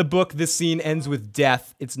book, this scene ends with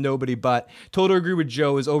death. It's nobody but. Totally agree with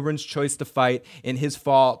Joe. Is Oberyn's choice to fight and his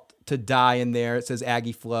fault to die in there? It says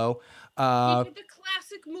Aggie Flo. He did the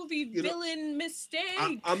classic movie villain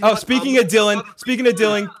mistake. Speaking of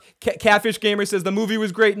Dylan, Catfish Gamer says the movie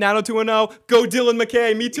was great. 90210. Go Dylan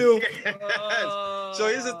McKay. Me too. So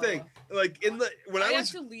here's the thing. Like I have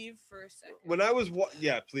to leave for a second. When I was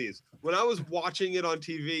please. When I was watching it on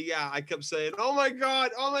TV, I kept saying, "Oh my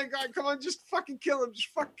god, come on, just fucking kill him,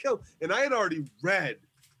 And I had already read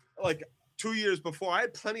like 2 years before. I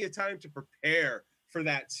had plenty of time to prepare for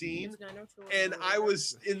that scene. And I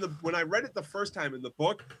was when I read it the first time in the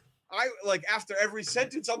book, I like after every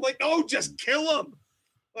sentence, I'm like, "No, just kill him."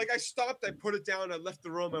 Like, I stopped, I put it down, I left the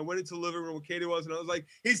room, I went into the living room where Katie was, and I was like,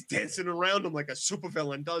 he's dancing around him like a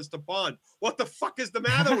supervillain does to Bond. What the fuck is the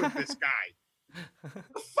matter with this guy?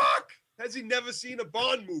 The fuck? Has he never seen a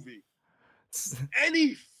Bond movie?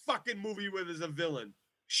 Any fucking movie where there's a villain.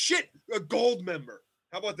 Shit, a gold member.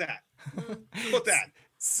 How about that?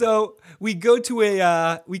 So we go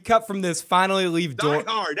to we cut from this, finally leave Die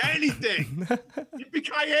Hard, anything.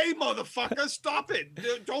 Yippee-ki-yay, motherfucker, stop it.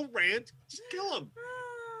 Don't rant, just kill him.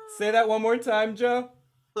 Say that one more time, Joe.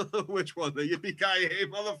 Which one? The yippee-ki-yay,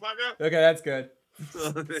 motherfucker? Okay, that's good.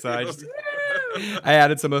 Sorry, I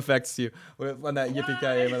added some effects to you on that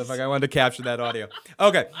yippee-ki-yay, motherfucker. I wanted to capture that audio.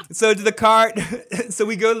 Okay, so to the cart. So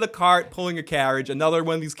we go to the cart, pulling a carriage. Another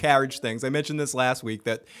one of these carriage things. I mentioned this last week,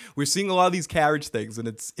 that we're seeing a lot of these carriage things, and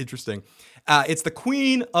it's interesting. It's the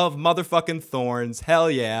Queen of motherfucking Thorns.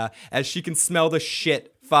 Hell yeah, as she can smell the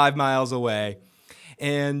shit 5 miles away.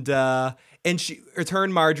 And it's her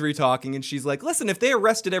and Marjorie talking, and she's like, "Listen, if they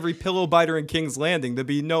arrested every pillow biter in King's Landing, there'd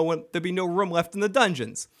be no room left in the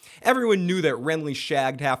dungeons. Everyone knew that Renly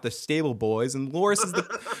shagged half the stable boys, and Loras is the."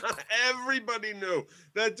 Everybody knew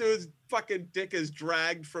that dude's fucking dick is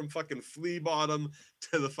dragged from fucking Flea Bottom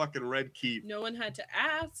to the fucking Red Keep. No one had to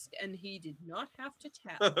ask, and he did not have to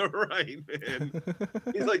tell. Right, man.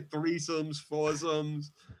 He's like threesomes,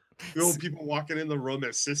 foursomes. You know, people walking in the room,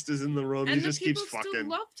 their sisters in the room. And he just keeps fucking. Still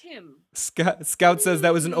loved him. Scout says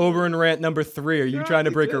that was an Oberyn rant number 3. Are you trying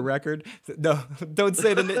to break a record? No, don't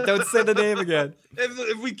say the name again.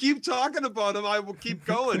 If we keep talking about him, I will keep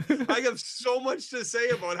going. I have so much to say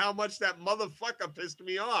about how much that motherfucker pissed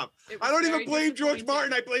me off. I don't even blame George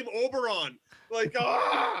Martin. I blame Oberon. Like,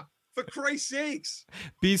 for Christ's sakes.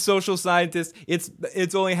 Be social scientist.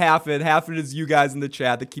 It's only half it. Half it is you guys in the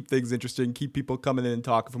chat that keep things interesting, keep people coming in and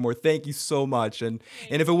talking for more. Thank you so much. And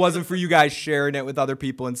if it wasn't for you guys sharing it with other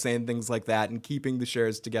people and saying things like that and keeping the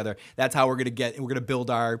shares together, that's how we're gonna build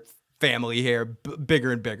our family here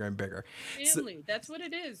bigger and bigger and bigger. Family, that's what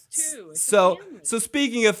it is too. So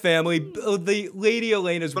speaking of family, the Lady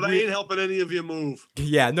Elena's. But I ain't helping any of you move.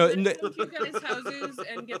 Yeah, no. You guys' houses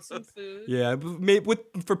and get some food. Yeah,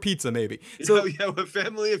 for pizza maybe. So with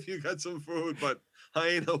family if you got some food, but I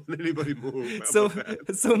ain't helping anybody move. So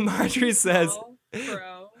Marjorie says.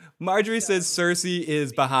 Marjorie says Cersei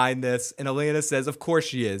is behind this, and Elena says, of course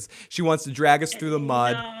she is. She wants to drag us through the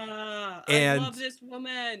mud. I love this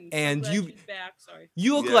woman. And she's back. Sorry.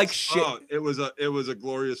 You look like shit. Oh, it was a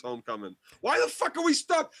glorious homecoming. Why the fuck are we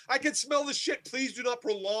stuck? I can smell the shit. Please do not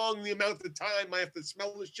prolong the amount of time I have to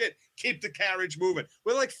smell the shit. Keep the carriage moving.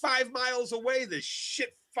 We're like 5 miles away. This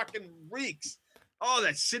shit fucking reeks. Oh,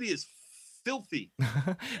 that city is filthy.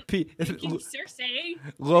 Cersei.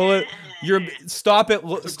 Lola, stop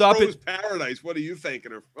it. Stop it. Paradise. What are you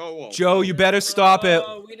thinking of? Joe, you better stop it.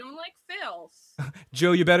 We don't like filth.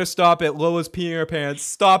 Joe, you better stop it. Lola's peeing her pants.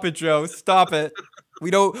 Stop it, Joe. Stop it.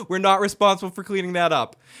 We're not responsible for cleaning that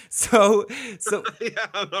up. So Yeah,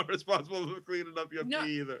 I'm not responsible for cleaning up your No.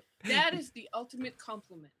 pee either. That is the ultimate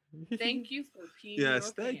compliment. Thank you for peeing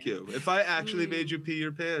Yes, your thank pants. you. If I actually made you pee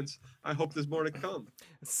your pants, I hope there's more to come.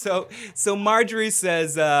 So Marjorie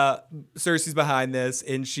says Cersei's behind this,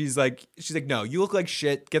 and she's like, no, you look like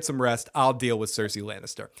shit. Get some rest. I'll deal with Cersei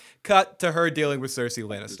Lannister. Cut to her dealing with Cersei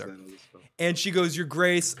Lannister. And she goes, Your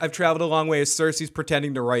Grace, I've traveled a long way as Cersei's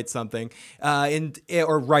pretending to write something,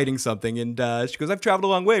 or writing something. And she goes, I've traveled a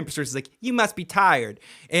long way. And Cersei's like, you must be tired.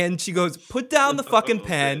 And she goes, put down the fucking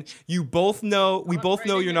pen. Bitch. We both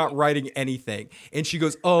know you're not writing anything. And she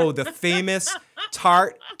goes, oh, the famous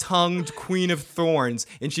tart-tongued Queen of Thorns.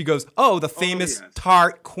 And she goes, oh, the famous yes.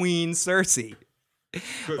 tart Queen Cersei.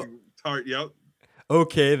 Tart, yep.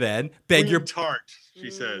 Okay, then. Beg Queen your tart, she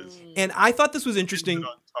says. And I thought this was interesting.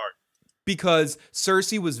 Tart. Because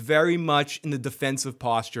Cersei was very much in the defensive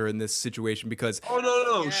posture in this situation because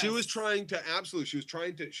no. Yes. She was trying to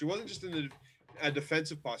she wasn't just in a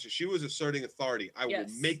defensive posture. She was asserting authority. I will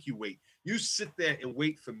make you wait. You sit there and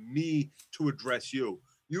wait for me to address you.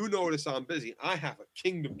 You notice I'm busy. I have a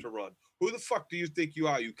kingdom to run. Who the fuck do you think you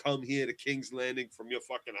are? You come here to King's Landing from your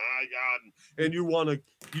fucking high garden and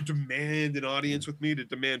you demand an audience with me to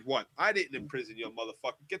demand what? I didn't imprison your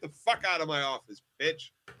motherfucker. Get the fuck out of my office,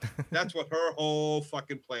 bitch. That's what her whole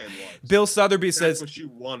fucking plan was. Bill Sotheby says what she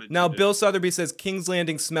wanted. Now Bill Sotheby says King's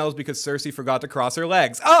Landing smells because Cersei forgot to cross her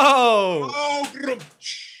legs. Oh,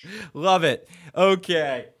 love it.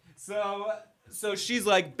 Okay, so she's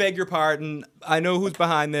like, beg your pardon. I know who's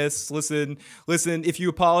behind this. Listen. If you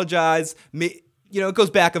apologize, it goes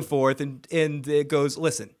back and forth, and it goes.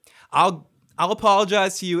 Listen, I'll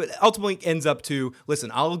apologize to you. It ultimately ends up to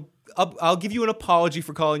listen. I'll give you an apology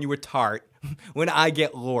for calling you a tart when I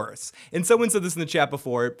get Loras. And someone said this in the chat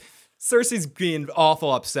before. Cersei's being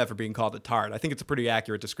awful upset for being called a tart. I think it's a pretty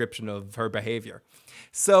accurate description of her behavior.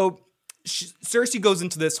 So Cersei goes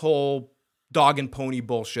into this whole dog and pony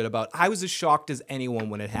bullshit about I was as shocked as anyone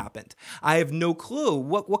when it happened. I have no clue.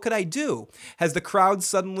 What could I do? Has the crowd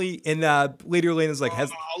suddenly Lady Olenna's like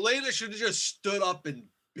Olenna should have just stood up and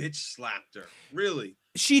bitch slapped her. Really?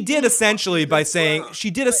 She did essentially by saying because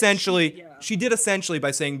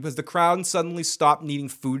the crowd suddenly stopped needing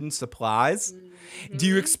food and supplies. Mm-hmm. Do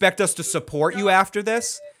you expect us to support you after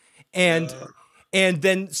this? And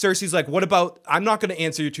then Cersei's like, what about, I'm not going to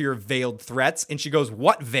answer you to your veiled threats. And she goes,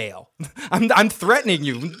 what veil? I'm threatening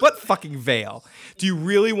you. What fucking veil? Do you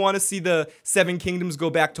really want to see the Seven Kingdoms go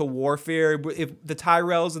back to warfare if the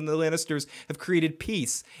Tyrells and the Lannisters have created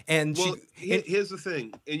peace? And here's the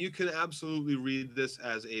thing. And you can absolutely read this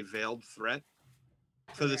as a veiled threat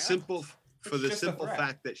for the simple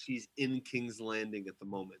fact that she's in King's Landing at the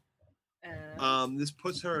moment. This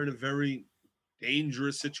puts her in a very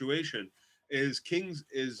dangerous situation. Is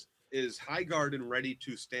Highgarden ready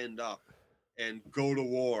to stand up and go to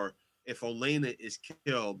war if Olenna is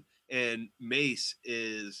killed and Mace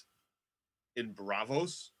is in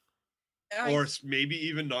Bravos, or maybe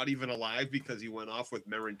even not even alive because he went off with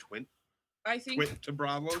Meryn Twint? Twit to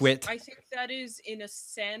Bravos. Twit. I think that is, in a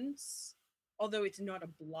sense, although it's not a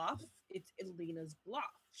bluff, it's Elena's bluff.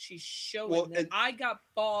 She's showing that I got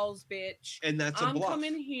balls, bitch. And that's a bluff. I'm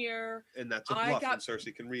coming here. And that's a bluff, and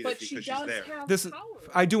Cersei can read it because she's there.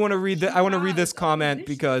 I do want to read that. I want to read this comment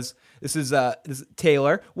because this is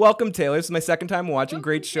Taylor. Welcome, Taylor. This is my second time watching.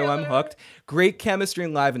 Great show. Taylor. I'm hooked. Great chemistry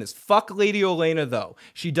and liveliness. Fuck Lady Olenna though.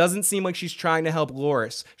 She doesn't seem like she's trying to help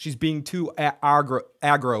Loras. She's being too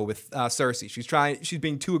aggro with Cersei. She's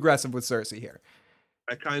being too aggressive with Cersei here.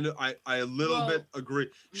 I a little bit agree.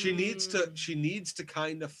 She needs to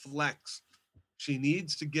kind of flex. She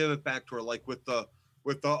needs to give it back to her, like with the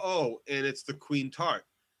and it's the Queen Tart.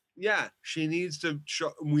 Yeah, she needs to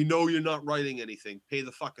show. We know you're not writing anything. Pay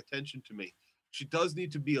the fuck attention to me. She does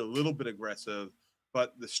need to be a little bit aggressive,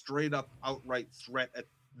 but the straight up outright threat at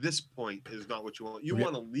this point is not what you want. You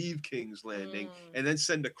want to leave King's Landing and then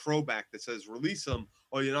send a crow back that says release them,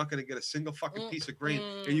 or you're not going to get a single fucking piece of grain,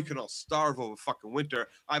 and you can all starve over fucking winter.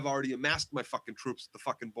 I've already amassed my fucking troops at the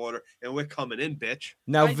fucking border, and we're coming in, bitch.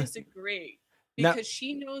 Now, I disagree because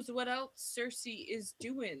she knows what else Cersei is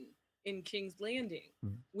doing in King's Landing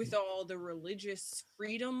with all the religious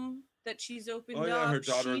freedom that she's opened up. Her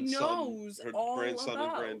daughter she knows her all grandson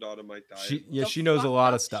about and granddaughter might die. She knows a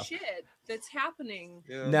lot of stuff. Shit that's happening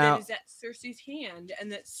now, that is at Cersei's hand,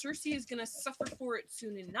 and that Cersei is going to suffer for it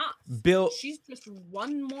soon enough. She's just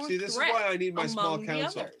one more. See, this is why I need my small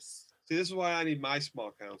council. See, this is why I need my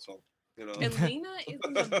small council. You know, Elena is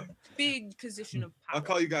in a big position of power. I'll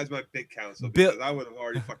call you guys my big council Bill- because I would have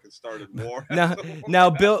already fucking started war. Now,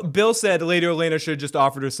 Bill said Lady Elena should have just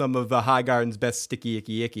offered her some of Highgarden's best sticky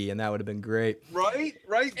icky, and that would have been great. Right.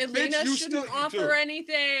 Elena Bitch, you shouldn't still offer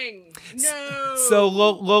anything. No. So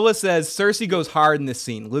Lola says Cersei goes hard in this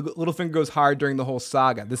scene. Littlefinger goes hard during the whole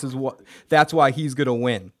saga. That's why he's gonna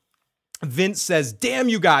win. Vince says, "Damn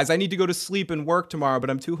you guys! I need to go to sleep and work tomorrow,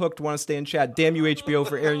 but I'm too hooked. Want to stay and chat. Damn you HBO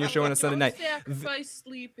for airing your show on a Sunday night." Don't sacrifice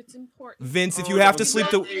sleep. It's important. Vince, if you have to sleep,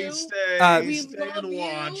 stay We and love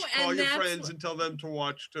watch. you, Call and your that's friends and tell them to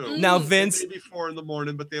watch too. Now, Mm. Vince, It may be 4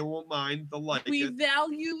 a.m, but they won't mind. They'll like We it.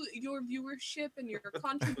 value your viewership and your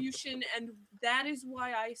contribution, and that is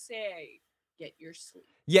why I say get your sleep.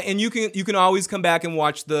 yeah, and you can always come back and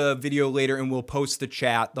watch the video later, and we'll post the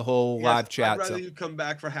chat, the whole live chat. I'd rather So. you come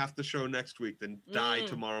back for half the show next week than die Mm.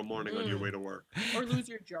 tomorrow morning on your way to work. Or lose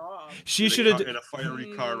your job. She should have. in a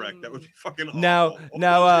fiery car wreck. That would be fucking awful. Now, Or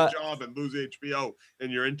lose your job and lose HBO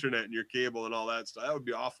and your internet and your cable and all that stuff. That would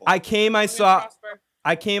be awful. I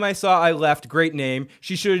saw, I left. Great name.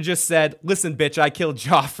 She should have just said, "Listen, bitch, I killed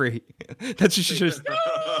Joffrey." That's what she should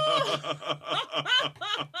have.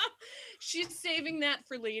 She's saving that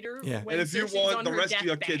for later. Yeah. when And if you Cersei's want on the her rest of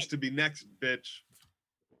your deathbed. kids to be next, bitch.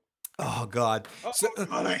 Oh God. So,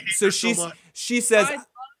 God, I hate so her so much. she says, I love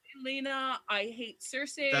Elena. I hate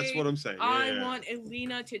Cersei. That's what I'm saying. I want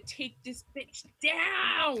Elena to take this bitch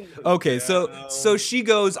down. okay, so she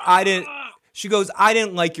goes, She goes, "I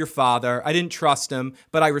didn't like your father. I didn't trust him,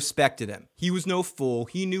 but I respected him. He was no fool.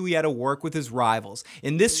 He knew he had to work with his rivals."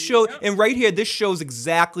 And this show, and right here, this shows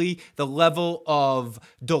exactly the level of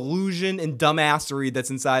delusion and dumbassery that's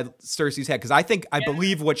inside Cersei's head. Because I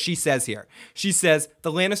believe what she says here. She says,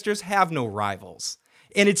 the Lannisters have no rivals.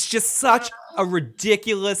 And it's just such a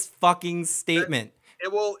ridiculous fucking statement.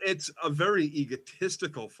 It's a very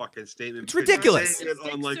egotistical fucking statement. It's ridiculous. Saying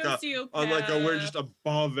it on like a we're just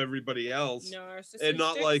above everybody else, and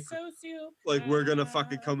not like we're gonna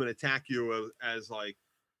fucking come and attack you as like,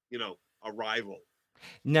 you know, a rival.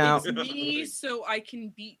 Now, it's me, so I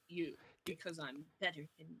can beat you because I'm better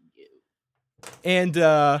than you. And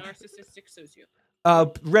Narcissistic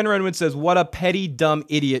sociopath. Ren Renwood says, "What a petty, dumb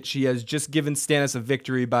idiot she has just given Stannis a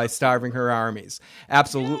victory by starving her armies."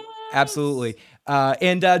 Absolutely.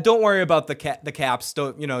 And don't worry about the caps.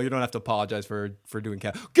 You don't have to apologize for doing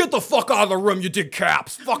caps. Get the fuck out of the room, you did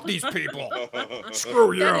caps. Fuck these people.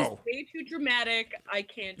 Screw you. That is way too dramatic. I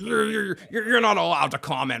can't. You're not allowed to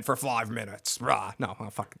comment for 5 minutes. No,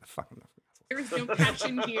 fuck. There's no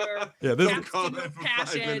passion here. Yeah, there's no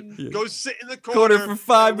passion. Yeah. Go sit in the corner for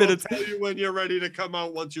 5 minutes. We'll tell you when you're ready to come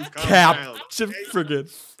out once you've calmed Cap. down. Just forget.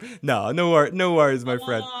 No worries, my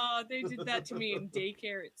friend. Oh, they did that to me in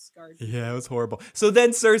daycare. It scarred me. Yeah, it was horrible. So then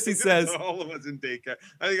Cersei says, all of us in daycare.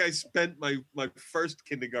 I think I spent my first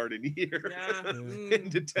kindergarten year in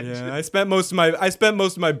detention. Yeah, I spent most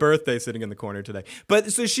of my birthday sitting in the corner today.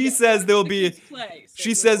 But so she says there will be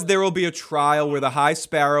there will be a trial where the High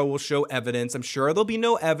Sparrow will show evidence. I'm sure there'll be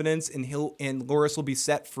no evidence, and Loras will be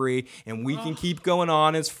set free, and we can keep going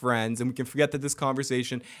on as friends, and we can forget that this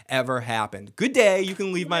conversation ever happened. Good day. You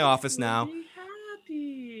can leave my office now.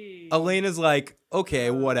 Happy. Elena's like, okay,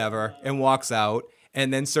 whatever, and walks out.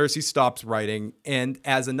 And then Cersei stops writing, and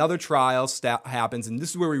as another trial happens, and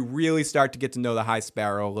this is where we really start to get to know the High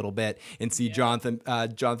Sparrow a little bit and see Jonathan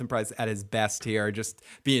Pryce at his best here, just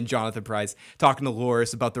being Jonathan Pryce, talking to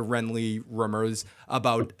Loras about the Renly rumors,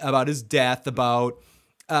 about his death, about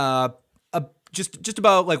just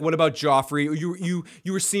about like, what about Joffrey?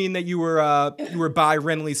 You were seeing that you were by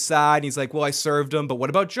Renly's side, and he's like, well, I served him, but what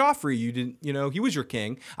about Joffrey? You didn't, he was your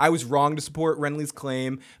king. I was wrong to support Renly's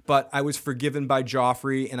claim, but I was forgiven by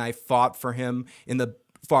Joffrey, and I fought for him in the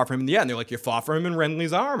end. They're like, you fought for him in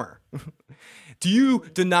Renly's armor. Do you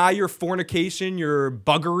deny your fornication, your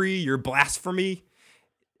buggery, your blasphemy,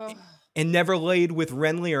 and never laid with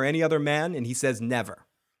Renly or any other man? And he says, never.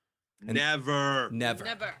 Never.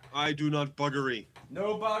 I do not buggery.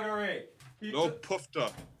 No buggery. No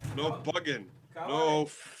poofta. No bugging. No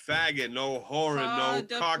faggot. No whoring. No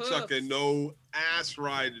cocksucking. No ass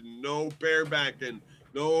riding. No barebacking.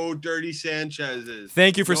 No dirty Sanchez's.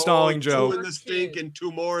 Thank you for stalling, Joe. 2 in the stink and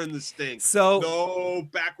 2 more in the stink. So no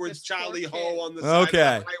backwards Charlie Ho on the side of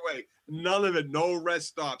the highway. None of it. No rest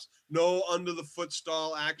stops. No under the foot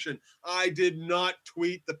stall action. I did not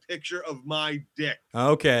tweet the picture of my dick.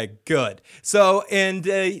 Okay, good. So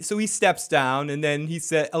so he steps down, and then he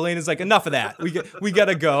said, Elena's like, enough of that. We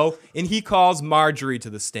gotta go. And he calls Marjorie to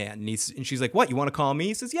the stand, and she's like, what? You want to call me?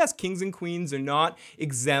 He says, yes. Kings and queens are not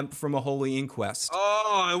exempt from a holy inquest.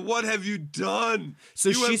 Oh, and what have you done? So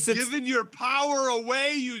you she have sits. given your power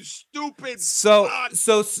away, you stupid. So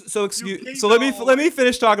slut. let me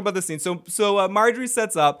finish talking about the scene. So Marjorie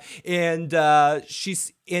sets up, and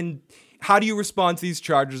she's in. How do you respond to these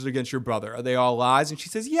charges against your brother? Are they all lies? And she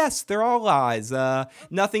says, yes, they're all lies.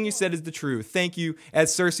 Nothing you said is the truth. Thank you.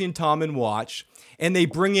 As Cersei and Tommen watch, and they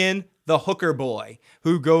bring in the hooker boy,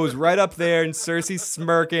 who goes right up there, and Cersei's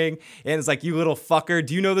smirking, and it's like, you little fucker,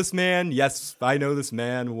 do you know this man? Yes, I know this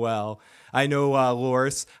man well. I know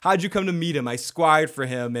Loras. How'd you come to meet him? I squired for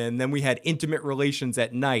him, and then we had intimate relations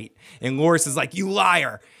at night. And Loras is like, you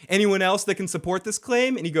liar. Anyone else that can support this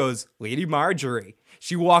claim? And he goes, Lady Marjorie.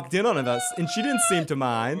 She walked in on us, and she didn't seem to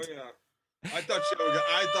mind. Oh, yeah. I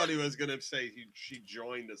thought he was gonna say she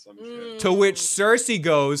joined us some shit. To which Cersei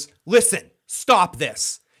goes, listen, stop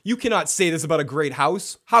this. You cannot say this about a great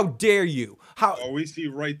house. How dare you? Oh, we see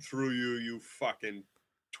right through you, you fucking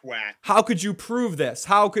twat. How could you prove this?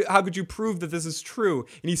 How could you prove that this is true?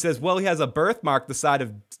 And he says, well, he has a birthmark the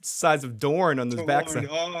size of Dorne on his backside.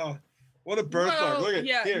 Oh, what a birthmark. Look at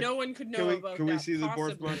yeah, here. no one could know about that. Can we see the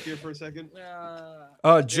possibly. birthmark here for a second?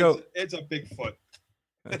 Joe. It's a big foot.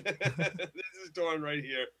 This is Dorne right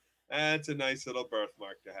here. That's a nice little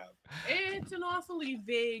birthmark to have. It's an awfully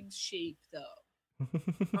vague shape, though.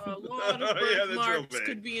 A lot of birthmarks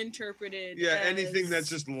could be interpreted. Yeah, anything that's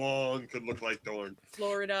just long could look like Dorne.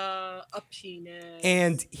 Florida, a penis.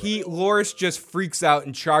 And Loras just freaks out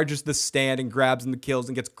and charges the stand and grabs him, the kills,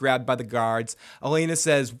 and gets grabbed by the guards. Elena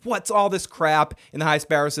says, what's all this crap? And the High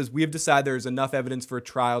Sparrow says, we have decided there is enough evidence for a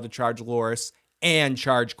trial to charge Loras and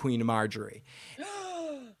charge Queen Marjorie.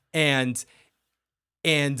 She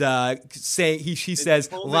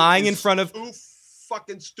says, lying in front of... Too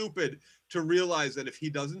fucking stupid to realize that if he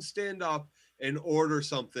doesn't stand up and order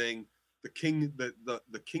something, the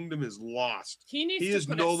kingdom is lost. He is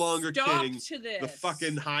no longer king. To this. The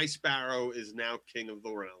fucking High Sparrow is now king of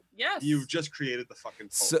the realm. Yes. You've just created the fucking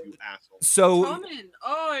Pope, you asshole. So Tommen.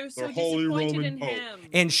 Oh, I was so Holy disappointed Roman in Pope. him.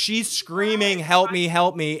 And she's screaming, help me,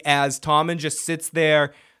 as Tommen just sits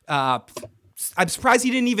there. I'm surprised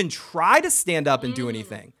he didn't even try to stand up and do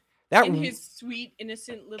anything. In his sweet,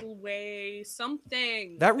 innocent little way,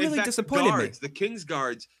 something. That really disappointed me. The king's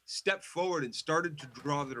guards stepped forward and started to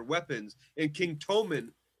draw their weapons, and King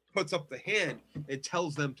Tommen puts up the hand and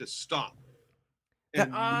tells them to stop.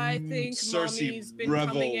 And I think Cersei Mommy's been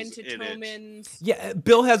coming into Tommen's. Yeah,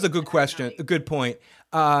 Bill has a good question, a good point.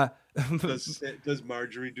 Does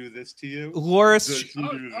Marjorie do this to you? Loras. Does she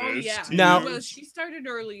do this yeah. to Now, you? Well, she started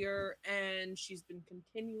earlier, and she's been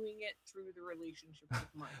continuing it through the relationship with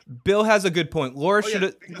Marjorie. Bill has a good point.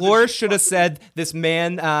 Loras should have said, this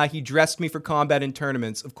man, he dressed me for combat in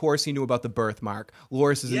tournaments. Of course he knew about the birthmark.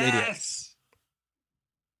 Loras is an idiot.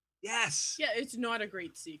 Yes. Yeah, it's not a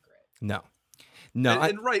great secret. No.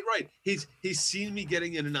 And right. He's seen me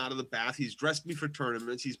getting in and out of the bath. He's dressed me for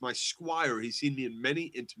tournaments. He's my squire. He's seen me in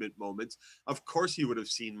many intimate moments. Of course, he would have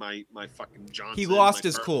seen my fucking Johnson. He lost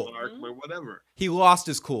his cool. My whatever. He lost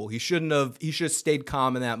his cool. He shouldn't have. He should have stayed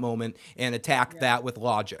calm in that moment and attacked that with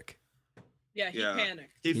logic. Yeah, he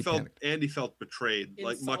panicked. He felt betrayed,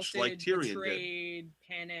 much like Tyrion did.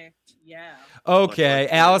 Panicked. Yeah. Okay,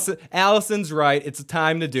 Allison's right. It's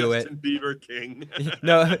time to do Justin Bieber King.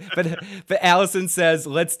 No, but Allison says,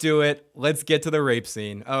 "Let's do it. Let's get to the rape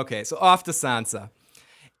scene." Okay, so off to Sansa,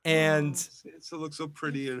 and Sansa looks so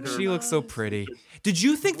pretty in her. She looks so pretty. Did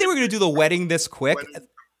you think they were going to do the wedding this quick?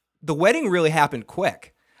 The wedding really happened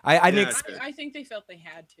quick. I think they felt they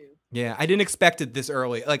had to. Yeah, I didn't expect it this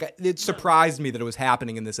early. Like, it surprised me that it was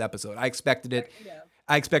happening in this episode. I expected it. Yeah.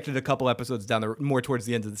 I expected a couple episodes more towards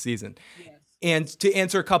the end of the season. Yes. And to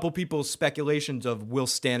answer a couple people's speculations of will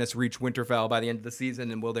Stannis reach Winterfell by the end of the season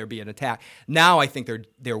and will there be an attack? Now I think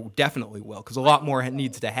there definitely will, because a lot more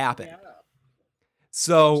needs to happen. Yeah.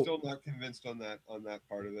 So I'm still not convinced on that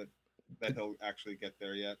part of it, that he'll actually get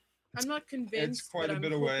there yet. I'm not convinced. It's quite a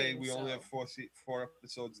bit away. We only have four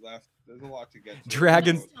episodes left. There's a lot to get to.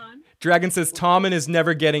 Dragon says Tommen is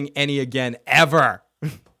never getting any again, ever.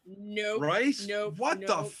 Nope. Right? Nope. What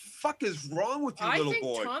the fuck is wrong with you, little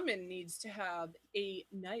boy? I think Tommen needs to have a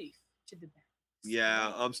knife to the back.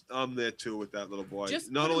 Yeah, I'm there too with that little boy.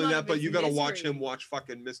 Not only that, but you got to watch him watch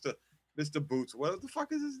fucking Mr. Boots. What the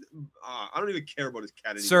fuck is his? I don't even care about his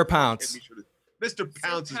cat anymore. Sir Pounce. Mr.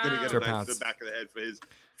 Pounce is going to get a knife to the back of the head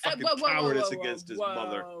fucking cowardice against his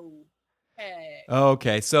mother. Hey.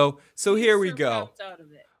 Okay, so here we Serve go. comes out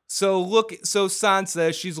of it. So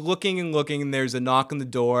Sansa, she's looking, and there's a knock on the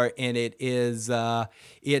door, and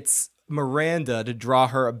it's Miranda to draw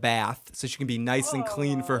her a bath so she can be nice and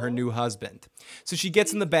clean for her new husband. So she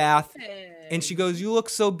gets in the bath, and she goes, "You look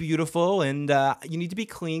so beautiful, and you need to be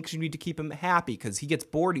clean because you need to keep him happy because he gets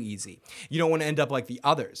bored easy. You don't want to end up like the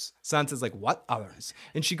others." Sansa's like, "What others?"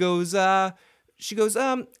 And she goes, I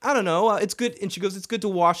don't know. It's good. And she goes, "It's good to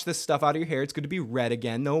wash this stuff out of your hair. It's good to be red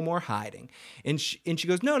again. No more hiding." And she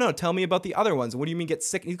goes, No, tell me about the other ones. What do you mean get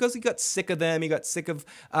sick? And he goes, he got sick of them. He got sick of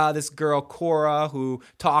this girl, Cora, who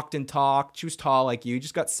talked and talked. She was tall like you. He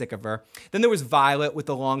just got sick of her. Then there was Violet with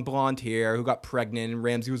the long blonde hair who got pregnant, and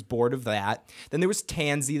Ramsay was bored of that. Then there was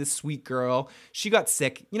Tansy, the sweet girl. She got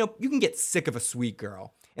sick. You know, you can get sick of a sweet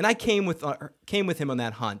girl. And I came with him on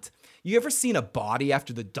that hunt. You ever seen a body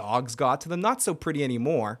after the dogs got to them? Not so pretty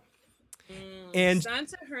anymore. And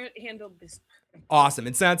Sansa handled this perfectly. Awesome.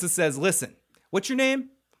 And Sansa says, "Listen, what's your name?"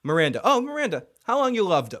 "Miranda." "Oh, Miranda, how long you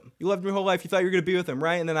loved him? You loved him your whole life. You thought you were going to be with him,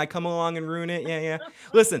 right? And then I come along and ruin it? Yeah.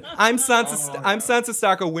 Listen, I'm Sansa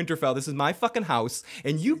Stark of Winterfell. This is my fucking house,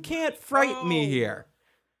 and you can't frighten me here."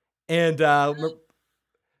 And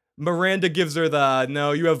Miranda gives her the,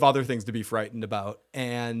 "No, you have other things to be frightened about."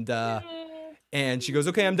 And she goes,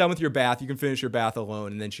 "Okay, I'm done with your bath. You can finish your bath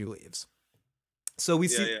alone." And then she leaves. So we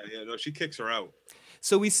see. Yeah. No, she kicks her out.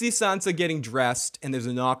 So we see Sansa getting dressed, and there's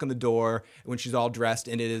a knock on the door when she's all dressed,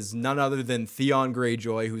 and it is none other than Theon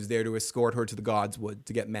Greyjoy, who's there to escort her to the Godswood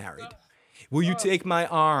to get married. "Will you take my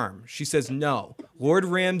arm?" She says, "No. Lord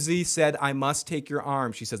Ramsay said I must take your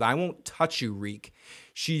arm." She says, "I won't touch you, Reek."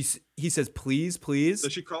 He says, "Please."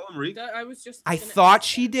 Does she call him Reek? I thought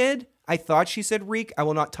she did. I thought she said Reek. "I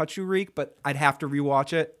will not touch you, Reek," but I'd have to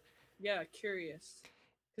rewatch it. Yeah, curious.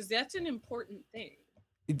 Because that's an important thing.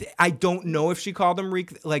 I don't know if she called him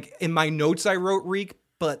Reek. Like in my notes, I wrote Reek,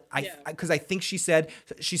 but because I think she said,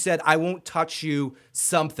 "I won't touch you,"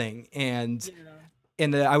 something, and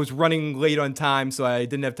I was running late on time, so I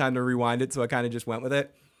didn't have time to rewind it, so I kind of just went with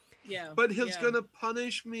it. Yeah. But he's gonna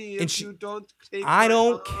punish me if you don't take. I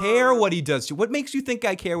don't care what he does to you. What makes you think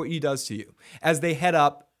I care what he does to you? As they head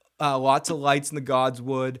up, lots of lights in the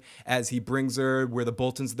Godswood as he brings her where the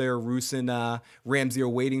Boltons there, Roose and Ramsay are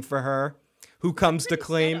waiting for her. Who comes to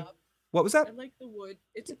claim? Setup. What was that? I like the wood.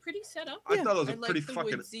 It's a pretty setup. I thought it was a like pretty the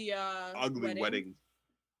fucking woodsy, ugly wedding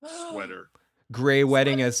sweater. Gray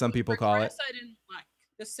wedding, as some people call it. I didn't like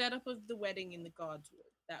the setup of the wedding in the Godswood.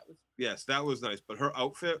 That was that was nice, but her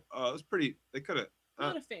outfit was pretty. They could have.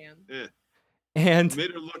 Not a fan. Yeah, and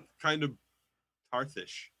made her look kind of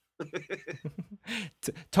Tarthish.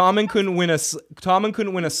 Tommen couldn't win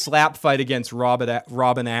a slap fight against Robin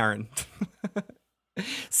Arryn.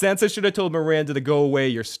 Sansa should have told Miranda to go away.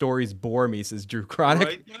 "Your stories bore me," says Drew Chronic.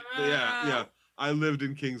 Right? Yeah. I lived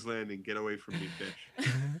in King's Landing. Get away from me,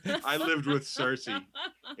 bitch. I lived with Cersei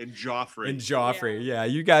and Joffrey. Yeah,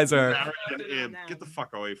 you guys are. Get the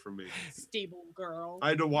fuck away from me. Stable girl. I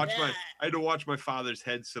had to watch my father's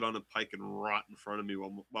head sit on a pike and rot in front of me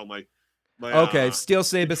while my Steel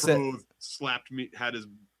Saber said slapped me. Had his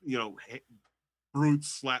brute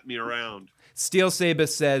slap me around. Steel Saber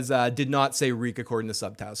says did not say Reek according to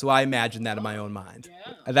subtitles, so I imagined that in my own mind.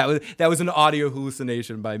 Yeah. That was an audio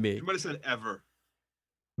hallucination by me. You might have said ever.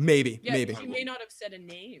 Maybe. She may not have said a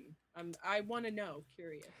name. I want to know.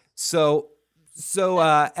 Curious. So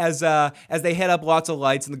as they head up, lots of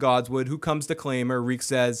lights in the Godswood. Who comes to claim her? Reek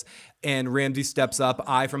says, and Ramsay steps up.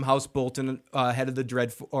 "I from House Bolton, head of the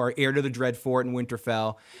heir to the Dreadfort in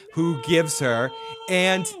Winterfell." Who gives her?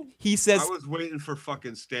 And he says, "I was waiting for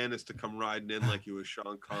fucking Stannis to come riding in like he was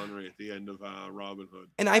Sean Connery at the end of Robin Hood."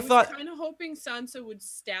 And I thought, kind of hoping Sansa would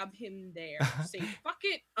stab him there. Say, "Fuck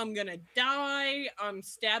it, I'm gonna die. I'm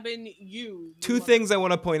stabbing you." Two things I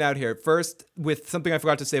want to point out here. First, with something I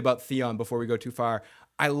forgot to say about Theon before we go too far.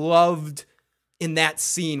 I loved in that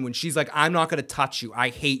scene when she's like, "I'm not going to touch you. I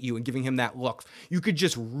hate you," and giving him that look. You could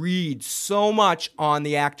just read so much on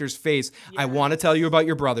the actor's face. "I want to tell you about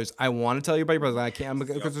your brothers. I want to tell you about your brothers. I can't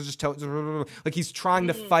because I just tell." Like he's trying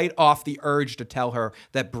to fight off the urge to tell her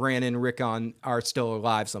that Bran and Rickon are still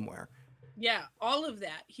alive somewhere. Yeah, all of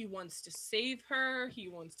that. He wants to save her. He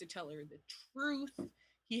wants to tell her the truth.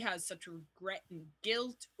 He has such regret and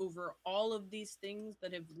guilt over all of these things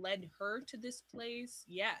that have led her to this place.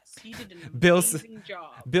 Yes, he did an amazing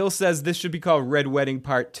job. Bill says this should be called Red Wedding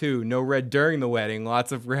Part 2. No red during the wedding.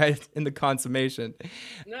 Lots of red in the consummation.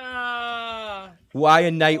 Why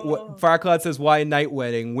a night? Farcloud says, "Why a night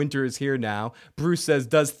wedding? Winter is here now." Bruce says,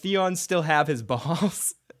 "Does Theon still have his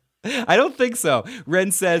balls?" I don't think so.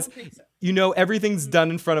 Ren says, everything's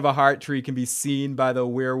done in front of a heart tree can be seen by the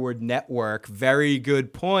Weirwood Network. Very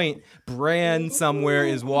good point. Bran somewhere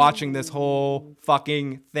is watching this whole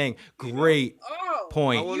fucking thing. Great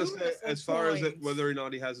point. I want to say, as far as point. whether or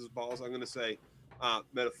not he has his balls, I'm going to say,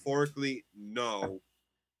 metaphorically, no.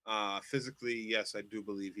 Physically, yes, I do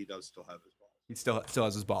believe he does still have his balls. He still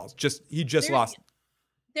has his balls. He just lost.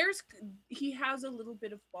 He has a little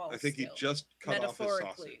bit of balls. I think he still, just cut off his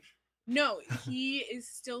sausage. No, he is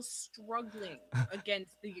still struggling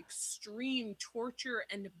against the extreme torture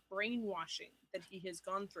and brainwashing that he has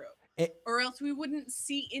gone through. Or else we wouldn't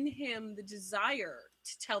see in him the desire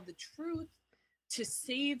to tell the truth, to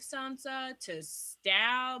save Sansa, to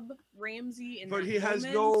stab Ramsay But he has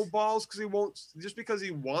no balls because he won't. Just because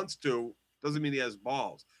he wants to doesn't mean he has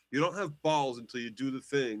balls. You don't have balls until you do the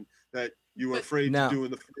thing that you were afraid to do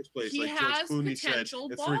in the first place. He like has George Clooney potential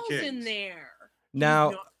said, balls in there.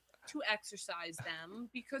 Now, to exercise them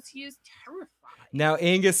because he is terrified. Now,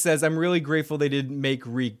 Angus says, I'm really grateful they didn't make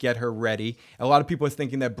Reek get her ready. A lot of people are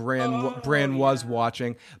thinking that Bran was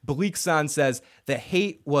watching. Bleak San says the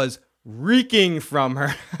hate was reeking from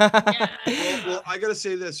her. well, I gotta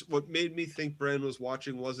say this. What made me think Bran was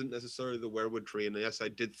watching wasn't necessarily the weirwood tree. And yes, I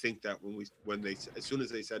did think that when they as soon as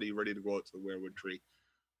they said, "Are you ready to go out to the weirwood tree?"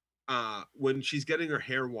 When she's getting her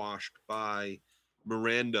hair washed by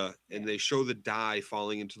Miranda and they show the dye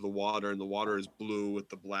falling into the water and the water is blue with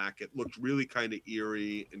the black, it looked really kind of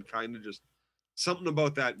eerie and kind of just something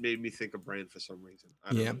about that made me think of Bran for some reason.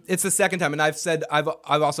 I don't know. It's the second time, and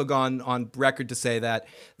I've also gone on record to say that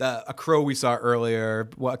a crow we saw earlier,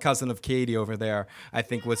 a cousin of Katie over there, I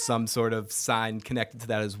think was some sort of sign connected to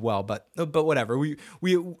that as well. But whatever,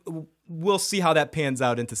 we'll see how that pans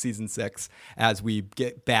out into season 6 as we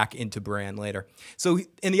get back into Bran later. So,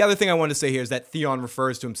 and the other thing I want to say here is that Theon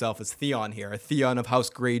refers to himself as Theon here, Theon of House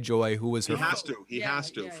Greyjoy, who was her. He has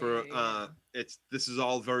to. This is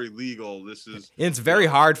all very legal. It's very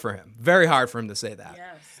hard for him. Very hard for him to say that.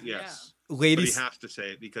 Yes. Ladies, but he has to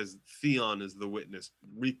say it because Theon is the witness.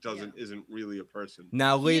 Reek isn't really a person.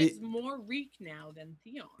 Now, he is more Reek now than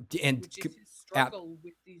Theon, which is his struggle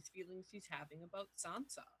with these feelings he's having about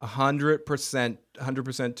Sansa. 100%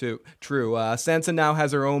 true. Sansa now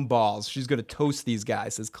has her own balls. She's going to toast these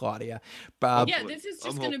guys, says Claudia. This is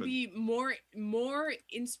just going to be more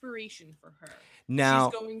inspiration for her.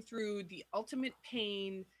 Now she's going through the ultimate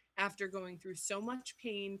pain. After going through so much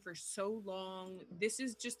pain for so long, this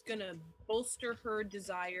is just gonna bolster her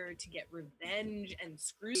desire to get revenge and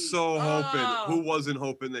screw. Hoping. Who wasn't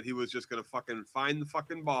hoping that he was just gonna fucking find the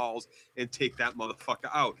fucking balls and take that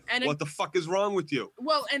motherfucker out? And what the fuck is wrong with you?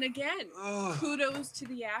 Well, and again, kudos to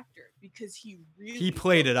the actor because he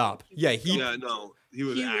played it up. He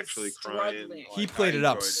was actually crying. He played it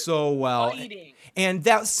up so well, and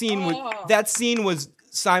that scene was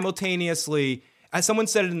simultaneously. As someone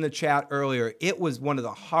said it in the chat earlier, it was one of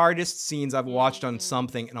the hardest scenes I've watched on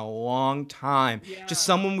something in a long time. Yeah. Just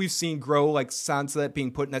someone we've seen grow like Sansa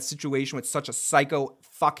being put in that situation with such a psycho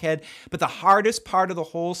fuckhead. But the hardest part of the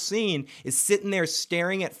whole scene is sitting there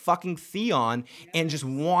staring at fucking Theon and just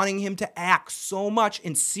wanting him to act so much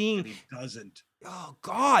and seeing... And he doesn't. Oh,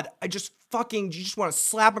 God. You just want to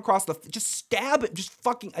slap him across just stab it. Just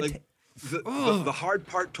fucking... The hard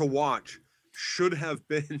part to watch should have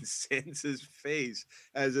been Sansa's face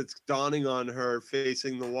as it's dawning on her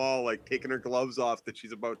facing the wall, like taking her gloves off that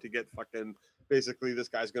she's about to get fucking, basically this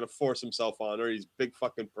guy's going to force himself on her. He's big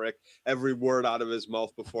fucking prick. Every word out of his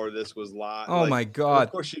mouth before this was lies. Oh my God.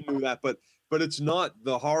 Of course she knew that, but it's not.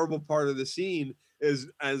 The horrible part of the scene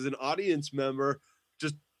is as an audience member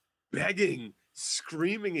just begging,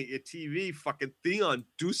 screaming at your TV, fucking Theon,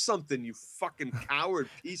 do something, you fucking coward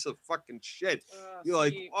piece of fucking shit. You're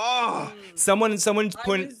like, someone's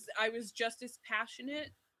putting. I was just as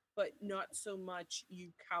passionate, but not so much,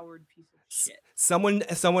 you coward piece of shit.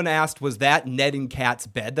 Someone asked, was that Ned and Kat's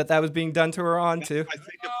bed that was being done to her on too? I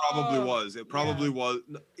think it probably was. It probably was.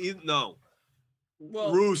 No.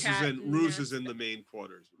 Well, Roose is in the main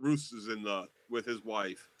quarters. Roose is with his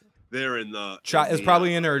wife. They're in the. It's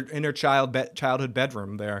probably in her childhood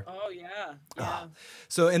bedroom there. Oh yeah.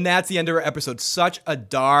 So, and that's the end of our episode. Such a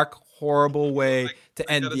dark, horrible way to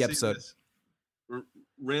end the episode.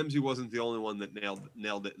 Ramsay wasn't the only one that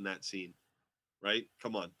nailed it in that scene, right?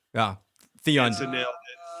 Come on. Yeah, Theon.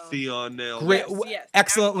 Theon nailed great, it. Yes.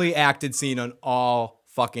 Excellently acted scene on all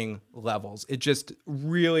fucking levels. It just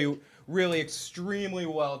really, really extremely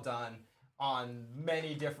well done. On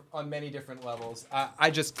many different levels.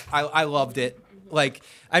 I loved it. Like,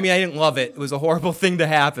 I mean, I didn't love it. It was a horrible thing to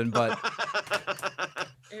happen, but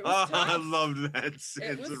I loved that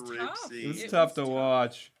sense of tough. scene. It's tough to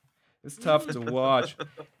watch. It's tough to watch.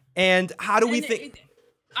 And how do we think?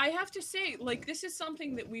 I have to say, like, this is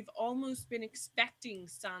something that we've almost been expecting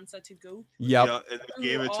Sansa to go through. Yep. Yeah, and they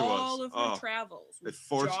gave it to us. All of her travels. They With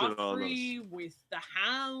forced it on Joffrey, us. with the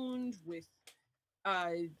Hound, with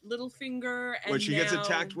Littlefinger, and When she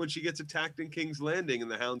gets attacked in King's Landing, and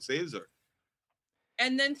the Hound saves her.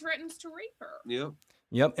 And then threatens to rape her.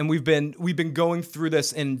 Yep. And we've been going through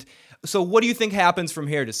this, and so what do you think happens from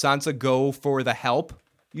here? Does Sansa go for the help?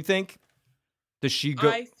 You think? Does she go?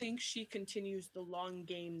 I think she continues the long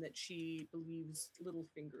game that she believes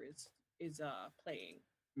Littlefinger is playing.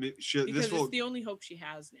 Because it's the only hope she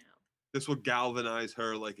has now. This will galvanize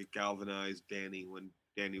her like it galvanized Dany when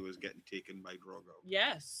Dany was getting taken by Drogo.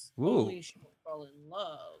 Yes. Ooh. Only she won't fall in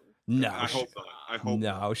love. No, I hope not. I hope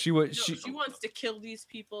not. She wants to kill these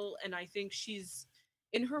people, and I think she's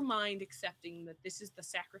in her mind accepting that this is the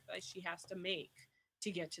sacrifice she has to make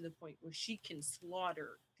to get to the point where she can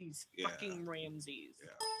slaughter these fucking Ramsays.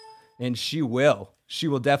 Yeah. And she will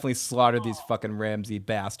definitely slaughter these fucking Ramsay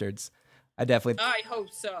bastards. I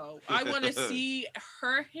hope so. I want to see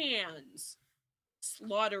her hands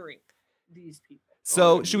slaughtering these people.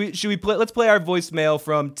 So should we play? Let's play our voicemail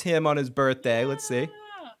from Tim on his birthday. Let's see.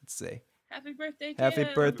 Happy birthday, Tim. Happy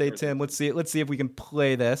birthday, Tim. Let's see if we can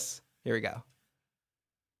play this. Here we go.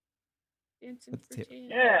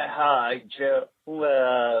 Yeah, hi, Joe,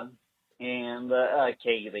 and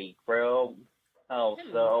Katie Crow.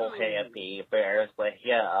 Also, happy birthday,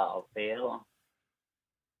 Phil.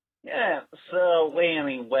 Yeah, so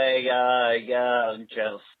anyway, I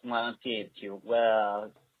just wanted to,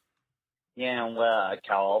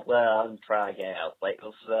 call and try out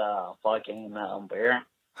this fucking number.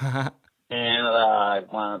 And I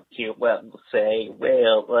want to say,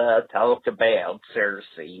 talk about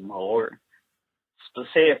Cersei more.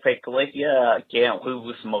 Specifically,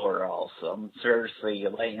 who's more awesome, Cersei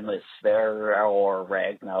Lannister or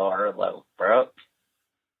Ragnar Lothbrok?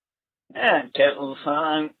 Yeah, because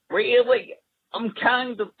I'm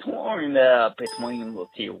kind of torn between the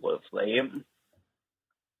two of them.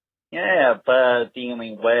 Yeah, but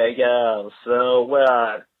anyway, so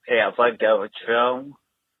have a go show.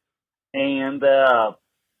 And,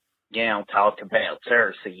 talk about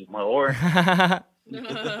Cersei more.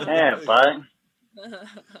 Yeah, but...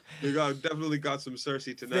 We definitely got some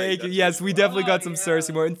Cersei tonight. Thank you. Yes, we definitely got some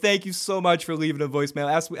Cersei more. And thank you so much for leaving a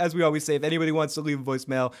voicemail. As we always say, if anybody wants to leave a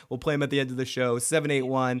voicemail, we'll play them at the end of the show.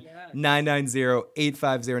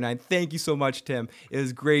 781-990-8509. Thank you so much, Tim. It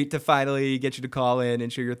was great to finally get you to call in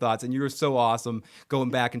and share your thoughts. And you were so awesome going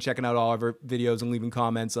back and checking out all of our videos and leaving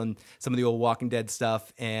comments on some of the old Walking Dead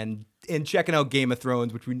stuff and checking out Game of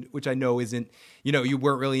Thrones, which I know isn't, you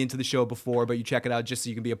weren't really into the show before, but you check it out just so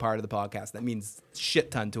you can be a part of the podcast. That means shit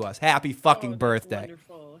ton to us. Happy fucking birthday.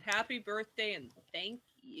 Wonderful. Happy birthday and thank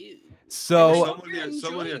you. So your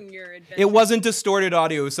adventure. It wasn't distorted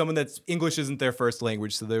audio. It was someone that's English isn't their first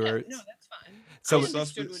language, so they were. No, that's fine. So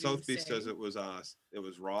Southby says it was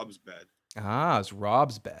Rob's bed. Ah, it's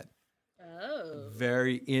Rob's bed. Oh.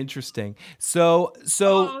 Very interesting. So.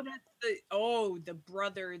 Oh, that's the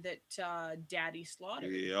brother that Daddy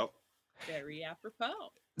slaughtered. Yep. Very apropos.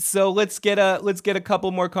 So let's get a couple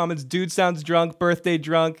more comments. Dude sounds drunk, birthday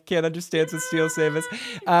drunk, can't understand, so Steel save us.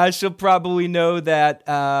 She'll probably know that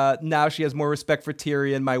now she has more respect for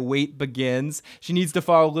Tyrion. My wait begins. She needs to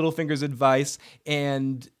follow Littlefinger's advice,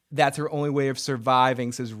 and that's her only way of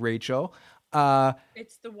surviving, says Rachel.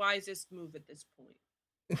 It's the wisest move at this point.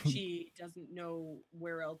 She doesn't know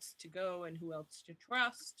where else to go and who else to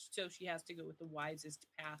trust, so she has to go with the wisest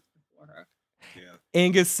path before her. Yeah.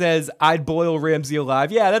 Angus says, I'd boil Ramsay alive.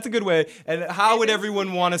 Yeah, that's a good way. And how would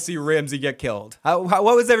everyone want to see Ramsay get killed? What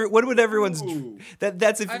would everyone's...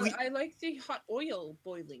 That's if I like the hot oil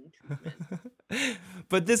boiling treatment.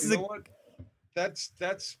 But this is what? That's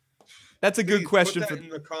a good question in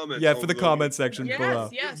the comments. Yeah, for the comment section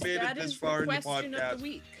below. Yes, that is the question of the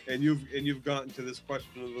week. And you've gotten to this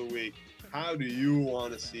question of the week. How do you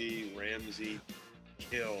want to see Ramsay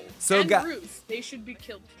killed? And Bruce, they should be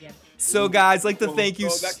killed together. So guys, like to thank you.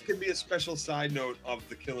 So that can be a special side note of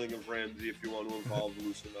the killing of Ramsay if you want to involve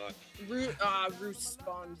Bruce or not. Bruce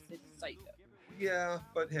spawned the psycho. Yeah,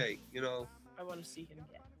 but hey, I want to see him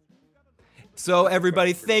dead. So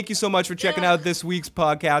everybody, thank you so much for checking out this week's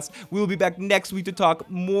podcast. We will be back next week to talk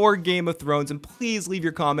more Game of Thrones. And please leave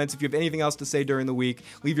your comments if you have anything else to say during the week.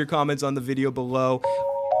 Leave your comments on the video below.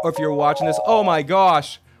 Or if you're watching this, oh my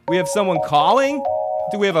gosh, we have someone calling?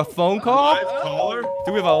 Do we have a phone call? Live caller?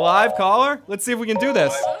 Do we have a live caller? Let's see if we can do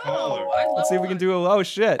this. Let's see if we can do oh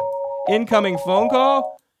shit. Incoming phone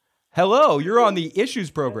call? Hello, you're on the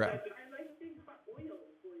Issues program.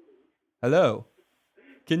 Hello.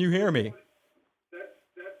 Can you hear me?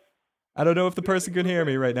 I don't know if the person can hear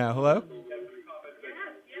me right now. Hello?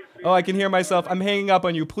 Oh, I can hear myself. I'm hanging up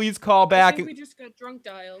on you. Please call back. I think we just got drunk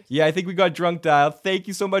dialed. Yeah, I think we got drunk dial. Thank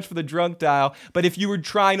you so much for the drunk dial. But if you were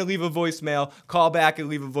trying to leave a voicemail, call back and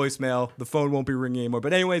leave a voicemail. The phone won't be ringing anymore.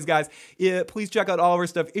 But anyways, guys, please check out all of our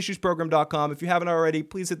stuff, issuesprogram.com. If you haven't already,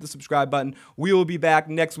 please hit the subscribe button. We will be back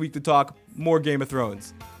next week to talk more Game of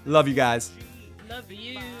Thrones. Love you guys. Love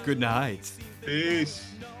you. Good night. Peace.